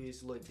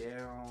always look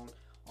down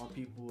on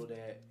people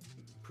that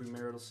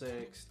premarital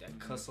sex, that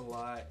cuss a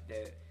lot,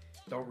 that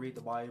don't read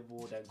the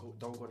Bible, that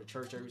don't go to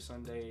church every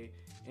Sunday.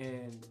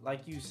 And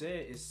like you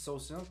said, it's so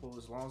simple.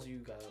 As long as you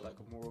got like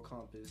a moral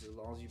compass, as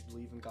long as you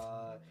believe in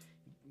God,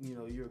 you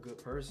know, you're a good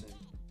person.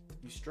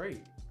 You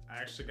straight. I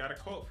actually got a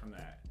quote from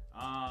that.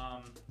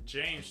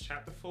 James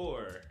chapter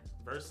 4,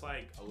 verse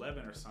like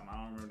 11 or something. I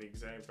don't remember the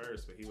exact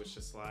verse, but he was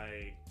just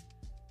like,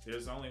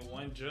 there's only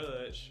one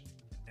judge,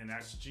 and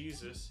that's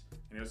Jesus.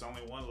 And there's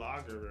only one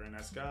lawgiver, and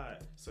that's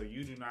God. So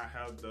you do not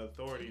have the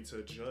authority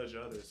to judge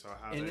others or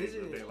how And they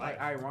isn't live their it life.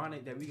 like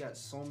ironic that we got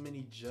so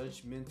many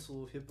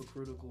judgmental,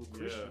 hypocritical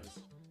Christians?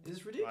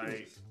 It's ridiculous.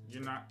 Like,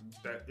 you're not,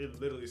 that it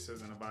literally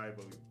says in the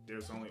Bible,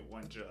 there's only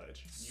one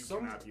judge. You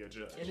cannot be a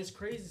judge. And it's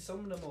crazy,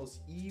 some of the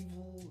most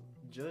evil,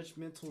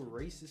 judgmental,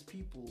 racist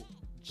people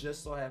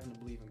just so happen to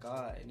believe in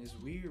God. And it's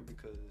weird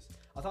because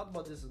I talked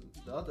about this in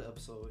the other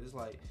episode. It's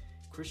like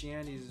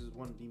Christianity is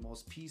one of the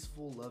most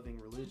peaceful, loving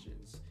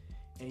religions.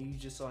 And you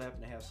just so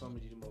happen to have some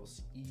of the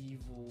most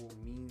evil,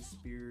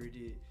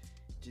 mean-spirited,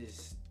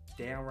 just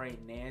downright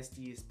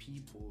nastiest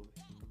people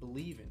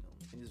believe in them.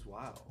 And it's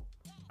wild.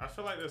 I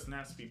feel like there's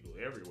nasty people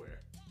everywhere.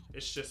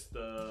 It's just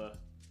the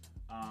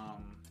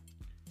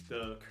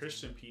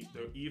Christian people,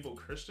 the evil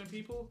Christian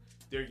people.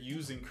 They're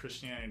using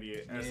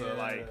Christianity as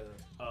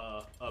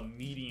a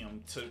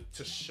medium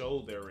to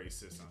show their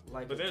racism.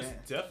 Like, but there's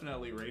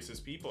definitely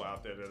racist people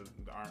out there that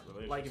aren't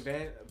religious. Like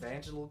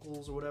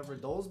evangelicals or whatever.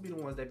 Those be the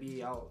ones that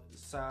be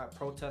outside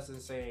protesting,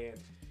 saying,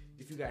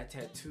 if you got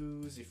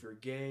tattoos, if you're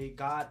gay,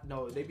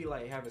 they be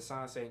like having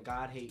signs saying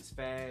God hates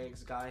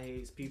fags, God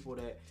hates people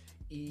that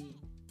eat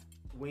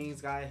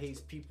wings, God hates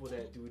people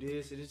that do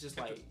this. And it's just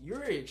like,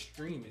 you're an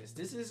extremist.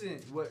 This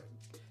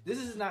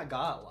is not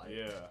God-like.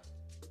 Yeah.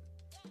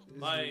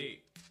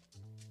 Like,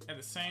 at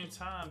the same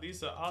time,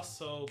 these are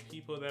also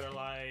people that are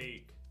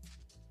like,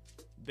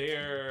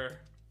 they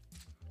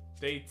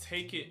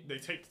take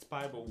the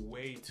Bible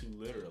way too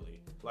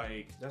literally.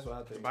 Like, that's what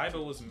I think. The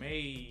Bible was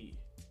made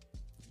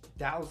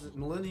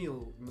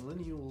millennial,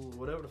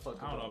 whatever the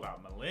fuck. I don't know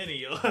about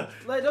millennial.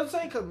 Like, don't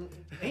say,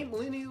 ain't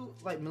millennial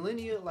like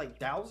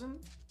 1,000?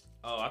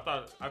 Oh, I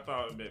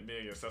thought a bit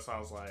bigger. So that's why I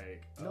was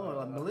like, no,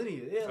 like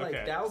millennia. Yeah, okay.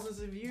 Like thousands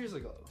of years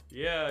ago.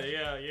 Yeah.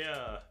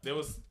 There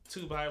was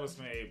 2 Bibles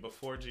made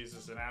before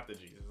Jesus and after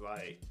Jesus.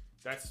 Like,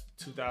 that's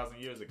 2,000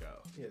 years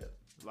ago. Yeah.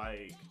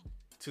 Like,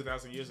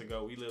 2,000 years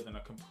ago, we lived in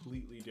a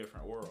completely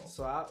different world.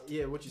 So, what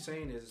you're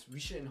saying is we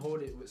shouldn't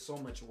hold it with so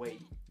much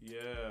weight. Yeah.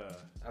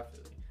 I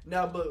feel you.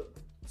 Now, but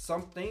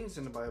some things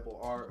in the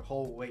Bible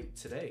hold weight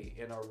today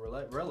and are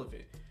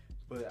relevant.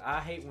 But I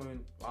hate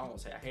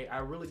I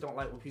really don't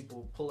like when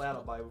people pull out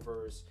a Bible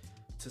verse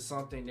to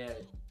something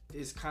that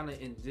is kind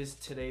of in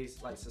today's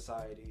like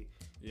society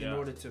in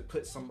order to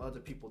put some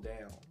other people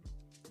down.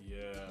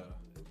 Yeah.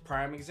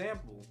 Prime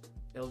example,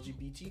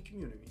 LGBT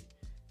community.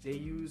 They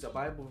use a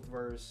Bible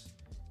verse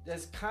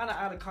that's kind of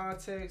out of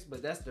context,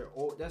 but that's their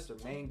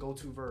main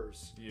go-to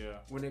verse. Yeah.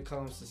 When it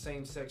comes to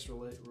same-sex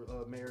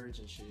marriage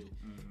and shit.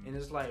 Mm-hmm. And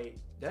it's like,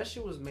 that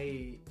shit was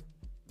made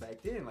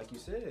back then, like you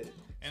said.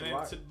 And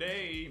then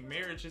today,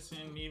 marriage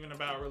isn't even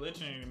about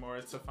religion anymore.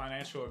 It's a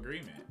financial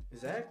agreement.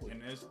 Exactly. In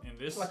this,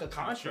 it's like a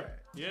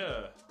contract.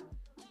 Yeah.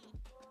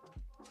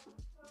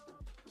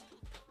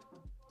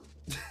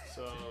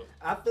 So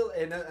I feel,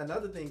 and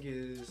another thing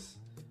is,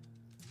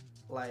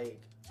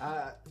 like,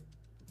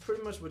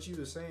 pretty much what you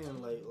were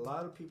saying. Like, a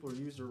lot of people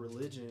use their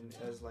religion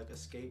as like a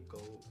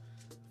scapegoat.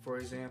 For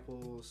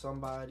example,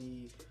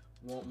 somebody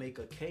won't make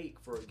a cake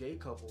for a gay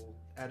couple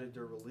out of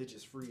their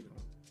religious freedom,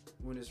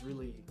 when it's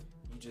really,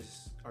 You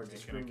just are Making it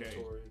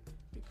discriminatory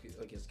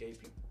against gay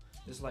people.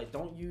 It's like,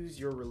 don't use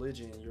your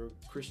religion, your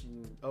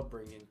Christian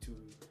upbringing to,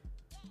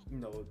 you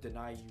know,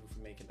 deny you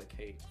from making a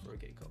cake for a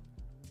gay couple.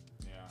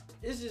 Yeah.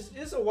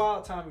 It's a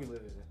wild time we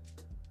live in.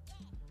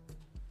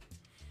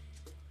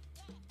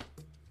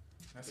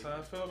 That's how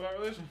I feel about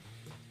religion.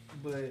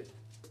 But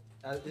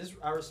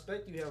I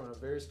respect you having a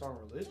very strong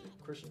religion,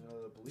 Christian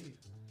belief.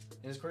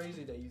 And it's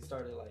crazy that you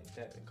started like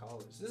that in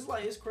college.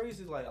 It's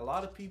crazy. Like, a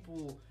lot of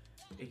people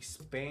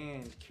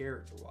expand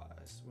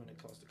character-wise when it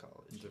comes to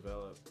college.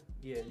 Develop.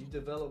 Yeah, you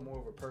develop more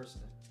of a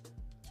person.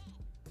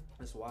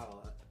 It's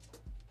wild.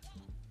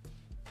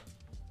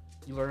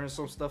 You learn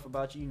some stuff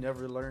about you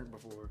never learned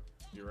before.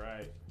 You're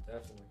right.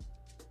 Definitely.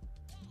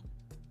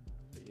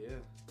 But yeah,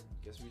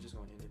 guess we're just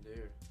gonna end it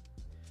there.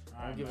 I want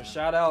Alright, to give man. a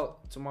shout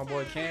out to my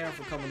boy Cam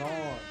for coming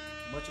on.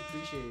 Much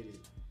appreciated.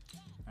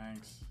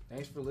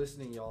 Thanks for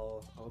listening,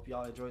 y'all. I hope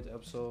y'all enjoyed the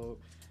episode.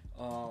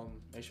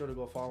 Make sure to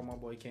go follow my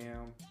boy Cam.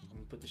 I'm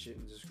gonna put the shit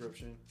in the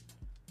description.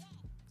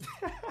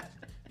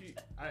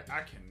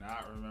 I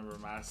cannot remember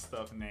my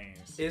stuff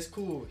names. It's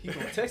cool. He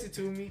gonna text it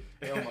to me,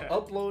 and I'm gonna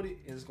upload it,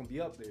 and it's gonna be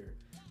up there.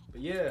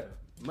 But yeah,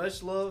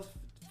 much love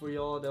for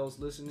y'all that was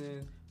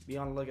listening. Be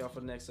on the lookout for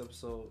the next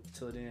episode.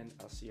 Till then,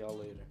 I'll see y'all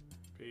later.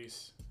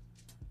 Peace.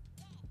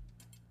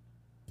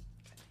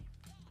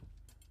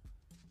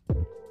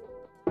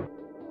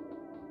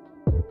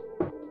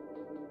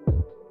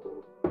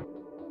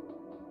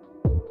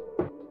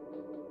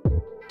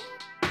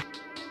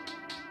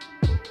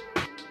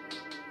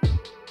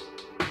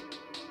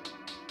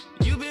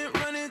 You've been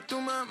running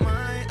through my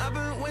mind. I've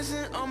been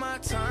wasting all my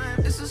time.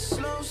 It's a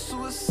slow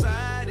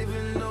suicide,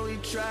 even though you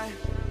try.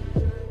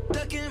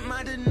 Ducking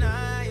my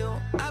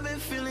denial. I've been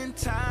feeling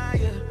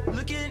tired.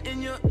 Looking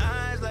in your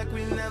eyes like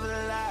we never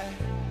lie.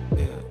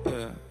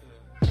 Yeah.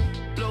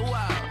 Blow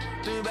out,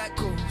 bring me back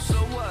cool. So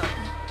what?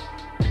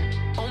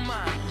 Oh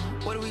my,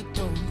 what do we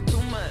do?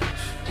 Too much.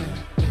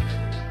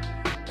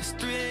 It's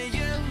 3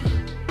 a.m.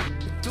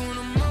 We're doing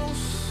the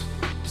most.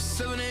 It's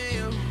 7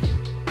 a.m.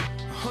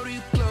 I hold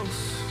you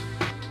close.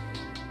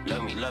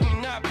 Love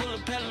me not, pull a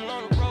pedal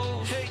on the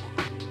road. Hey,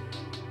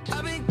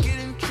 I've been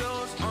getting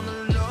chills on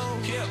the low.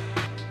 Yeah.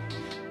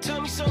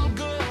 Tell me something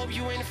good, hope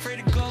you ain't afraid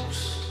of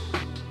ghosts.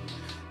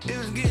 It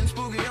was getting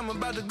spooky, I'm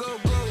about to go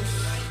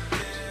ghost.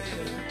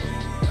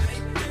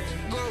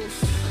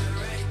 Ghost.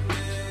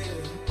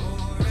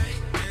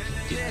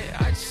 Yeah,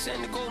 I just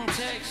sent the golden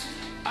text.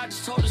 I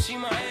just told her she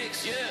my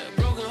ex. Yeah,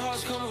 broken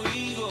hearts come with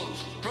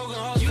egos. Broken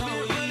hearts come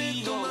with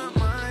egos. Through my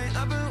mind,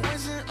 I've been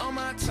wasting all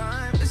my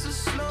time. It's a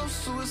slow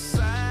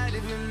suicide,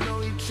 even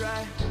though you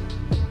try.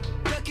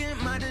 Ducking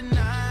my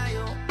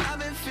denial. I've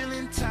been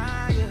feeling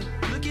tired.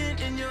 Looking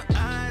in your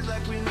eyes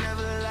like we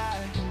never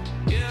lie.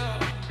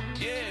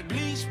 Yeah,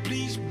 bleach.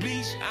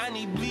 I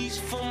need bleach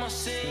for my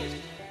sins.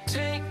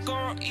 Tank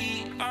on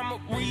E, I'ma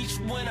reach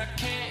when I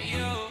can't,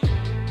 yeah.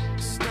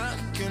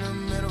 Stuck in the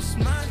middle, it's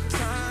my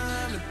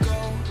time to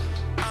go.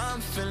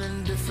 I'm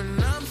feeling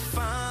different, I'm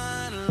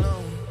fine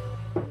alone.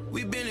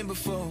 We've been here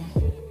before.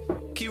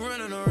 Keep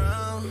running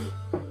around,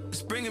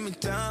 it's bringing me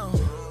down.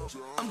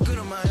 I'm good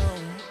on my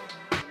own,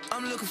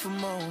 I'm looking for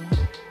more.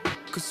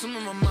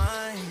 Consuming my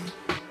mind,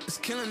 it's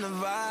killing the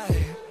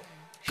vibe.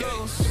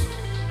 Ghost,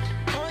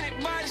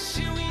 haunted by the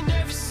shit we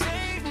never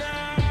saved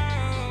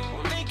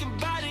now. Thinking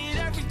about it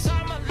every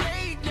time I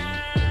lay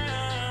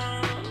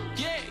down.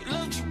 Yeah,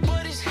 loved you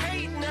but it's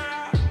hate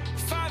now.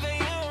 5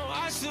 a.m.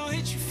 I still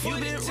hit you for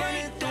the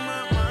running